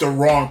pissed off the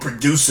wrong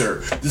producer,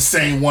 the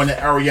same one that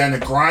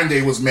Ariana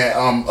Grande was mad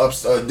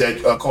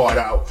called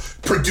out,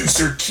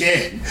 producer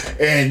Ken,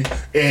 and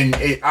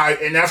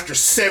after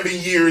 7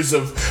 years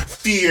of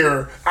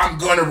fear, I'm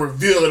gonna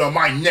reveal it on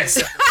my next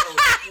episode.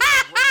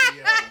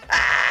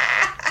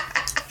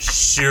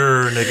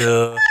 Sure,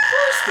 nigga.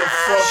 The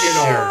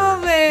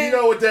fucking man. You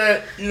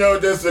know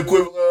what that's the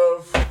equivalent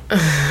of?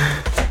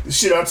 The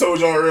shit I told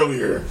y'all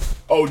earlier.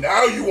 Oh,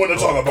 now you want to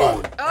talk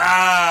about it.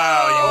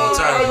 Ah, you want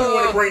to Now talk you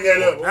want to bring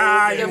that up.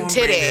 Ah, Okay. you Them wanna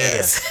bring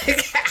that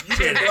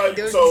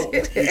titties. So,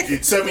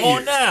 it's 7 Oh,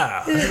 years.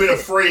 now. You've been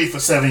afraid for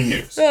 7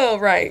 years. Oh,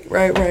 right.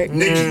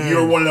 Nicki,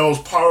 you're one of those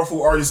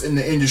powerful artists in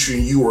the industry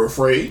and you were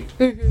afraid.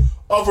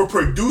 of a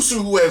producer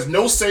who has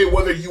no say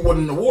whether you won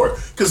an award.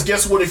 Because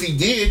guess what? If he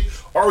did,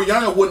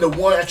 Ariana wouldn't have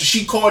won after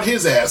she called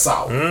his ass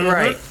out.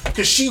 Right.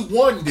 Because she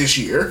won this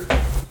year.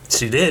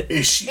 She did.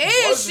 And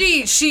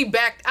she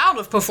backed out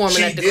of performing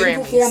she at the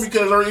didn't Grammys. perform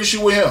because of her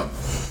issue with him.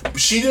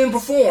 She didn't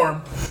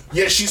perform,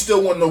 yet she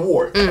still won the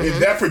award. If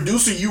that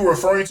producer you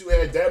referring to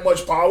had that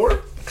much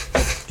power,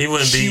 He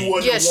wouldn't she be.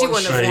 wouldn't have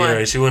won shit.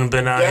 Yeah, she wouldn't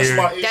have been out That's here.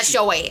 my issue. That's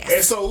your ass.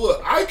 And so,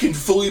 look, I can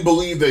fully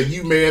believe that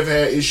you may have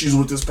had issues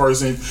with this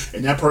person,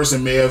 and that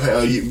person may have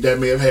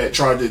had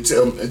tried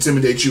to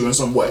intimidate you in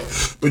some way.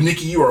 But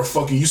Nikki,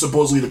 you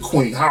supposedly the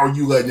queen. How are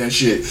you letting that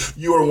shit?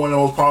 You are one of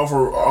the most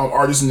powerful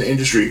artists in the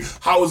industry.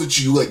 How is it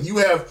you let you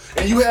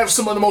have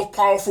some of the most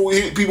powerful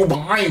people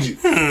behind you?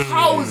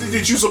 How is it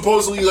that you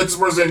supposedly let this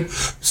person?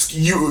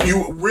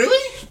 You really?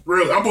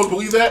 I'm supposed to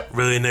believe that?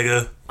 Really,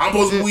 nigga? I'm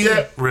supposed to believe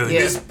that? Really?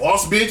 This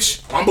boss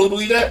bitch? I'm supposed to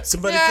believe that?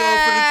 Somebody call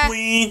for the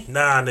queen?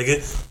 Nah,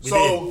 nigga.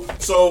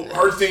 So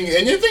her thing,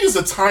 and the thing is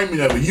the timing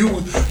of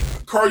it.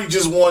 Cardi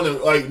just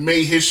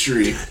made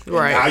history.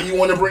 Right. Now you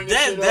want to bring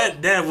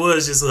that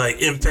was just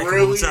like impeccable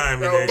Really?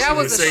 timing. That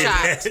was a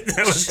shot.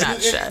 That was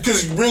Shot.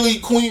 Because really,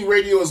 Queen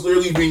Radio has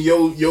literally been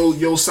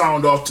yo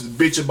sound off to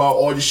bitch about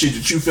all the shit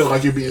that you feel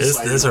like you're being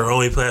slighted. That's her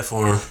only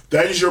platform.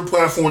 That is your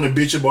platform to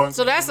bitch about.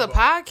 So that's a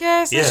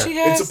podcast that she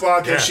has? It's a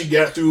podcast she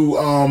got through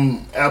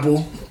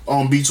Apple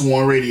on Beats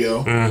One Radio.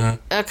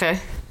 Okay.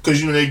 Because,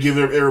 they give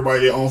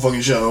everybody their own fucking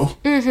show.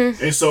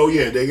 And so,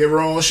 they give her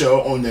own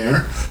show on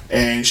there.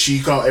 And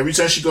every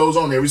time she goes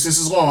on there, ever since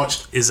it's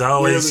launched, she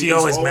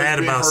always mad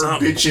about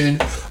something. Bitching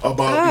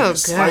about being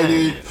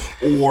slighted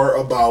or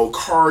about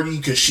Cardi,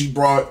 because she's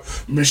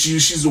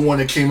the one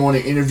that came on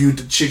and interviewed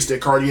the chicks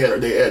that Cardi had.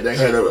 They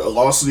had a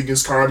lawsuit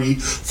against Cardi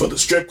for the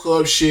strip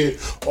club shit,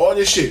 all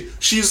this shit.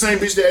 She's the same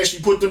bitch that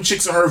actually put them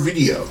chicks in her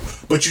video.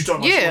 But you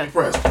talking about she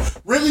pressed.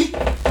 Really?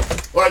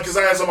 Because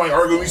I had somebody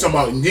argue with me talking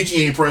about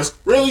Nicki ain't pressed.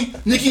 Really?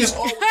 Nicki is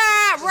always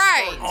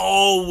right.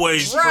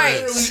 Always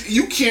pressed.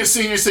 You can't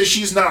sit here and say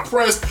she's not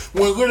pressed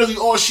when literally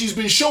all she's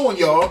been showing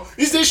y'all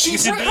is that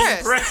she's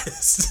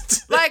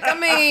pressed.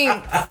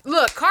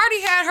 Look,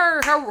 Cardi had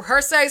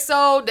her say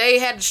so. They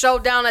had the show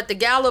down at the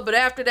gala, but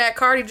after that,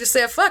 Cardi just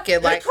said, "Fuck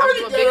it." Like,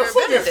 Cardi I'm doing bigger and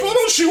better things.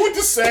 photo shoot with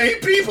the same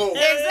people.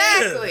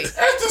 Exactly.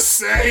 At the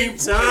same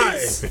time.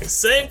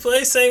 Same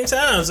place, same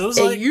time. So it was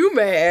and you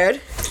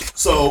mad.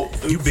 So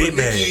you be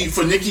mad.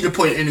 For Nicki to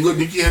play, and look,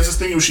 Nicki has this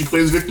thing where she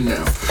plays victim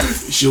now.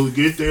 She'll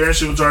get there,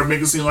 she'll try to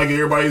make it seem like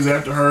everybody's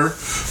after her,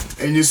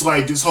 and it's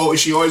like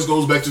she always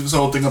goes back to this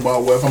whole thing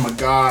about, well, if I'm a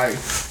guy,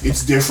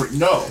 it's different.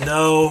 No.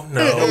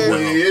 What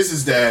it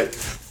is that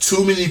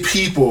too many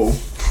people.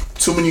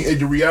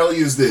 The reality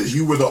is this: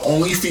 you were the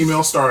only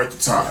female star at the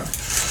time,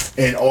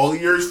 and all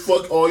your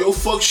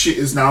fuck shit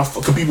is now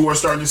because people are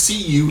starting to see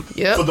you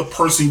for the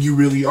person you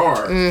really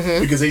are,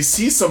 because they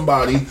see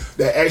somebody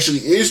that actually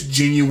is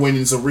genuine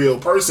and is a real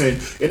person,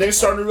 and they're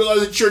starting to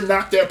realize that you're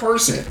not that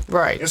person,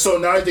 right? And so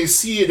now that they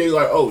see it, they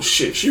like, oh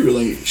shit, she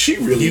really ain't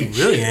shit.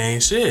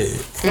 Ain't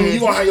shit. I mean,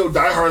 you gonna have your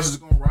diehards is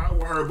gonna ride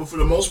with her, but for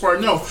the most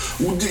part, no.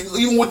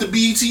 Even with the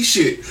BET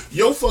shit,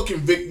 your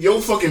fucking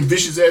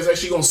vicious ass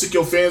actually gonna stick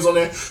your fans on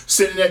there,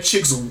 sending that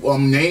chick's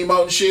name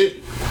out and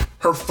shit,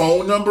 her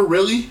phone number,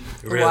 really?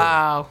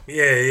 Wow.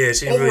 Yeah,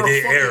 she really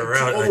did air her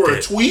out over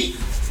a tweet.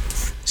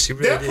 She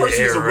really that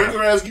person is a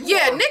regular ass.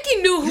 Nicki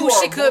knew who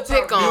she could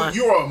pick on.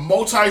 You're a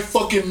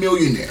multi-fucking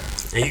millionaire.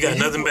 And you got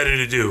nothing better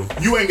to do.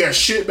 You ain't got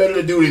shit better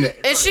to do than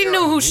that. And she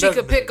knew who she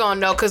could pick on,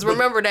 though, because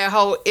remember that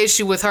whole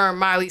issue with her and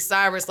Miley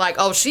Cyrus, like,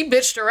 oh, she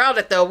bitched her out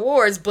at the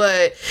awards,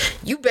 but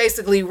you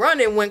basically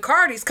running when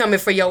Cardi's coming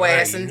for your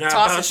ass and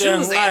tossing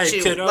shoes at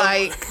you.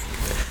 Like,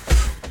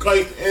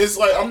 it's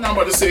like, I'm not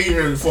about to sit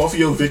here and fall for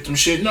your victim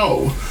shit.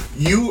 No.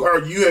 You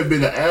have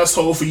been an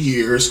asshole for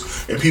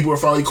years, and people are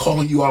finally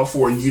calling you out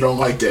for it, and you don't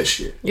like that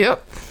shit.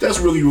 Yep. That's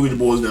really what it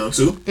boils down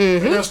to.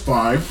 And that's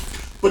fine.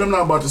 But I'm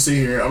not about to sit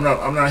here. I'm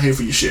not here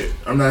for your shit.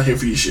 I'm not here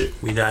for your shit.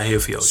 We not here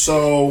for your shit.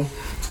 So,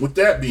 with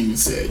that being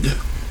said,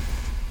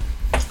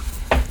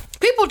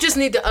 people just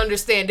need to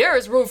understand there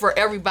is room for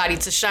everybody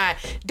to shine.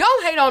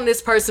 Don't hate on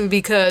this person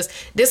because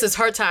this is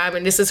her time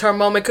and this is her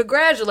moment.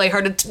 Congratulate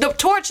her. The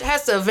torch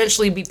has to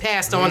eventually be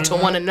passed on to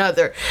one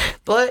another.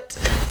 But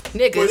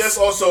niggas. But that's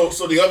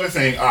also the other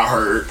thing I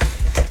heard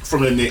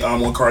from the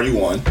when Cardi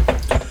won.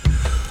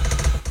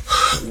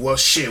 Well,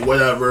 shit,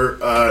 whatever.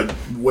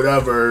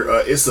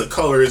 It's a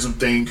colorism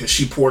thing because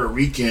she Puerto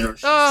Rican. Or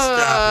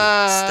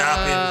Stop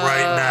it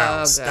right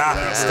now.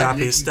 Stop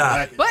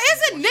it. But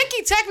isn't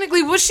Nicki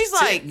technically what she's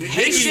like?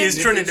 Nicki is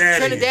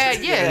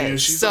Trinidad, yeah.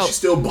 She's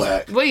still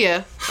black. Well,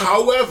 yeah.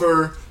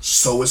 However,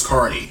 so is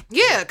Cardi.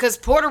 Yeah, because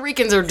Puerto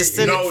Ricans are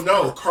descendants.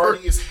 No,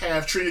 Cardi is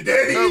half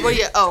Trinidadian. Well,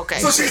 yeah. Oh, okay.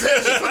 So she's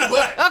fucking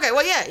black. Okay,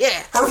 well, yeah.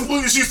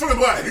 She's fucking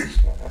black.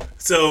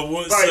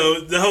 So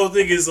the whole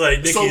thing is like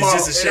Nicki is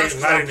just a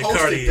shade lighter than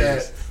Cardi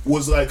is.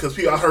 Was like, because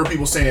I heard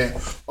people saying,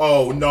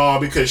 oh, no,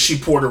 because she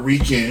Puerto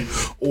Rican,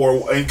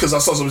 and because I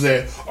saw someone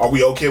saying, are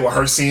we okay with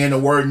her saying the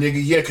word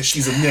nigga? Yeah, because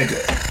she's a nigga.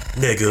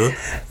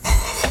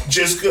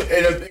 Just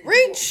and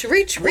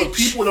Reach. what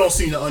people don't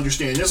seem to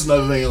understand. This is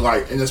another thing,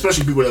 like, and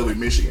especially people that live in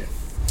Michigan.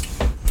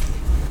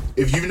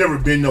 If you've never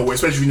been nowhere,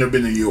 especially if you've never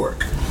been to New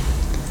York,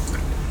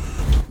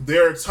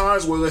 there are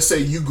times where, let's say,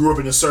 you grew up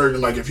in a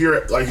certain, like, if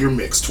you're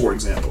mixed, for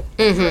example,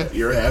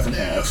 you're half and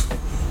half,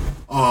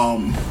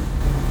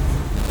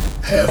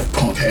 half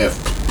punk,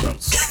 half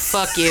punks.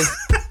 Fuck you.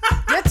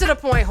 Get to the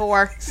point,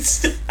 whore.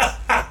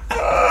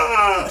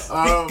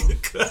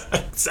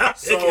 Stop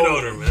taking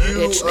on her, man.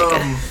 Bitch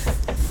nigga.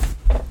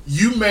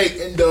 You may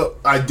end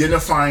up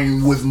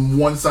identifying with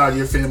one side of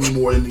your family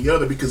more than the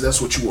other because that's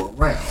what you were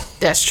around.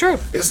 That's true.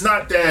 It's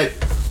not that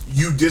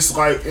you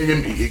dislike,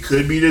 and it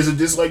could be there's a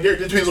dislike there.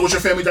 It depends on what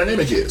your family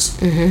dynamic is.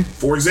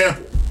 For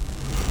example,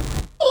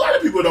 a lot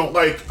of people don't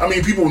like, I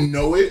mean, people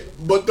know it,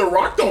 but The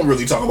Rock don't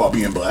really talk about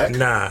being black.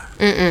 Nah.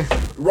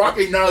 Rock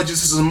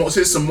acknowledges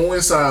his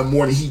Samoan side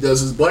more than he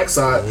does his black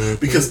side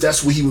because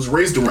that's what he was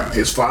raised around.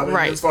 His father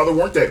and his father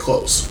weren't that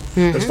close.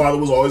 His father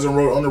was always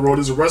on the road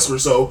as a wrestler,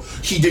 so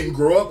he didn't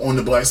grow up on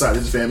the black side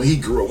of his family. He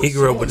grew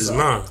up with his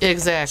mom.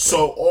 Exactly.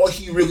 So all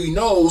he really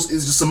knows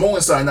is the Samoan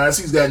side. Now, as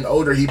he's gotten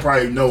older, he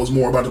probably knows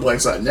more about the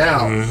black side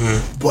now,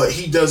 but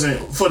he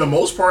doesn't, for the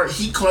most part,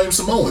 he claims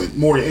Samoan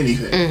more than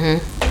anything.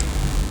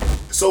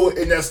 So,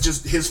 and that's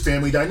just his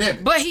family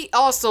dynamic. But he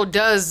also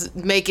does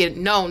make it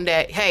known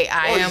that, hey,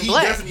 I am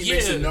black. He definitely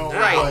makes it known.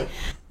 Right.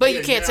 But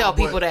you can't tell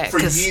people that. For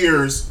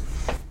years,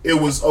 it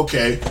was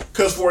okay.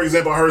 Because, for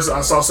example, I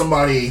saw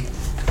somebody,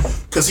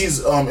 because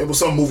it was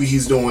some movie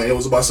he's doing. It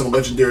was about some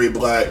legendary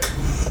black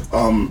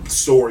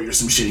story or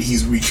some shit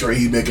he's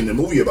making a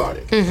movie about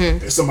it.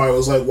 And somebody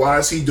was like, why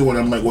is he doing it?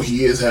 I'm like, well,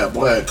 he is half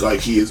black.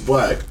 Like, he is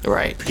black.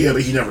 Right. Yeah,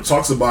 but he never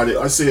talks about it.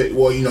 I said,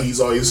 well, he has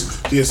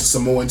a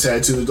Samoan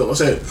tattoo. I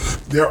said,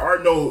 there are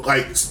no,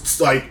 like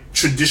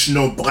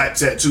traditional black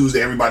tattoos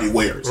that everybody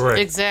wears. Right.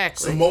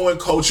 Exactly. Samoan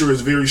culture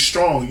is very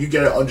strong. You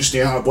gotta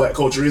understand how black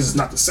culture is. It's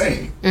not the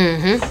same.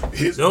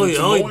 His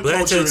Samoan black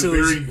culture is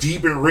tattoos. very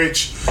deep and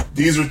rich.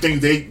 These are things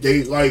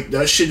they like.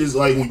 That shit is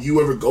like when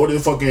you ever go to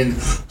fucking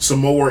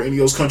Samoa or any of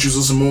those countries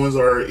where Samoans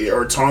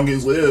or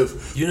Tongans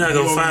live. You're not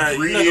gonna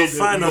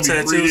find no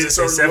tattoos that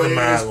say 7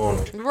 Mile on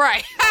them.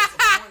 Right.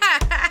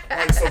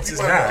 Like, so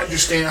people have to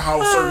understand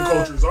how certain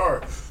cultures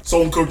are.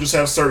 Some cultures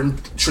have certain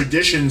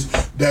traditions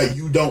that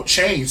you don't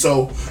change.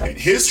 So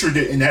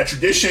in that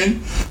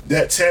tradition,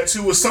 that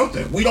tattoo is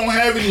something. We don't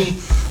have any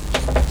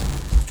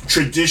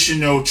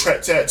traditional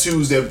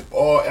tattoos that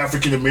all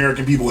African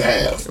American people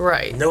have.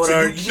 Right. You know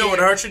what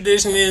our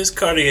tradition is?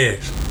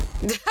 Cartiers.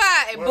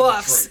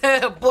 Buffs.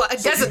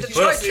 That's a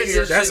Detroit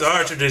tradition. That's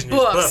our tradition.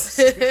 Buffs.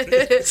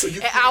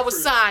 And our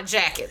sign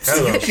jackets.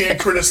 So you can't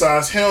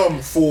criticize him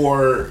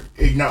for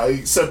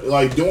except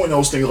like doing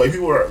those things. Like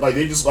people are like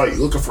they just like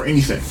looking for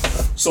anything.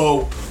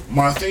 So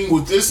my thing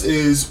with this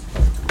is,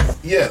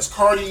 yes,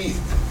 Cardi,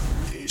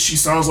 she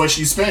sounds like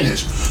she's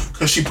Spanish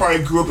because she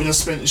probably grew up in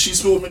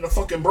she grew up in the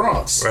fucking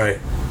Bronx. Right.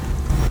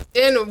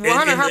 And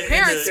one of her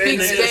parents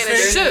speaks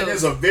Spanish too.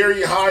 There's a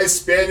very high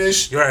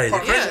Spanish. Right.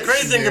 The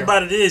crazy thing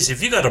about it is,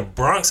 if you got a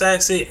Bronx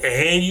accent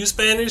and you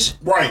Spanish,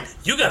 right,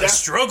 you got to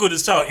struggle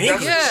to talk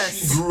English. That's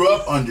what she grew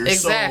up under.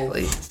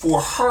 Exactly. So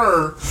for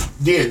her,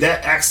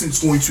 that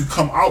accent's going to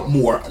come out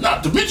more.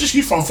 Not to mention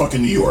she's from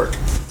fucking New York.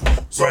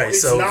 So right.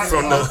 So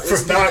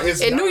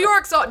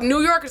New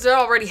Yorkers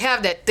already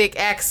have that thick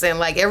accent.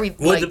 Like it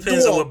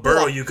depends on what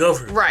borough you go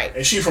from. Right.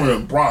 And she's from the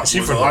Bronx.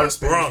 She's from the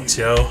Bronx,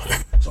 yo.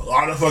 It's a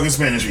lot of fucking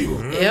Spanish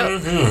people.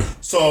 Yep.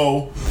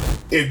 So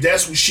if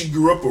that's what she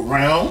grew up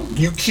around,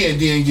 you can't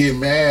then get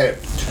mad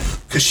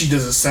because she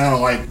doesn't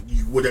sound like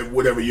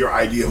whatever your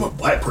idea of a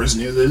black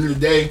person is. At the end of the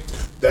day,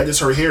 that is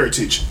her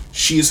heritage.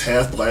 She is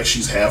half black.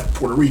 She's half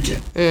Puerto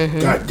Rican.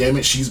 God damn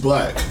it, she's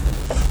black.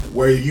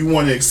 Whether you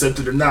want to accept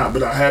it or not.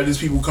 But I have these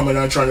people coming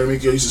out trying to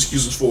make these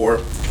excuses for,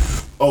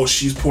 oh,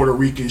 she's Puerto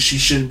Rican, she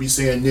shouldn't be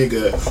saying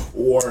nigga,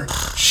 or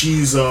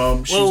she's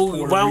Puerto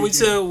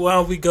Rican. Why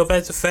don't we go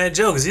back to Fat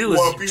Joe? Because he was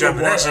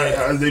dropping that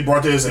shit. They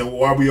brought this and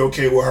why are we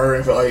okay with her?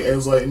 And it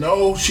was like,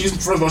 no,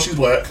 first of all, she's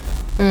black.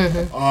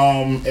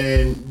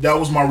 And that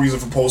was my reason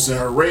for posting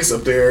her race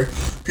up there.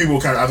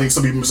 I think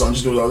some people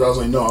misunderstood. I was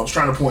like, no, I was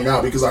trying to point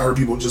out because I heard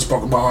people just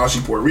talking about how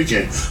she's Puerto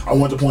Rican. I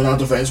want to point out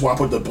the fact why I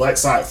put the black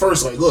side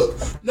first. Like, look,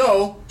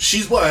 no,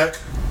 she's black.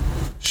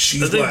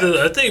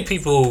 I think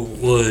people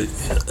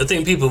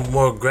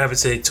more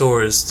gravitate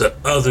towards the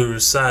other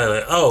side.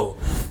 Like, oh,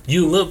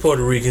 you look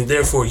Puerto Rican,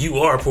 therefore you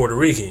are Puerto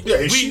Rican.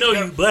 Yeah, we know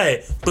you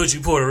black, but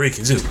you Puerto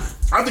Rican too.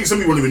 I think some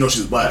people don't even know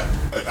she's black.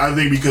 I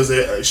think because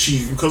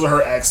of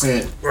her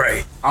accent.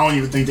 Right. I don't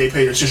even think they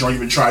paid attention or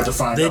even tried to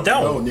find out. They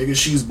don't. No, nigga,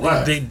 she's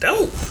black. They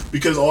don't.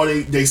 Because all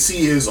they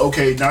see is,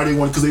 okay, now they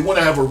want to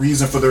have a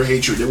reason for their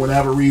hatred. They want to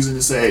have a reason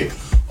to say,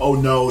 oh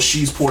no,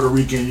 she's Puerto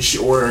Rican, it's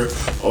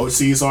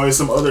always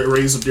some other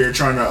race up there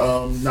trying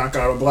to knock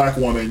out a black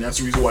woman. That's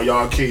the reason why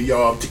y'all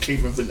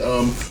caping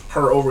for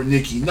her over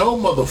Nikki. No,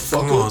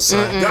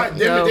 motherfucker. God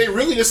damn it, they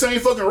really the same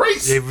fucking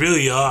race. They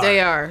really are. They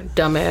are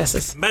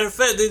dumbasses. Matter of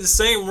fact, they're the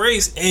same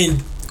race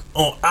and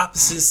on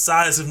opposite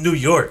sides of New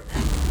York.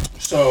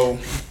 So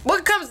what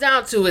it comes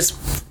down to is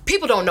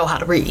people don't know how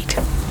to read.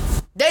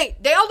 They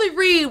only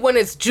read when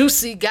it's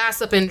juicy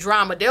gossip and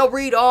drama. They'll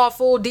read all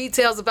full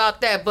details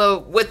about that,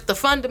 but with the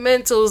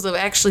fundamentals of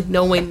actually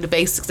knowing the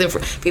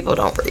basics, people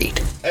don't read.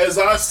 As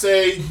I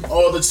say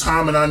all the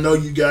time, and I know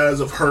you guys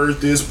have heard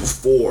this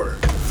before,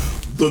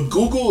 the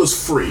Google is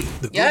free.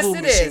 The Yes, Google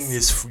it machine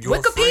is. your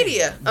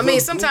Wikipedia. friend. I mean,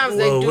 sometimes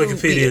they do.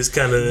 Wikipedia is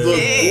kind of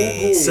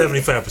Google-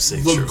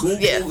 75% The true. Google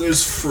Yeah.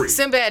 is free.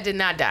 Sinbad did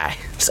not die.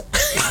 So.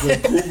 The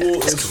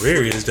Google is free.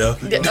 Career is though.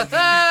 He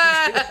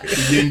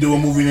didn't do a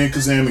movie named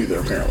Kazam either,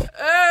 apparently.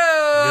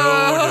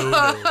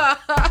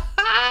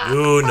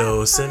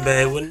 No,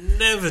 Sinbad would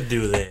never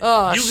do that.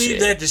 Oh, you shit. leave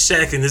that to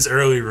Shaq in his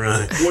early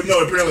run. Well,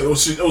 no, apparently it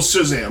was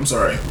Shazam. I'm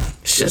sorry.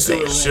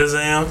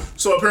 Shazam.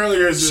 So apparently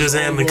there's this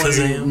Shazam and ongoing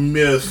Kazam.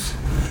 myth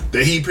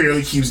that he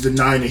apparently keeps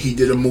denying that he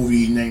did a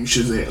movie named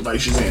Shazam, like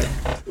Shazam.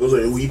 It was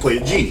like he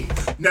played a genie.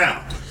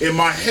 Now, in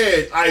my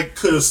head, I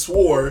could have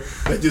swore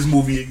that this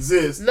movie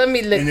exists. Let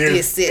me look and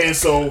there's- this up. And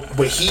so,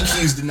 but he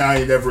keeps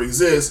denying it ever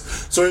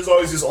exists. So there's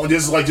always this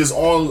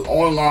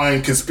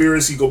online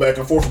conspiracy go back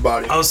and forth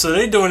about it. Oh, so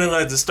they doing it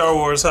like the Star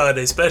Wars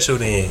holiday special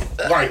then?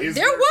 Right?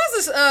 There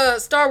was a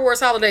Star Wars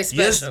holiday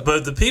special. Yes,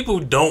 but the people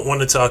don't want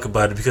to talk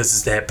about it because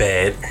it's that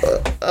bad.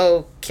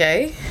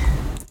 Okay.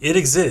 It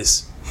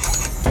exists.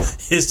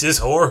 It's just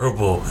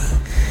horrible.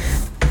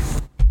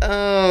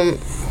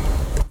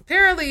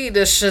 Apparently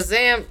the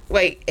Shazam.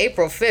 Wait,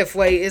 April 5th.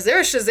 Wait, is there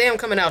a Shazam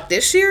coming out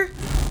this year?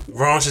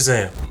 Wrong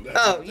Shazam.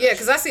 Oh yeah,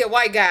 because I see a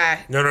white guy.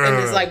 No,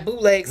 and his like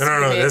bootleg No,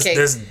 Superman cape.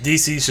 that's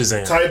DC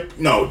Shazam. Type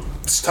in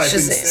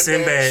Shazam.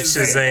 Sinbad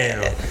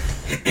Shazam.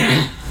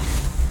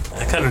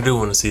 I kind of do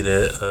want to see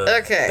that.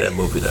 Okay. That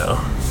movie though.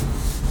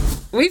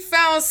 We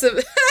found some.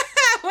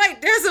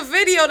 Wait, there's a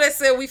video that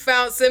said we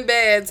found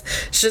Sinbad's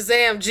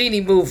Shazam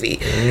Genie movie.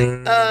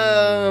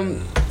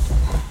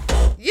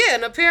 Yeah,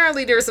 and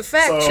apparently there's a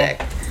fact check.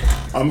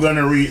 I'm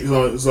gonna read.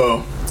 So,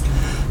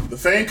 the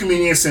famed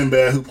comedian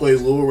Sinbad, who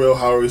plays Lil Rel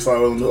Howard's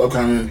father on the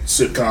upcoming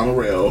sitcom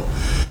Rel,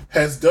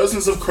 has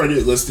dozens of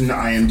credits listed in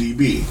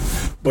IMDb,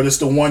 but it's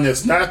the one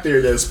that's not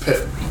there that's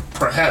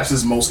perhaps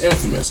his most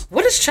infamous.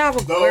 What does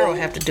Chavo Guerrero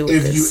have to do with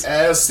if this? you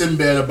ask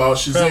Sinbad about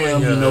Shazam,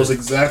 he knows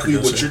exactly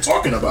what you're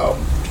talking about.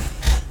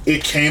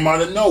 It came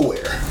out of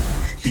nowhere.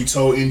 He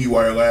told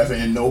IndieWire laughing,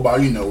 and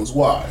nobody knows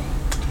why.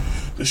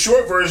 The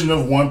short version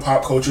of one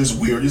pop culture's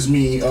weirdest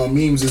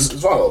memes is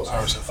as follows.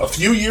 A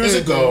few years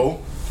ago,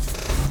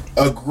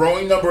 a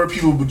growing number of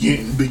people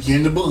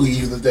begin to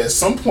believe that at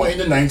some point in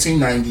the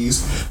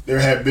 1990s,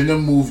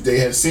 they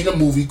had seen a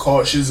movie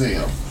called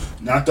Shazam.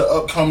 Not the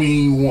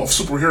upcoming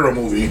superhero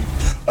movie,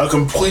 a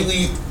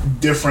completely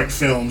different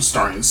film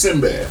starring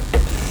Sinbad.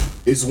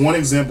 It's one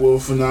example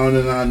of a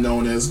phenomenon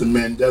known as the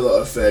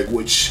Mandela Effect,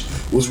 which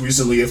was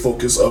recently a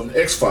focus of an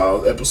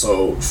X-Files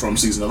episode from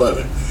season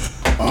 11.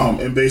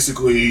 And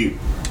basically,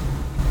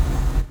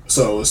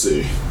 so let's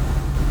see.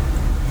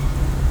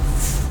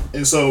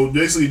 And so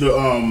basically the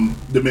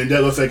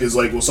Mandela Effect is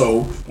like, well,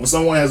 so when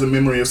someone has a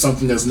memory of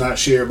something that's not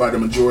shared by the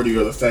majority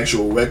of the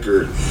factual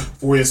record,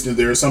 for instance,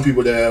 there are some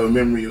people that have a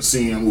memory of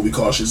seeing a movie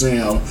called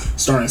Shazam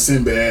starring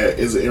Sinbad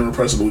as an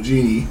irrepressible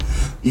genie,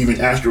 even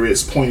after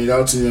it's pointed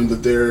out to them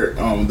that they're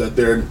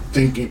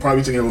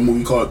probably thinking of a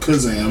movie called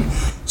Kazam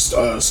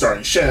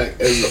starring Shaq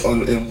as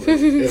a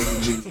genie,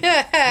 especially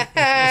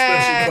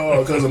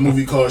because a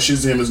movie called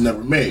Shazam is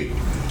never made.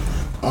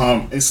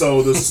 And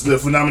so the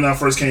phenomenon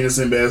first came to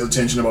Sinbad's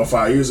attention about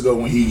 5 years ago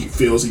when he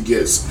feels he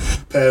gets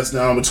passed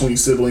down between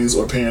siblings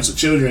or parents or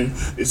children.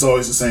 It's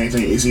always the same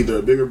thing. It's either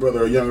a bigger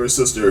brother or younger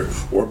sister,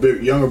 or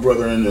a younger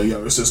brother and a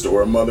younger sister,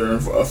 or a mother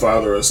and a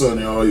father or a son.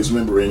 They're always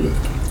remembering it.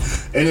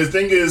 And the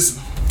thing is,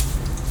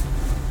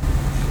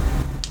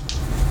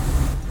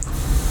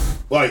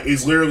 like,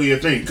 it's literally a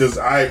thing. Because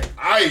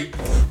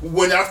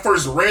when I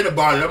first read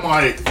about it, I'm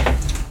like,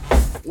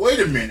 wait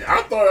a minute.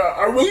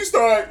 I really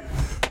thought...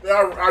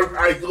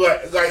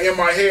 Like in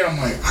my head, I'm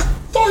like, I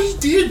thought he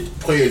did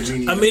play a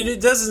genie. I mean,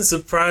 it doesn't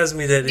surprise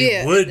me that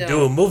he would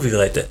do a movie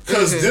like that.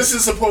 Because this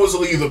is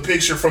supposedly the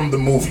picture from the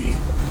movie.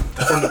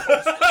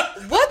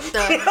 What the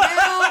hell?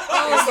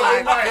 Oh So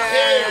in my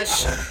head,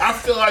 I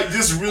feel like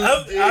this really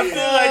I feel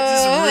like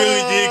this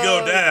really did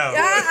go down.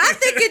 I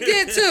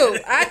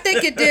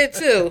think it did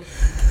too.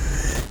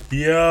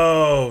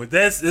 Yo,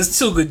 it's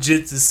too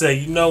legit to say.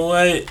 You know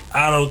what?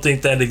 I don't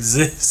think that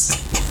exists.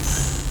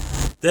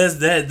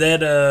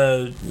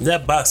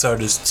 That box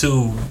art is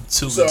too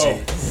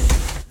legit.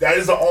 That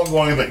is the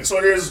ongoing thing. So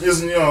there's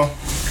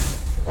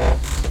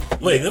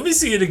Wait, let me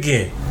see it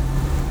again.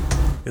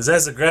 Because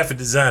as a graphic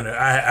designer,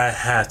 I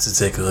have to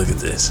take a look at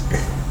this.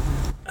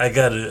 I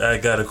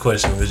gotta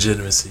question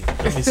legitimacy.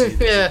 Let me see it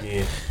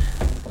again.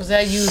 Was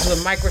that used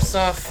with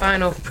Microsoft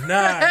Final?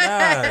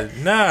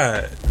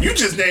 Nah. You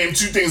just named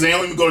two things that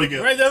don't even go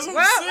together. Right, that's what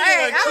I'm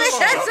saying.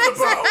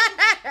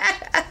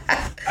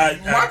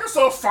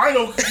 Microsoft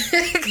Final.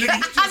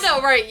 I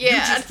know, right? You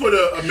Yeah. just put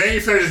a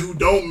manufacturer who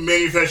don't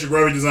manufacture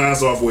graphic design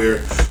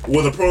software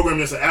with a program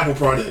that's an Apple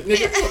product.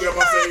 Nigga, fuck out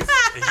my face.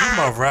 You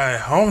my ride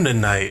home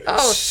tonight.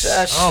 Oh,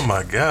 shush. Oh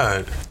my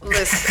God.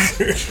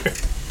 Listen.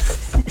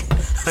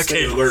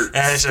 Stay alert.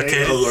 Ash,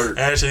 Stay alert.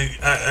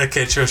 I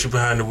can't trust you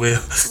behind the wheel.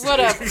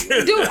 Whatever.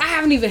 Dude, I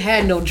haven't even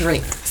had no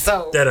drink.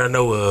 So, That I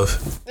know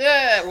of.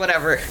 yeah,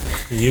 whatever.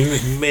 You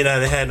may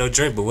not have had no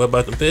drink, but what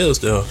about the pills,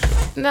 though?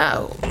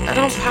 No, I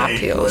don't pop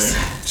pills.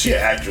 She an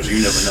actress.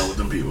 You never know with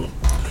them people.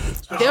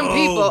 Them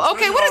people.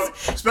 Okay, what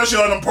is... Especially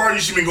on them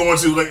parties she been going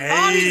to. Like,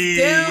 All these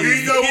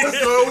dudes. you know what's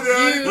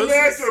going on?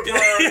 Master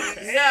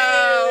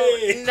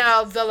party.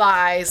 No, the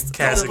lies.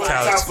 Castle On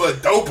Couch. top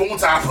of dope. On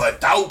top of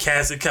dope.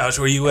 Castle Couch,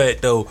 where you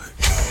at, though?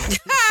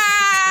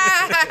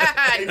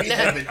 They be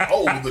having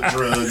all the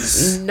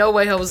drugs. No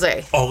way,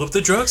 Jose. All of the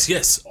drugs?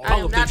 Yes. All I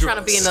am of the not drugs. trying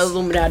to be in the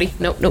Illuminati.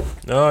 Nope. No.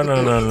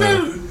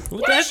 Dude,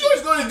 why you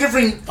always go to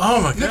different?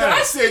 Oh my Nigga, I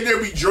god. said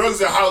there'd be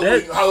drugs at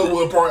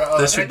Hollywood Park.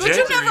 That's But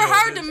you never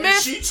heard the And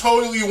myth. she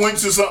totally went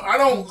to some. I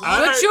don't.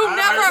 But you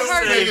never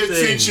heard pay the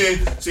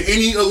attention to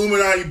any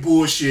Illuminati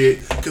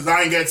bullshit because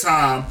I ain't got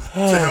time to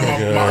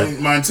have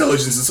my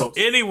intelligence and so.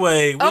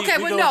 Anyway. Okay,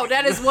 but no,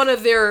 that is one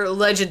of their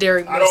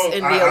legendary myths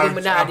in the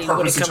Illuminati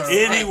when it comes to that.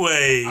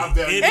 Anyway.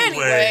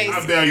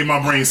 I value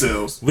my brain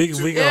cells. We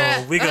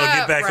gonna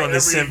get back on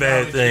this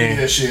Sinbad thing.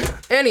 That shit.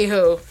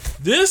 Anywho,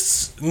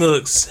 This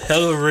looks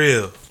hella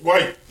real.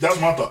 Right, that's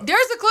my thought.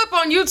 there's a clip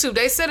on YouTube.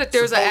 They said that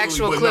there's an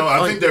actual But clip no, I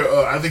on. think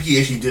I think he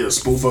actually did a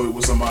spoof of it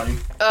with somebody.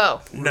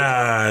 Oh,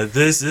 Nah,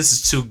 this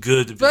is too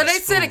good to be. But they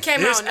spoofed. said it came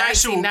There's out in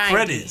actual 1990.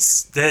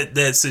 credits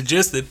that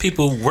suggest that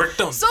people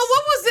worked on. so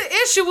what was the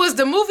issue? Was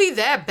the movie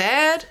that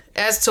bad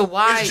as to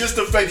why? It's just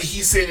the fact that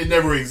he's saying it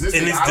never existed.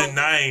 and it's I don't-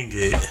 denying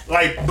it.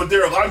 Like, but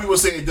there are a lot of people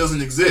saying it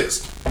doesn't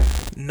exist.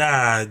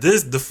 Nah,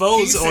 the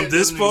photos He on said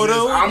this it doesn't photo.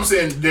 exist. I'm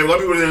saying there are a lot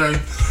of people that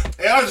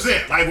and I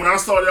understand. Like when I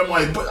started, I'm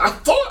like, but I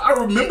thought I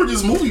remember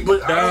this movie,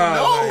 but I don't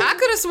know. I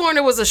could have sworn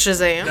it was a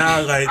Shazam. Nah,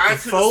 like I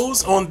the could've-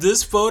 photos on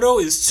this photo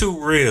is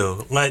too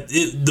real. Like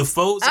the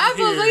photos. I on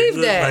here believe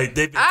look that. Like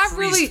they've been I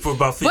freezed really, for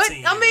about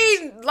 15 but I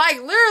mean,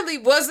 like literally,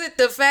 was it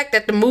the fact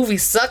that the movie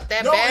sucked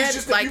that No, bad? it's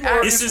just that Like, people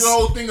are, It's it's just- the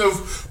whole thing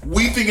of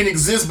we think it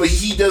exists, but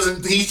he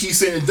doesn't. He's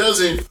saying it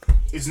doesn't.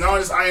 It's not on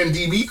his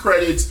IMDb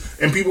credits,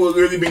 and people have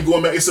literally been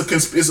going back. It's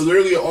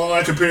literally an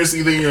online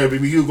comparison thing.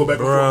 You go back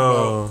and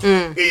Bro. forth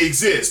about it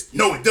exists.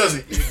 No, it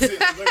doesn't. It exists.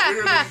 Like,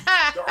 literally,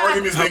 the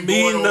argument's I been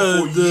mean, going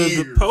on for the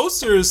years.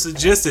 posters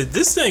suggest that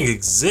this thing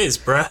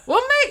exists, bruh. well,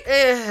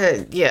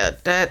 yeah,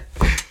 that.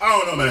 I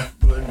don't know, man.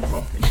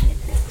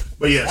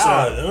 But yeah, so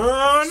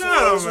Oh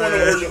no, it's one of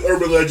man. the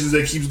urban legends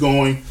that keeps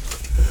going.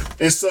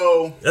 And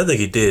so, I think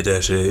he did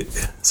that shit.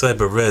 It's like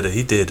Beretta,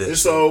 he did that. and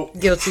so,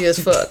 Guilty as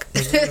fuck.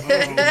 that's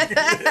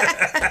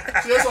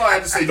all I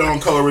have to say on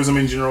colorism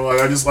in general. Like,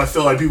 I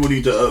feel like people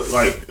need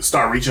to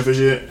start reaching for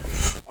shit.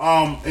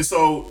 And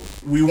so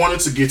we wanted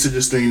to get to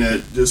this thing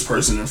that this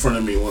person in front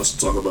of me wants to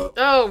talk about.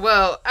 Oh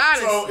well,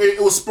 honestly, So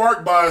it was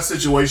sparked by a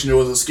situation. There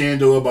was a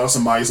scandal about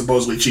somebody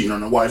supposedly cheating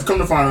on their wife. Come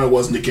to find out, it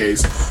wasn't the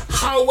case.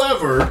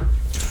 However,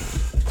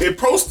 it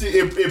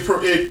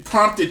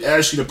prompted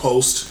Ashley to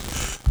post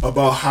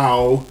about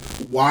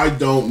why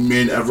don't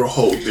men ever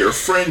hold their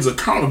friends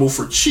accountable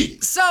for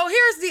cheating? so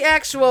here's the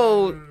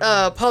actual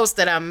post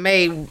that I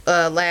made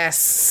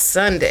last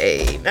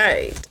Sunday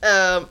night.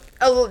 A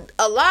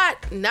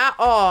lot, not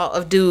all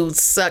of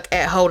dudes suck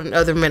at holding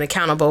other men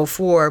accountable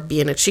for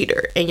being a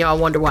cheater, and y'all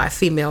wonder why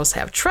females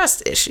have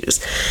trust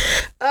issues.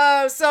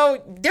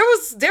 So there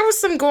was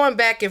some going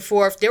back and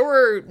forth. There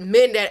were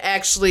men that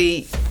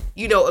actually,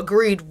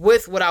 agreed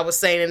with what I was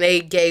saying, and they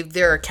gave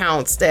their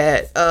accounts.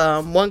 That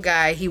one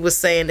guy, he was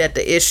saying that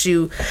the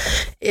issue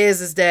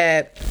is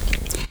that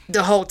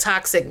the whole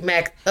toxic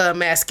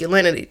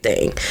masculinity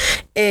thing,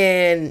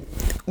 and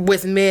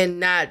with men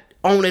not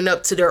owning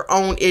up to their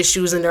own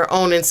issues and their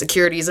own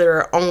insecurities or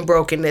their own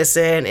brokenness,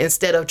 and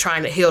instead of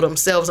trying to heal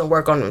themselves and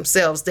work on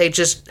themselves, they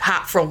just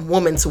hop from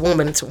woman to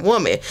woman to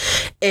woman.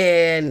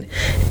 And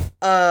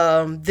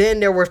then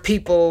there were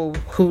people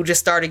who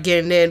just started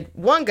getting in.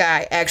 One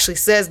guy actually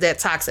says that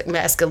toxic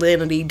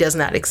masculinity does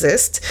not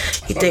exist.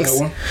 He thinks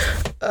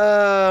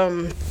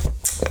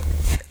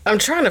I'm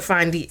trying to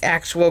find the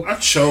actual. I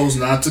chose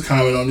not to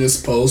comment on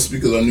this post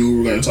because I knew we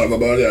were going to talk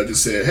about it. I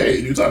just said,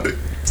 hey, new topic.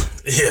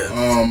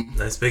 Yeah.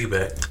 Let's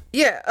piggyback.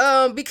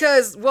 Yeah,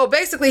 because, well,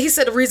 basically he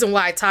said the reason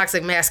why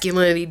toxic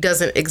masculinity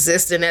doesn't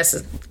exist, and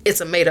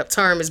it's a made-up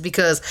term, is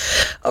because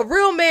a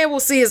real man will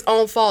see his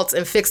own faults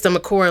and fix them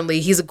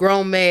accordingly. He's a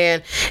grown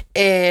man,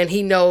 and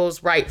he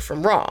knows right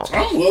from wrong.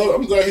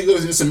 I'm glad he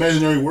lives in this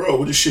imaginary world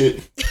with this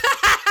shit.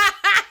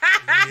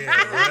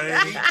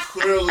 Yeah, He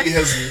clearly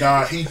has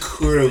not. He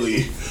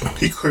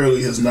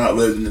clearly has not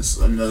lived in this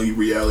another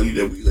reality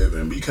that we live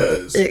in,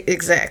 because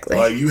Exactly.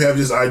 like you have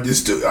this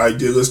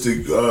idealistic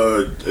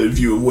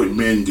view of what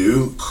men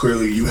do.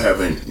 Clearly, you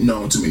haven't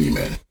known too many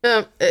men.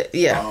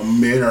 Yeah.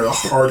 Men are the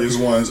hardest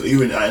ones.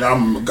 And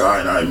I'm a guy,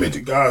 and I admit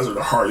that guys are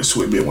the hardest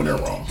to admit when they're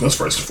wrong. That's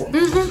first and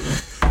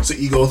foremost. It's an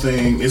ego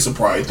thing. It's a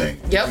pride thing.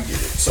 Yep. I get it.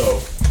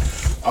 So,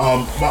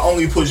 My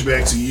only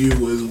pushback to you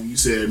was when you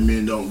said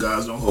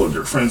guys don't hold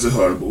their friends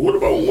accountable. What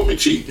about when women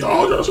cheat?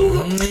 Y'all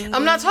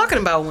I'm not talking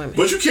about women.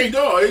 but you can't,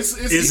 dog. It's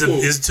equal.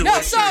 It's a No,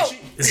 two-way so-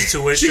 street. It's a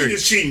two-way Cheating street.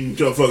 is cheating,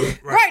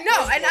 motherfucker. Right,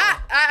 no, and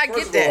I get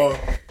First of that. all,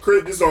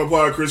 Chris, this don't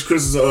apply to Chris.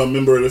 Chris is a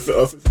member of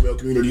the female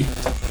community.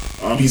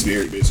 He's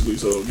married, basically,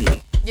 so, you know.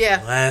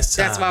 Yeah, Last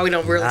time. that's why we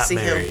don't really not see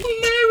married. him.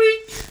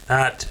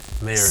 Not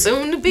married.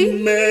 Soon to be.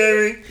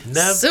 Married.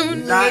 Never.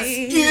 Soon to Not,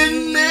 be.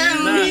 Getting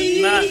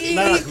married.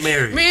 not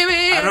married.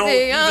 I don't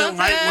even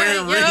like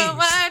wearing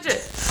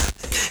rings.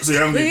 So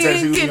y'all don't get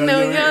tattoos. Get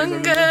no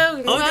younger.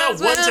 Oh, Might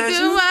as one well tattoo?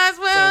 do, might as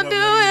well do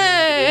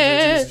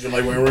it. You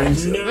like wearing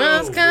rings? No.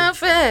 Must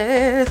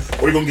confess.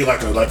 Or you gonna get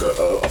like a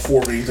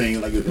 4-ring thing,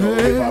 like a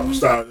hip hop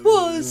style?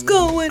 What's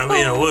going I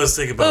mean, I on? was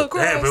thinking about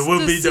that, but it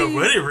would be the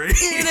wedding ring.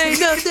 It ain't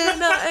nothing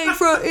I ain't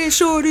frontin',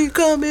 shorty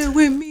coming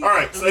with me. All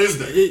right, so here's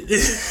the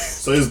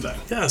thing.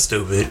 Y'all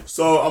stupid.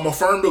 So I'm a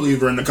firm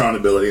believer in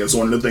accountability. It's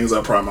one of the things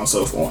I pride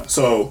myself on.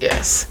 So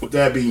Yes. with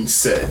that being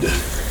said,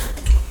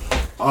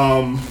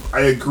 I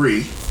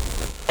agree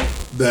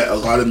that a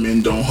lot of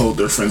men don't hold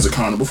their friends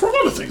accountable for a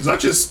lot of things. Not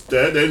just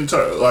that,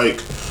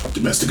 like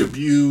domestic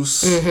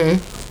abuse,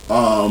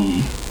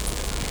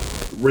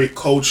 rape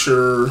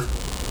culture.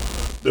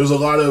 There's a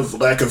lot of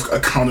lack of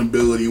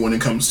accountability when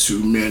it comes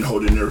to men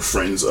holding their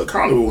friends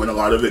accountable, and a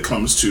lot of it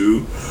comes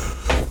to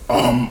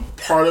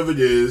part of it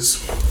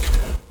is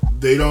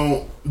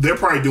they're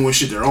probably doing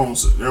shit their own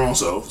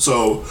self.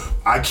 So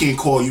I can't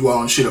call you out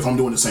on shit if I'm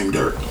doing the same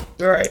dirt.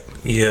 Right.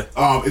 Yeah.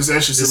 It's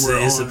actually similar.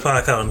 It's a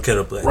podcast on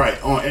Kettle Black.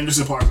 Right, on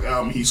Anderson Paak's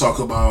album, he talked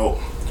about,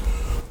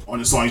 on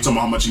the song, he talking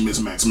about how much he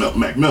missed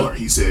Mac Miller.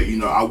 He said,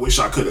 I wish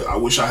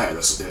I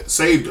had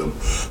saved him,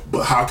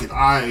 but how can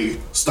I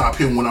stop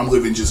him when I'm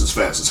living just as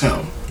fast as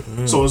him?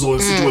 So it's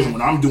always a situation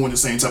when I'm doing the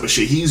same type of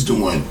shit he's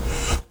doing,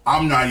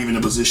 I'm not even in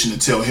a position to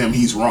tell him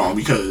he's wrong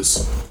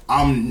because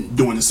I'm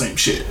doing the same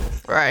shit.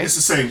 Right. It's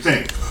the same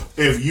thing.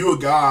 If you a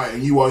guy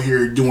and you out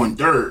here doing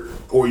dirt,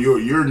 or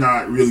you're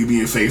not really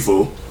being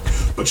faithful,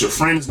 but your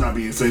friend is not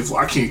being faithful,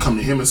 I can't come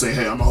to him and say,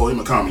 hey, I'm gonna hold him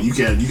accountable. You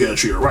gotta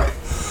treat her right.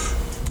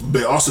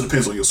 But it also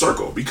depends on your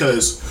circle,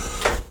 because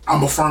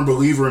I'm a firm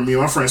believer in, me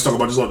and my friends talk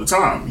about this all the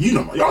time.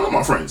 Y'all know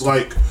my friends.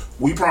 Like,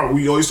 we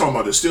always talk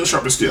about this, steel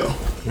sharp as steel.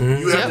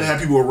 You have to have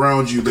people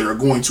around you that are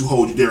going to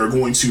hold you, that are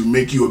going to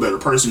make you a better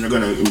person. They're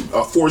going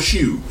to force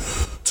you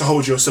to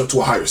hold yourself to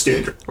a higher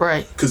standard.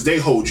 Right. Because they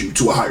hold you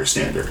to a higher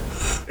standard.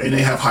 And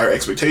they have higher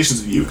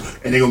expectations of you.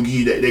 And they're going to give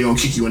you that, they're going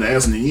to kick you in the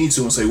ass when they need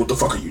to and say, what the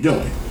fuck are you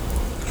doing?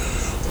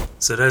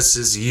 So that's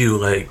just you,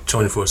 like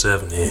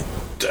 24/7 then.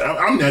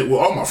 I'm that with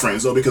all my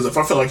friends, though, because if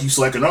I feel like you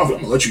slacking off, I'm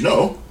going to let you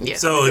know. Yeah.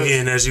 So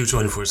again, that's you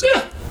 24/7.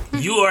 Yeah.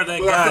 You are that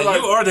But I guy. feel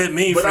like- You are that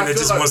mean but friend I that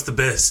feel just like- wants the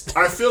best.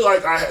 I feel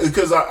like I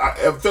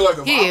feel like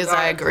if He I'm is, not-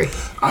 I agree.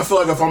 I feel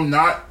like if I'm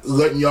not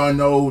letting y'all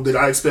know that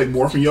I expect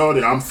more from y'all,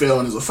 then I'm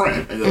failing as a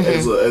friend, and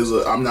as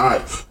a I'm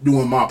not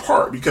doing my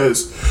part,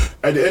 because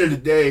at the end of the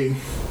day,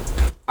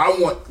 I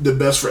want the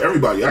best for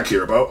everybody I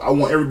care about. I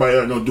want everybody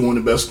I know doing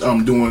the best,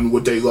 doing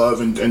what they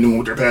love and doing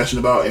what they're passionate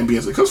about and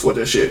being successful at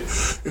that shit.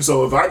 And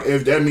so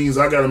if that means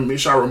I gotta make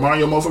sure I remind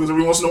your motherfuckers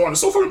every once in a while, then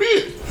so fucking be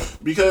it.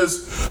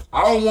 Because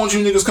I don't want you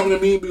niggas coming to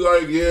me and be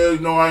like, yeah,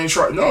 no, I ain't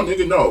trying. No,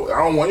 nigga, no.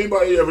 I don't want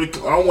anybody ever. I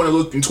don't want to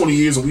look in 20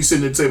 years and we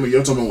sitting there telling me,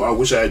 you're telling me, well, I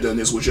wish I had done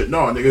this with shit. No,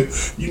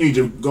 nigga, you need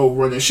to go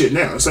run that shit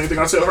now. The same thing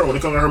I tell her when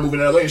it comes to her moving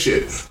to LA and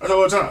shit. I tell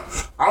her all the time.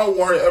 I don't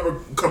want her to ever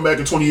come back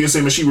in 20 years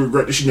saying that she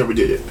regret that she never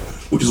did it.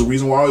 Which is the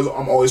reason why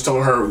I'm always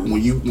telling her,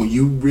 when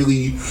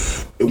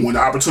the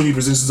opportunity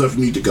presents itself,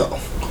 you need to go.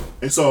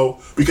 And so,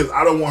 because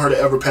I don't want her to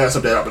ever pass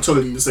up that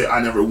opportunity to say,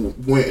 I never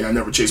went and I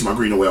never chased my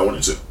green the way I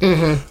wanted to.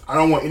 I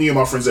don't want any of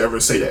my friends to ever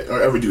say that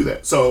or ever do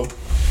that. So,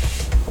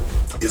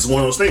 it's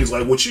one of those things,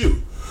 like with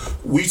you.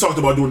 We talked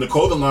about doing the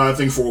clothing line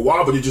thing for a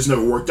while, but it just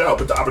never worked out.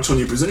 But the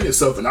opportunity presented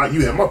itself, and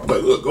you had my,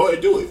 like, look, go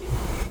ahead, do it.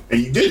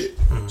 And you did it.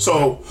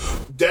 So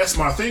that's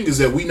my thing, is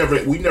that we never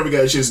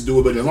got a chance to do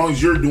it. But as long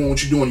as you're doing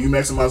what you're doing, you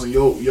maximizing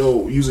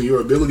using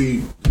your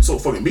ability, so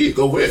fucking be it.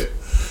 Go ahead.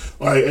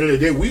 Like, at the end of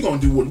the day, we're gonna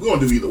do what we're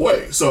gonna do either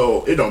way.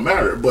 So it don't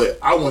matter. But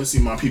I want to see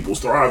my people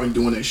thriving,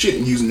 doing that shit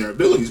and using their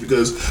abilities,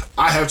 because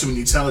I have too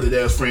many talented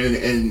ass friends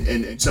and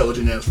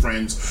intelligent ass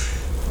friends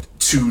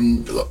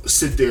to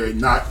sit there and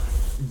not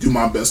do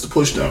my best to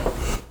push them,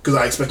 because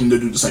I expect them to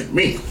do the same to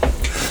me.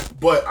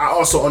 But I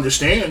also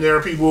understand there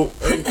are people,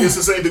 and it's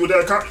the same thing with that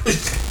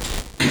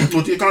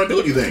with the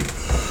accountability thing.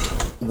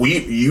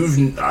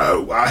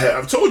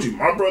 I've told you,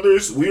 my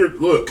brothers,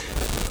 look,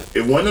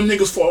 if one of them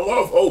niggas fall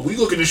off, we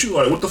looking at you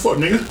like, what the fuck,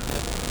 nigga?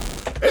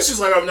 It's just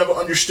like I've never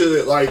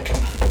understood, like,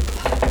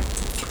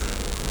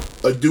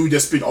 a dude that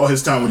spent all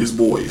his time with his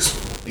boys.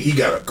 He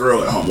got a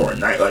girl at home or a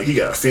night, like, he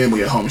got a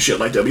family at home and shit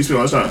like that, but he spent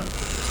all his time.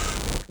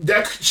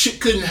 That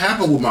shit couldn't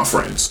happen with my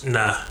friends.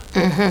 Nah.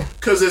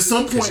 Because at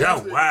some point,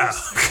 wow.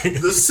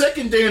 the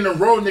second day in a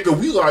row, nigga,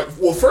 we like,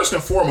 well, first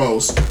and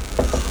foremost,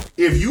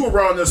 if you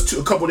around us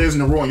a couple days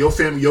in a row and your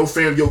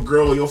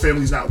girl or your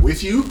family's not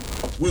with you,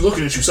 we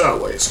looking at you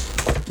sideways.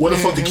 Where the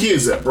fuck the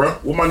kids at,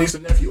 bruh? Where my niece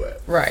and nephew at?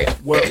 Right.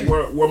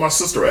 Where my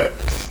sister at?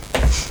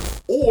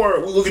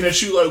 Or we're looking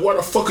at you like, why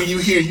the fuck are you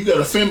here? You got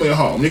a family at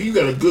home. Nigga, you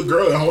got a good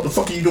girl at home. What the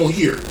fuck are you doing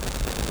here?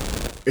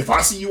 If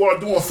I see you out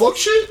doing fuck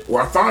shit,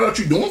 or I find out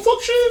you doing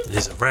fuck shit,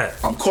 It's a wrap.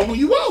 I'm calling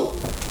you out.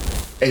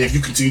 And if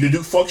you continue to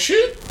do fuck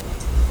shit,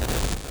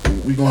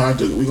 we gonna have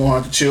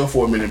to chill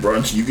for a minute, bro,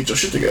 until you get your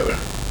shit together.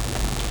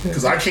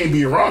 Cause I can't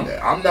be around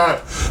that. I'm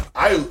not.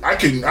 I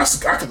can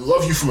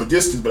love you from a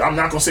distance, but I'm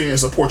not gonna sit here and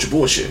support your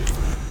bullshit.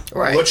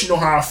 Right. I'm gonna let you know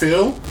how I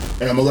feel,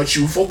 and I'm gonna let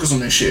you focus on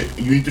this shit.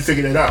 And you need to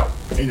figure that out.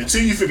 And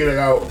until you figure that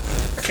out,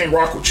 I can't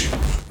rock with you.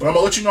 But I'm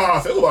gonna let you know how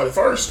I feel about it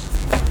first.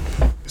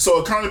 So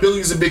accountability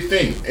is a big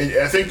thing, and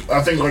I think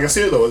like I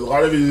said though, a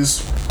lot of it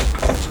is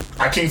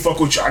I can't fuck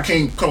with you. I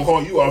can't come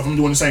call you out if I'm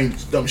doing the same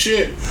dumb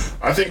shit.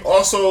 I think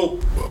also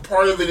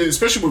part of it is,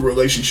 especially with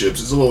relationships,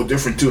 is a little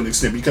different to an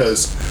extent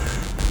because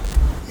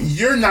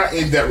you're not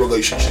in that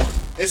relationship,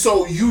 and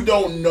so you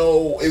don't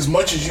know as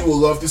much as you would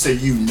love to say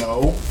you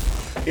know.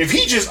 If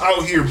he just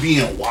out here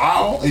being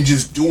wild and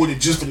just doing it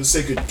just for the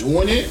sake of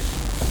doing it,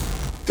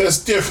 that's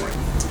different.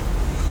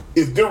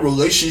 If their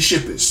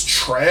relationship is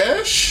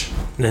trash,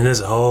 then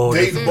there's a whole.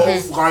 they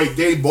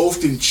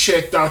both done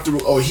checked out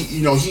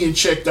he ain't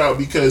checked out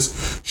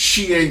because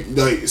she ain't,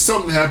 like,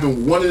 something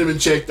happened. One of them been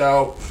checked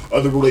out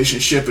of the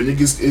relationship, and they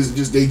just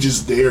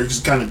there,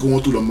 just kind of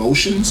going through the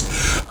motions.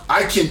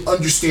 I can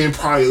understand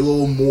probably a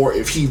little more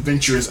if he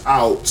ventures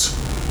out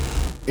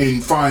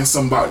and finds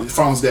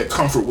that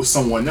comfort with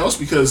someone else,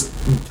 because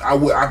I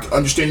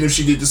understand if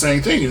she did the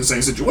same thing in the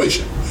same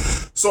situation.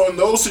 So in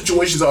those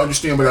situations I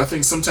understand, but I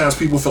think sometimes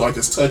people feel like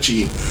it's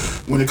touchy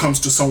when it comes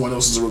to someone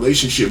else's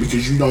relationship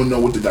because you don't know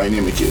what the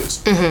dynamic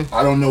is.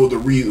 I don't know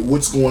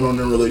what's going on in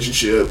the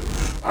relationship.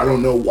 I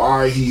don't know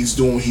why he's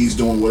doing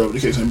whatever the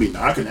case may be.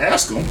 Now, I can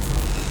ask him,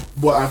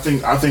 but I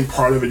think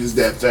part of it is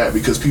that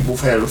because people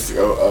have had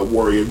a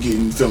worry of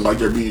feeling like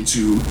they're being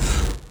too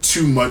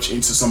much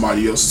into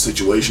somebody else's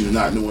situation and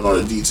not knowing all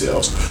the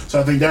details.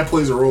 So I think that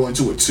plays a role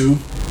into it too.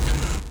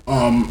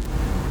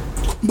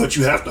 But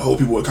you have to hold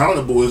people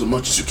accountable as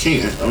much as you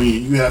can. I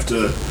mean, you have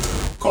to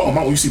call them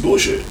out when you see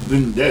bullshit. At the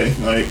end of the day,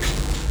 like,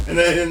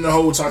 and the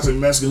whole toxic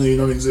masculinity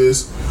don't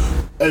exist.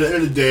 At the end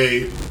of the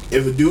day,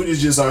 if a dude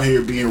is just out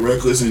here being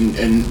reckless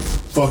and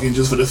fucking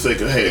just for the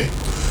sake of, hey,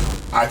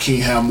 I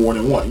can't have more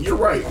than one. You're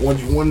right. One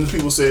of the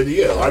people said,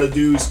 yeah, a lot of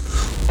dudes,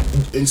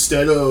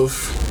 instead of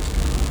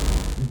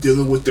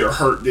dealing with their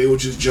hurt, they would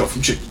just jump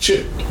from chick to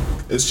chick.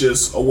 It's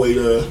just a way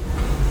to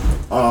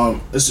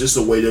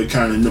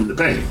kind of numb the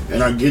pain.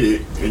 And I get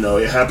it.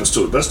 It happens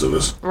to the best of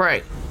us.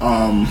 Right.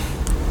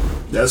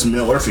 That's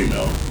male or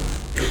female.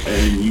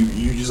 And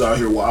you just out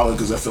here wilding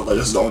because I feel like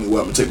that's the only way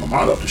I'm gonna take my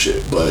mind off the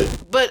shit.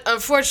 But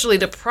unfortunately,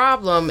 the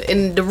problem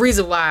and the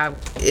reason why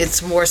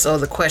it's more so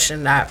the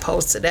question I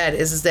posed to that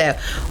is that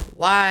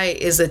why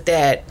is it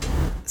that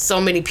so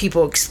many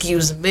people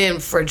excuse men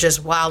for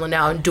just wilding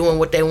out and doing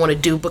what they want to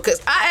do? Because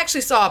I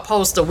actually saw a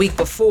post a week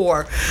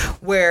before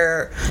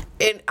where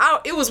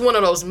it was one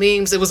of those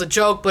memes. It was a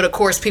joke, but of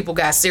course people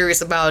got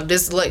serious about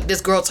it.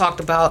 This girl talked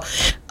about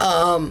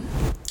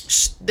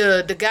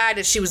the guy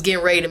that she was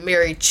getting ready to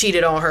marry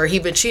cheated on her.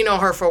 He'd been cheating on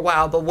her for a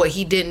while, but what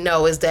he didn't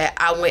know is that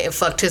I went and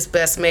fucked his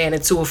best man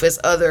and two of his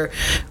other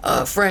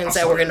friends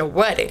that were in the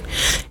wedding.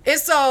 And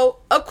so,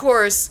 of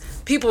course,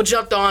 people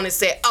jumped on and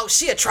said, oh,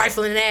 she a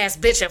trifling ass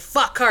bitch and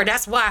fuck her.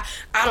 That's why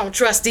I don't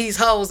trust these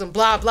hoes and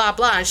blah, blah,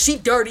 blah. And she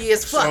dirty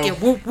as fuck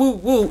and whoop,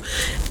 whoop, whoop.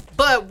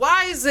 But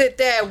why is it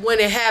that when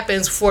it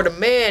happens for the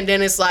man,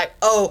 then it's like,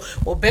 oh,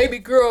 well, baby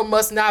girl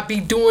must not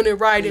be doing it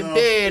right in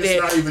bed, it's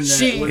and not even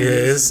she.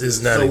 that.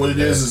 It's not. So even what it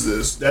is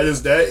this. That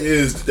is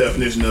the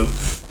definition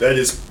of that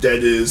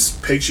is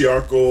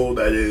patriarchal.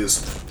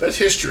 That's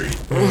history.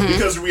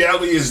 Because the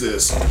reality is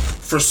this: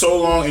 for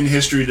so long in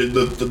history,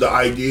 the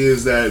idea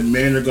is that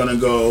men are gonna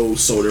go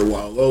sow their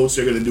wild oats.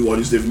 They're gonna do all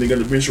these different. They're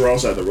gonna venture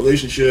outside the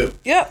relationship.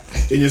 Yep.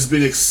 And it's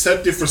been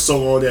accepted for so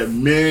long that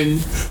men,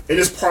 and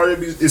it's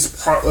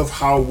part of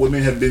how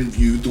women have been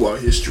viewed throughout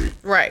history.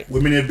 Right.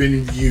 Women have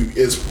been viewed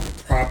as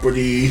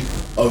property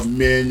of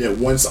men, that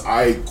once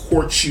I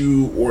court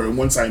you or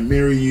once I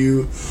marry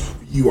you,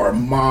 you are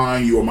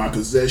mine, you are my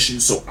possession,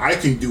 so I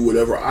can do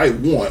whatever I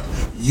want.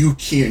 You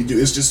can't do.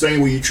 It's the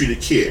same way you treat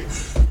a kid.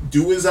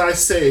 Do as I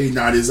say,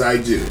 not as I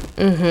do.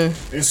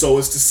 And so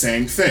it's the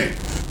same thing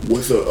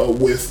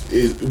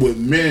with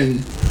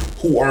men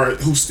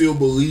who still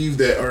believe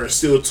that, or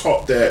still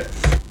taught that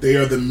they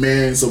are the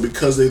man. So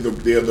because they're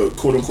the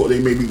quote unquote,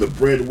 they may be the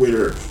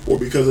breadwinner, or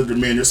because of the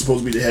man, they're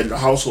supposed to be the head of the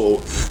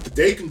household, that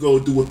they can go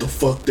do what the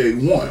fuck they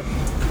want,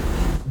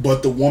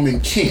 but the woman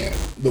can't.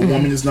 The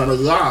woman is not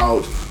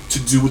allowed to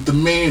do what the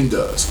man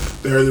does.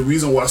 They're the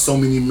reason why so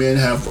many men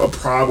have a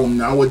problem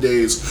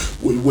nowadays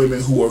with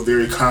women who are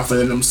very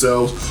confident in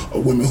themselves,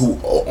 or women who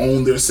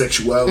own their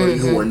sexuality,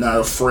 who are not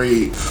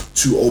afraid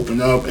to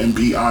open up and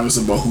be honest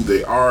about who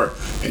they are,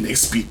 and they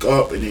speak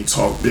up and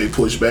they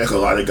push back. A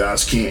lot of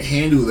guys can't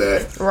handle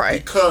that,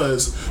 right?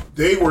 Because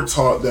they were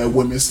taught that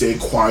women stay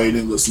quiet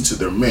and listen to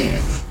their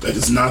man. That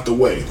is not the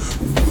way.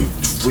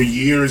 For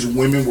years,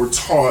 women were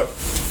taught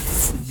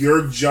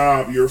Your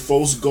job, your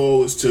first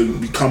goal is to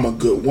become a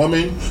good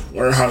woman,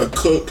 learn how to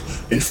cook,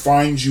 and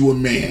find you a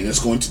man that's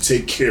going to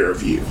take care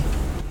of you.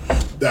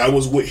 That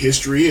was what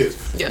history is.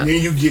 Yeah. And then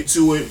you get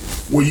to it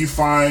where you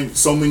find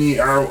so many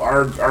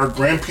our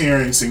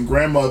grandparents and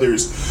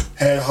grandmothers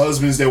had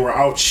husbands that were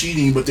out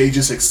cheating, but they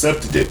just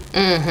accepted it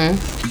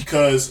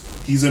because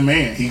he's a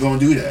man. He gonna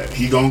do that.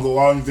 He gonna go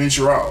out and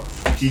venture out.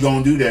 He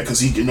gonna do that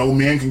because no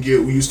man can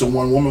get used to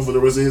one woman for the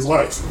rest of his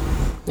life.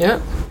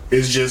 Yep.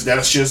 It's just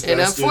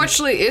And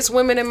unfortunately, it's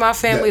women in my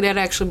family that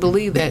actually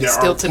believe that there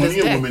still are to this plenty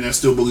of day. women that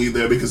still believe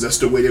that because that's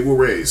the way they were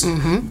raised.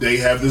 They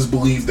have this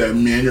belief that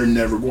men are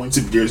never going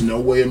to. There's no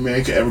way a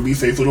man can ever be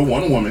faithful to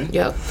one woman.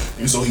 Yep.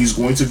 And so he's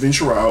going to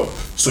venture out.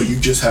 So you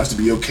just have to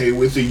be okay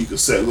with it. You can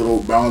set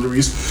little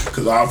boundaries.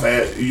 Because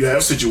you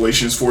have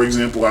situations. For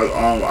example,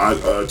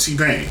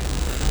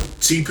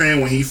 T-Pain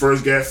when he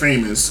first got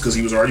famous, because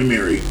he was already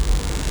married.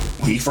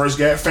 When he first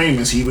got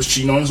famous, he was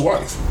cheating on his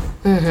wife.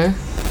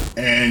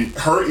 And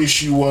her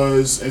issue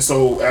was, and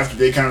so after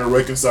they kind of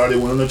reconciled, they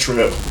went on a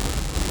trip.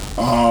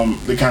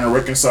 They kind of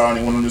reconciled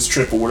and went on this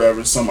trip or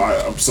whatever,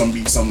 some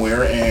beach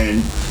somewhere,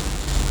 and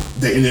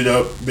they ended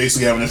up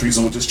basically having a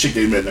threesome with this chick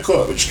they met in the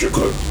club, at the strip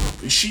club.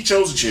 And she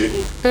chose a chick,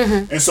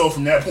 and so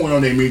from that point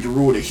on, they made the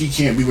rule that he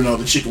can't be with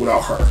another chick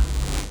without her.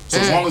 So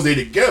as long as they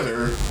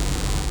together,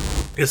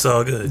 it's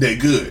all good. they're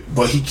good,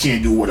 but he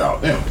can't do it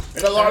without them.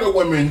 And a lot of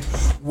women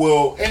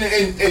will, and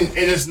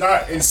it's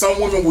not, and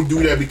some women will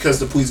do that because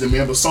to please the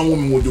man, but some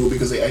women will do it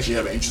because they actually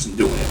have an interest in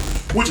doing it,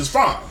 which is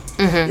fine.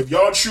 If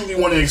y'all truly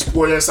want to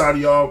explore that side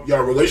of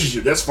y'all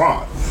relationship, that's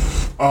fine.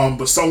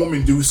 But some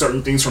women do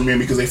certain things for men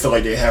because they feel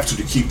like they have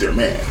to keep their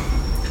man.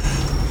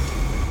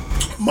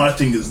 My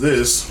thing is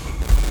this: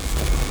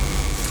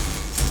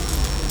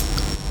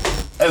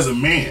 as a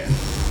man.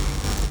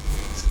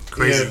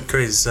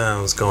 Crazy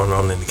sounds going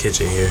on in the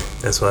kitchen here.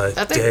 That's why.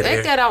 I think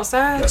ain't that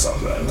outside? That's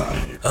outside, not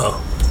in here.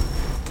 Oh.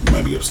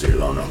 Might be upstairs, I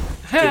don't know.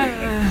 Could be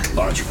in the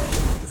laundry room.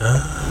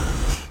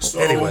 So,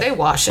 Anyway. They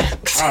washing.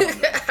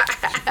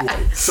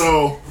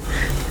 So,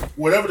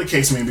 whatever the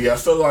case may be, I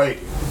feel like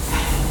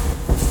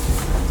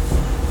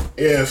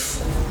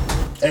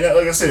and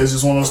like I said, it's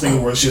just one of those things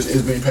where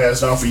it's been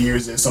passed down for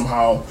years that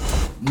somehow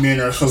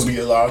men are supposed to be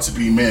allowed to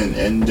be men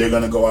and they're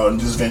gonna go out and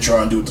just venture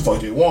out and do what the fuck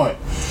they want.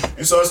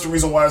 And so that's the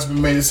reason why it's been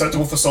made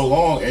acceptable for so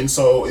long. And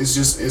so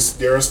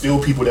there are still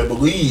people that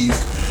believe,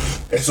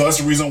 and so that's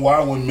the reason why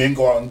when men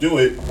go out and do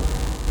it,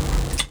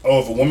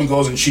 if a woman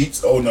goes and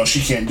cheats, oh no, she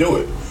can't do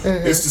it.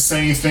 It's the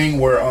same thing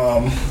where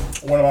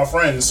one of my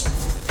friends,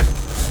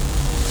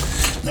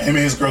 him and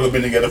his girl have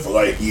been together for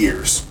like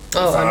years.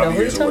 Oh, I know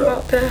who you're talking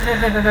about.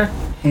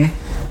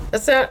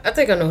 I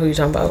think I know who you're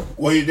talking about.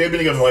 Well, they've been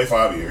together for like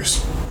 5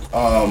 years.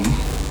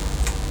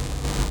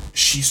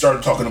 She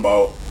started talking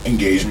about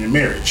engagement and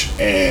marriage,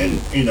 and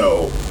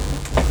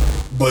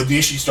but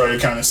then she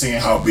started kind of saying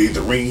how big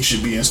the ring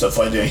should be and stuff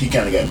like that. He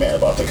kind of got mad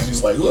about that because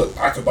he's like, "Look,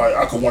 I could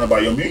want to buy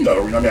you $1 million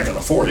ring. I'm not gonna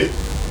afford it."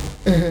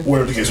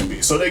 Whatever the case may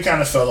be. So they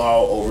kind of fell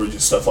out over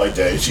just stuff like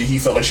that. He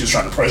felt like she was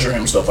trying to pressure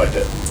him, stuff like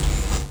that.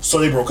 So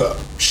they broke up.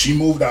 She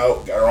moved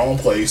out, got her own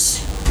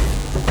place.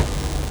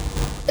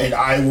 And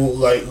I will,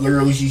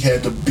 literally, he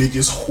had the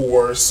biggest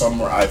whore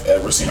summer I've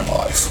ever seen in my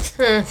life.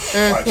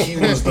 He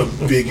was the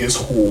biggest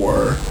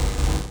whore.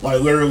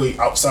 Literally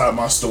outside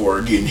my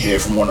store getting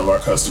head from one of our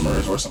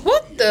customers or something.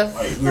 What the?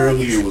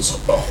 Literally, it was a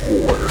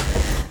whore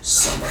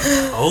summer.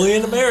 Only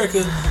in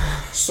America.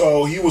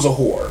 So, he was a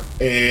whore.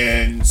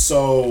 And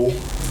so,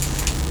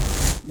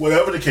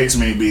 whatever the case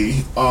may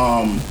be,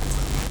 I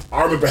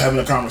remember having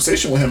a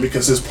conversation with him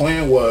because his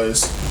plan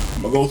was,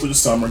 I'm going to go through the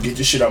summer, get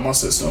this shit out my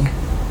system.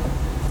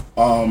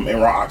 And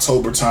around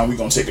October time, we're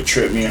going to take a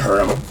trip, me and her,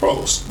 and I'm going to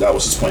propose. That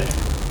was his plan.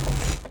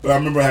 But I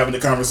remember having the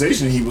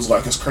conversation, and he was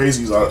like, it's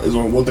crazy. It's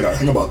one thing I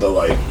think about, though.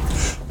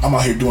 I'm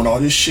out here doing all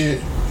this shit,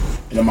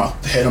 and in my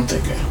head, I'm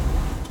thinking,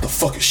 what the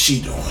fuck is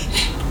she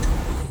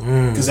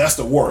doing? Because that's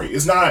the worry.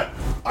 It's not,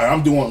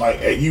 I'm doing,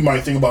 you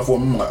might think about for a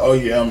moment, oh,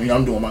 yeah,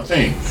 I'm doing my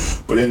thing.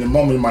 But in the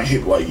moment, it might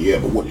hit, yeah,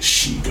 but what is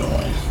she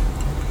doing?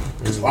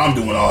 Because I'm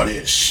doing all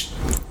this.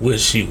 What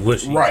she?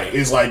 Right.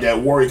 It's like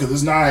that worry, because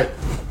it's not,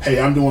 hey,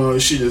 I'm doing all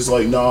this shit. It's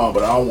like, nah,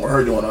 but I don't want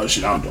her doing all this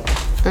shit I'm doing.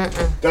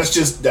 That's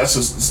just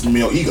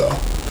male ego.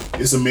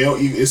 It's an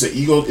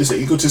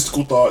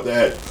egotistical thought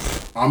that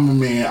I'm a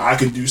man, I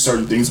can do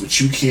certain things, but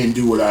you can't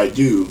do what I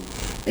do.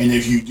 And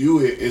if you do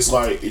it, it's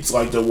like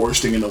the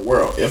worst thing in the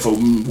world. If a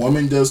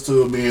woman does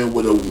to a man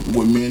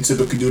what men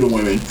typically do to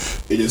women,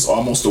 it is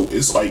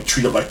it's like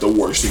treated like the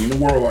worst thing in the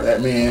world. Or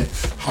that man,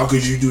 how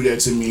could you do that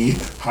to me?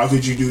 How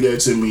could you do that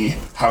to me?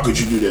 How could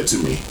you do that to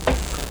me?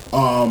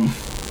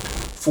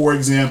 For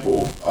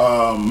example,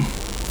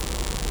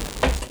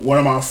 one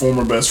of my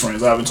former best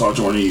friends, I haven't talked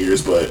to her in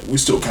years, but we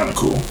still kind of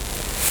cool.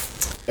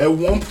 At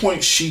one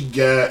point, she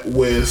got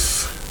with,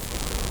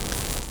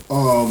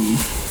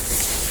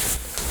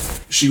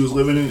 she was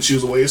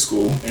away at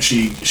school, and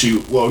she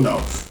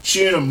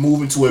ended up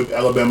moving to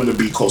Alabama to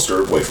be close to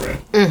her boyfriend.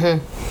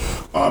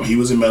 He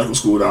was in medical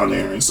school down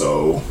there, and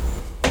so,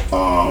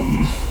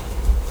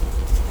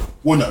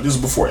 this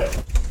is before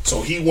that.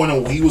 So he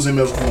was in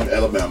middle school in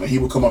Alabama. He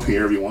would come up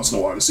here every once in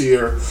a while to see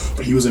her,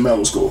 but he was in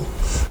middle school.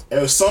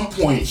 At some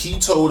point, he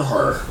told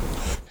her,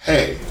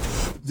 hey,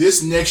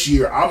 this next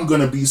year, I'm going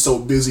to be so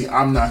busy,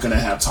 I'm not going to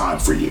have time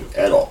for you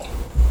at all.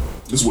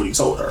 This is what he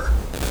told her.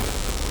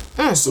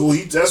 So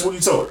that's what he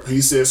told her.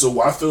 He said,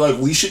 so I feel like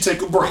we should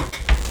take a break.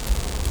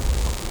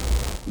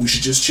 We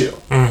should just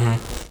chill.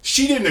 Mm-hmm.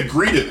 She didn't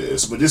agree to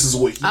this, but this is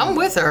what he I'm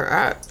with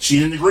her. She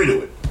didn't agree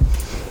to it.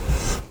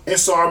 And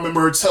so I remember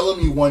her telling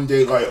me one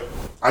day, like,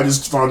 I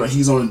just found out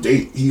he's on a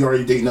date. He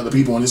already dating other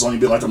people, and it's only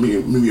been like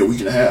maybe a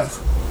week and a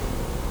half.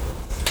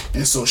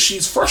 And so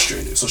she's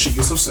frustrated, so she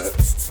gets upset.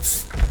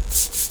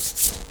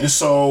 And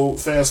so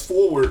fast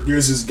forward,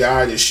 there's this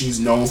guy that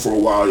she's known for a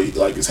while. He,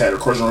 like, has had a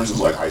crush on her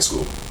since like high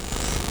school.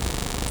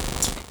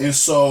 And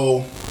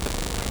so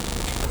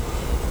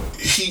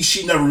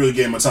she never really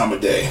gave him a time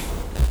of day.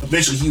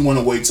 Eventually, he went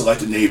away to like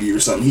the Navy or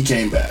something. He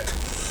came back.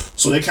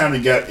 So they kind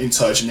of got in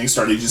touch and they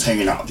started just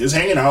hanging out. Just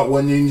hanging out,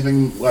 wasn't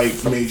anything like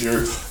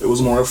major. It was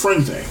more a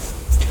friend thing.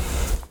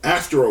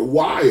 After a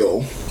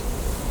while,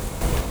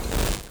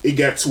 it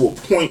got to a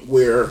point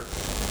where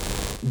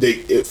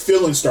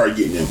feelings started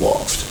getting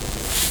involved.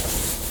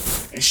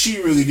 And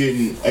she really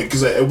didn't,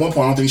 because at one point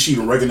I don't think she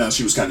even recognized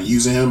she was kind of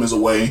using him as a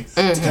way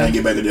to kind of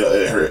get back at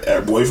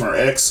her boyfriend or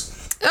ex.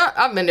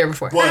 I've been there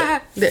before.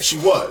 But she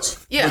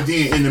was. Yeah. But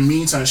then in the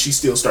meantime, she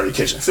still started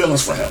catching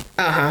feelings for him.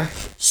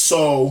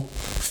 So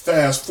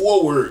fast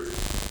forward,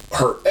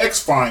 her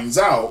ex finds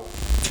out.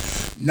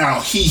 Now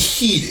he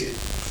heated.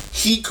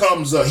 He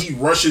comes up. He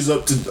rushes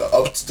up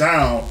to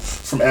town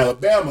from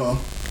Alabama.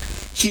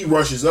 He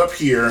rushes up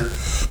here.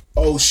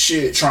 Oh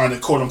shit! Trying to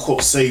quote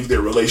unquote save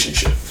their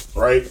relationship.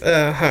 Right.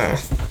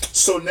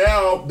 So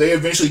now they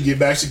eventually get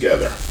back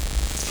together.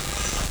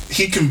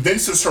 He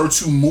convinces her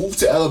to move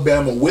to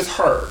Alabama with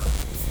her.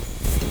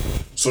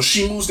 So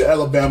she moves to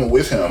Alabama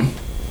with him.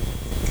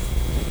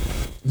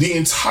 The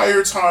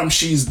entire time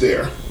she's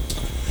there,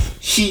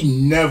 he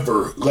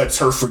never lets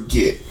her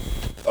forget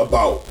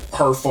about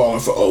her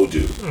falling for old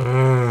dude.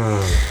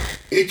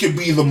 It could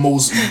be the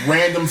most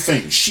random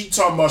thing. She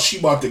talking about she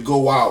about to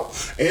go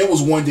out. And it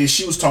was one day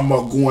she was talking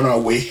about going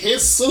out with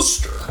his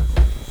sister.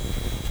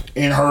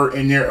 And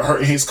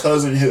his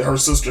cousin, her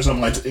sister,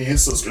 something like that.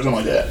 His sister, something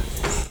like that.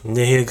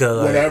 Then he'll go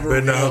like, whatever.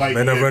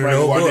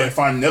 I didn't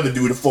find another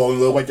dude to fall in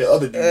love like the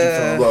other dude you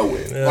fell in love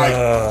with.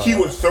 Like, he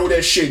would throw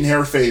that shit in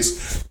her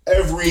face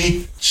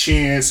every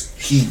chance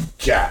he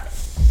got.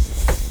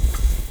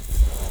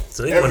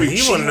 So he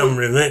one of them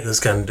relentless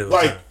kind of dudes.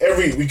 Like,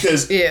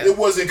 because it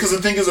wasn't, because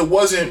the thing is, it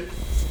wasn't,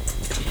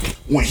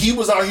 when he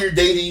was out here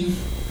dating,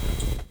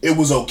 it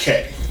was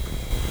okay.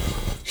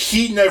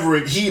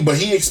 But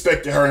he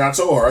expected her, and I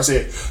told her, I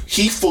said,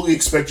 he fully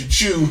expected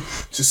you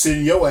to sit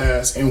in your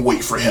ass and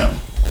wait for him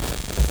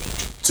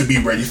to be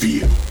ready for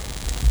you.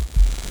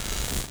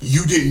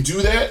 You didn't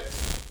do that,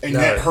 and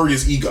that hurt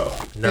his ego.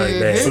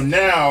 So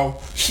now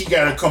he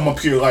gotta come up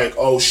here like,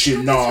 oh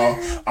shit, nah,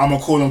 I'm gonna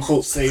quote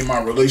unquote save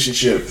my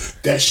relationship.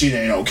 That shit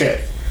ain't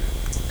okay.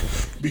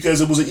 Because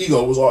it was an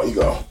ego, it was all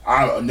ego.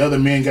 Another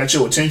man got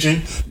your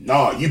attention,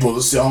 nah, you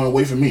supposed to sit home and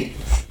wait for me.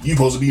 You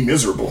supposed to be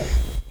miserable.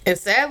 And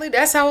sadly,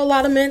 that's how a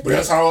lot of men think. But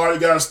that's how a lot of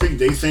guys think.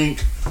 They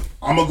think,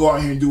 I'm going to go out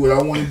here and do what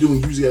I want to do,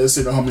 and you just got to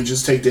sit at home and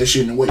just take that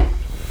shit and wait.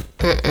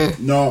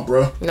 No,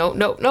 bro. No.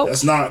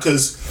 That's not,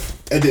 because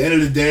at the end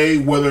of the day,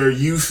 whether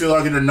you feel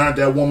like it or not,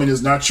 that woman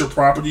is not your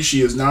property.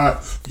 She is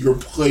not your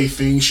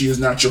plaything. She is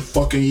not your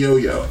fucking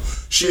yo-yo.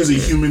 She is a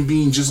human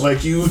being just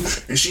like you,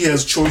 and she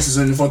has choices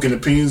and fucking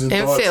opinions and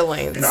thoughts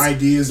feelings and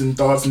ideas and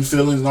thoughts and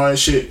feelings and all that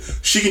shit.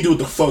 She can do what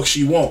the fuck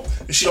she want,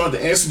 and she don't have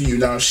to answer to you.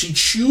 Now, if she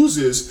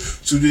chooses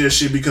to do that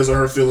shit because of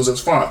her feelings,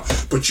 that's fine.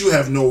 But you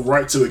have no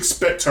right to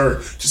expect her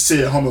to sit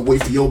at home and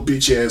wait for your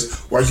bitch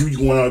ass while you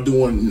going out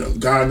doing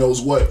God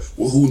knows what,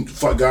 well, who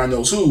fuck God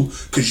knows who,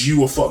 because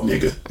you a fuck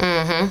nigga.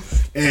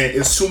 And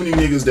it's too many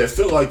niggas that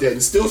feel like that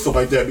and still feel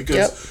like that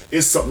because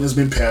it's something that's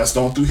been passed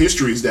on through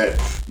history, is that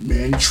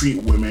men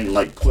treat women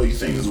like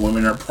playthings.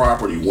 Women are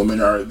property.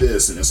 Women are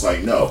this. And it's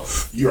like, no,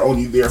 you're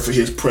only there for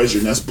his pleasure,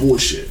 and that's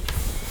bullshit.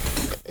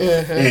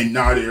 And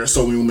now there are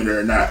so many women that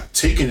are not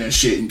taking that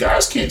shit, and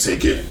guys can't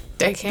take it.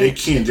 They can't. They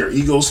can't. Their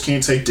egos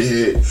can't take the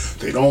hit.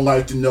 They don't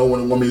like to know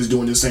when a woman is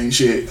doing the same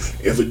shit.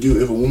 If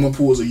a woman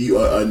pulls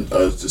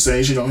the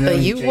same shit on him,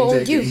 he can't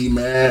take it. He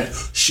mad.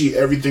 She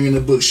everything in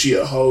the book. She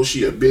a hoe.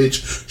 She a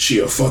bitch. She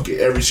a fucking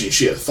everything.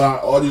 She a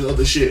thought. All this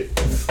other shit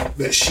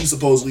that she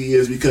supposedly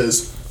is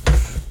because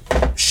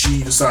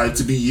she decided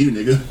to be you,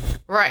 nigga.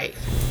 Right.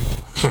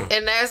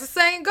 And as the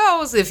saying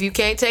goes, if you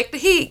can't take the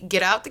heat,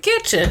 get out the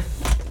kitchen.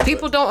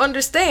 People don't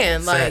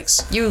understand. Like,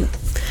 you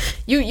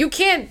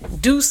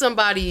can't do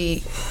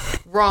somebody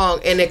wrong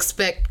and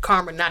expect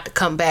karma not to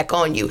come back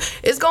on you.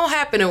 It's gonna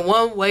happen in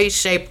one way,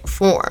 shape, or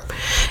form.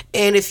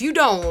 And if you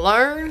don't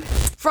learn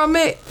from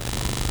it,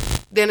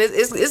 then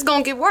it's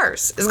gonna get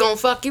worse. It's gonna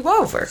fuck you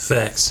over.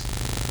 Facts.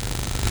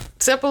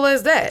 Simple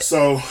as that.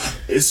 So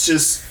it's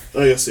just,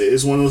 like I said,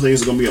 it's one of those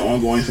things that's gonna be an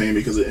ongoing thing,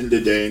 because at the end of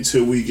the day,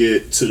 until we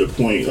get to the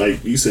point,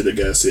 like you said, the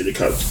guy said, it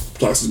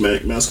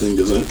toxic masculine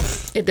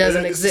doesn't. It doesn't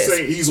And it's the exist.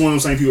 same- he's one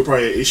of the same people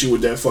probably had issue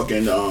with that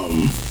fucking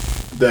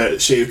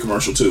that shave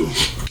commercial too.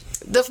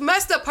 The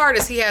messed up part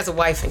is he has a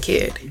wife and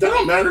kid. That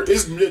don't matter.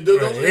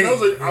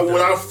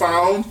 What I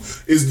found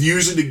is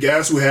usually the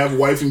guys who have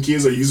wife and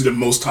kids are usually the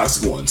most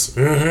toxic ones,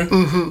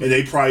 and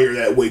they probably are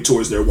that way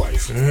towards their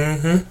wife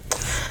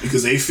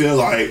because they feel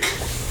like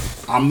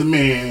I'm the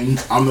man,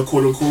 I'm the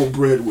quote unquote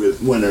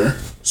breadwinner,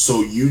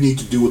 so you need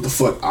to do what the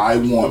fuck I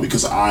want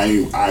because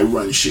I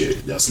run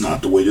shit. That's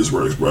not the way this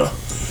works, bro.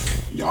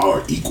 Y'all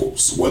are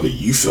equals, whether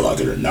you feel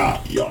like it or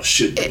not. Y'all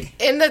should be.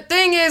 And the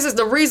thing is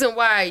the reason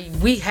why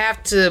we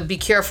have to be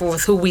careful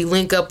with who we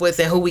link up with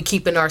and who we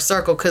keep in our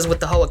circle, because with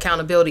the whole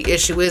accountability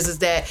issue is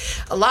that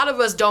a lot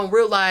of us don't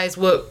realize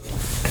what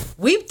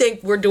we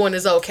think we're doing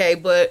is okay,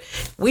 but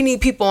we need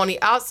people on the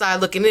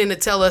outside looking in to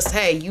tell us,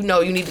 hey, you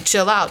need to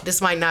chill out.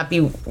 This might not be,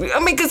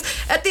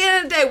 because at the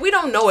end of the day, we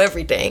don't know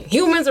everything.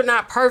 Humans are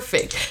not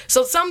perfect.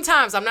 So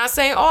sometimes, I'm not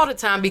saying all the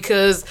time,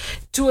 because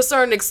to a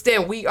certain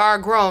extent, we are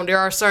grown. There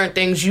are certain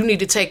things you need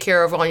to take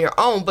care of on your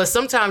own, but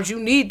sometimes you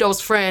need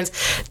those friends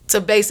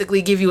to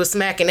basically give you a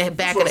smack in the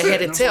back of the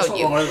head and tell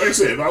you. Like I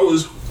said,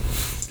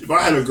 if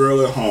I had a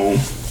girl at home,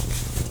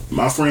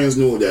 my friends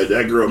knew that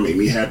girl made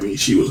me happy.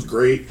 She was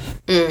great.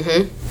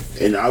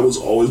 And I was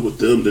always with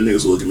them. The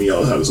niggas would look at me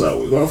all the time and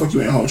say, why the fuck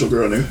you ain't home with your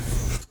girl,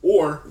 nigga?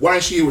 Or, why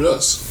ain't she here with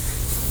us?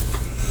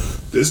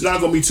 There's not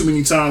going to be too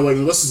many times, like,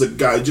 unless it's a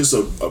guy, just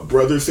a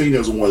brother thing,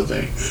 there's one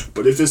thing.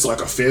 But if it's like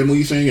a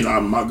family thing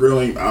and my girl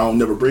I'll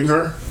never bring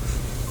her,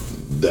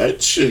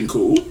 that shit ain't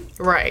cool.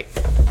 Right.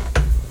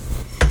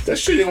 That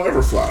shit ain't gonna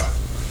ever fly.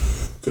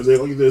 Because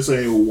they're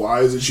saying, why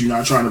is it you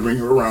not trying to bring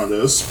her around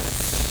us?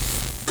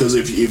 Because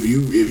if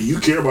you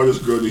care about this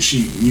girl, then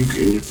you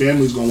and your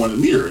family's gonna want to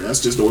meet her, and that's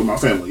just the way my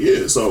family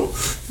is. So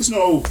there's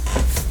no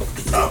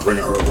not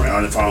bringing her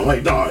around if I don't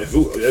like. Nah, if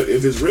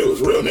it's real,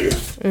 it's real,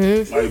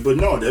 nigga. Like, but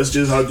no, that's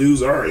just how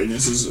dudes are, and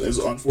this is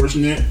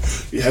unfortunate.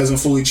 It hasn't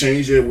fully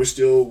changed yet. We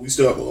still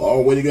have a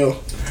long way to go.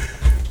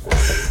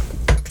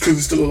 Because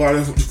there's still a lot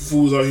of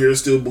fools out here that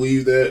still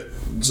believe that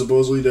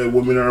supposedly that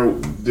women are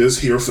just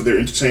here for their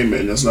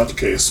entertainment, and that's not the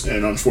case.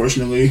 And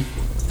unfortunately,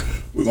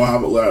 we're gonna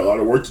have a lot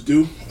of work to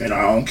do, and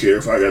I don't care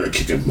if I gotta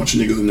kick a bunch of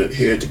niggas in the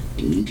head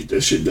to get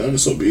that shit done,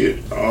 so be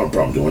it. I don't have a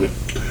problem doing it.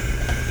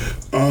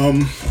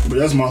 But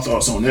that's my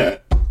thoughts on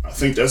that. I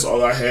think that's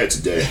all I had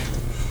today.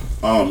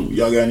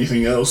 Y'all got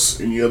anything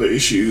else? Any other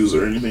issues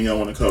or anything y'all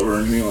want to cover?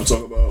 Anything you want to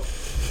talk about?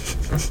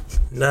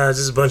 Nah,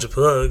 just a bunch of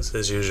plugs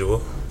as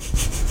usual.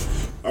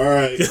 All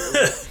right.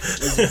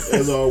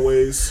 as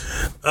always,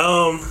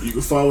 you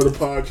can follow the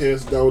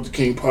podcast, Down with the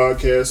King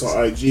Podcast,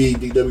 on IG,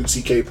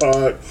 DWTK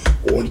Pod,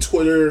 on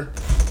Twitter.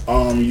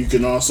 You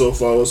can also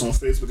follow us on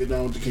Facebook at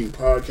Down with the King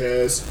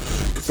Podcast.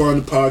 You can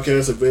find the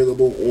podcast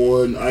available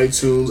on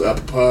iTunes,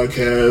 Apple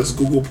Podcasts,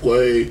 Google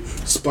Play,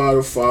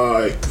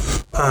 Spotify.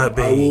 Podbean.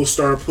 I will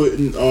start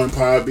putting on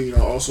Podbean.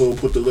 I'll also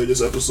put the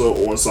latest episode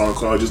on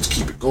SoundCloud just to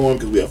keep it going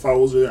because we have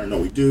followers there. I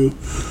know we do.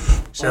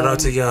 Shout out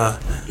to y'all.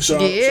 Shout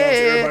out to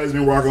everybody who's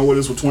been rocking with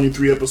us with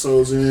 23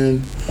 episodes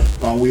in.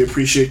 We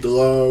appreciate the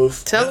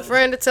love. Tell a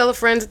friend to tell a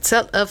friend to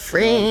tell a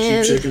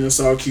friend. Keep checking us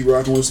out. Keep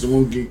rocking with us.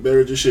 We'll get better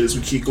at this shit as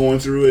we keep going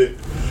through it.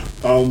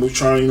 We're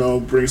trying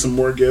to, bring some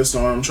more guests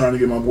on. I'm trying to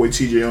get my boy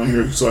TJ on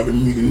here so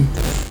he can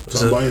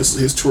talk about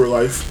his tour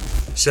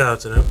life. Shout out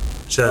to them.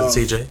 Shout out to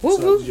TJ.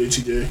 Shout out to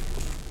TJ.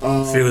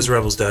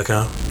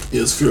 FearlessRebels.com.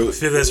 Yes,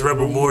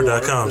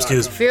 FearlessRebelMore.com.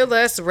 Excuse me.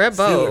 Fearless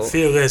Rebel.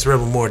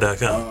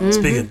 FearlessRebelMore.com.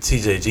 Speaking to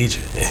TJ DJ.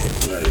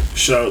 Right.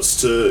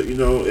 Shouts to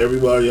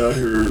everybody out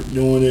here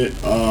doing it.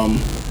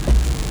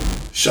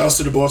 Shouts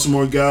to the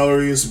Baltimore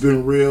Gallery. It's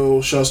been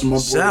real. Shouts to my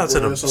boy. Shout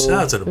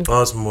out to the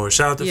Baltimore.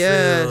 Shout out to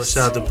Phil.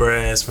 Shout out to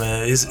Brass,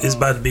 man. It's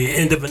about to be the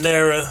end of an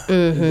era.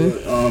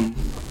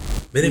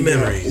 Many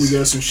memories. We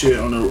got some shit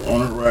on the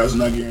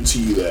horizon. I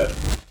guarantee you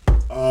that.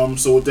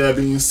 So with that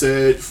being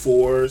said,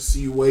 for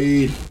C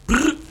Wade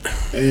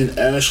and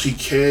Ashley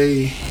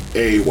K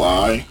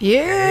AY,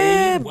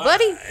 Yeah,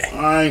 buddy.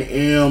 I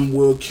am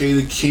Will K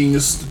the King.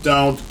 This is the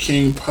Down with the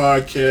King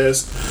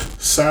podcast.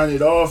 Sign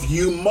it off,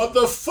 you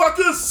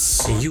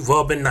motherfuckers. And you've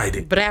all been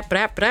knighted. Brap,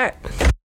 brap, brap.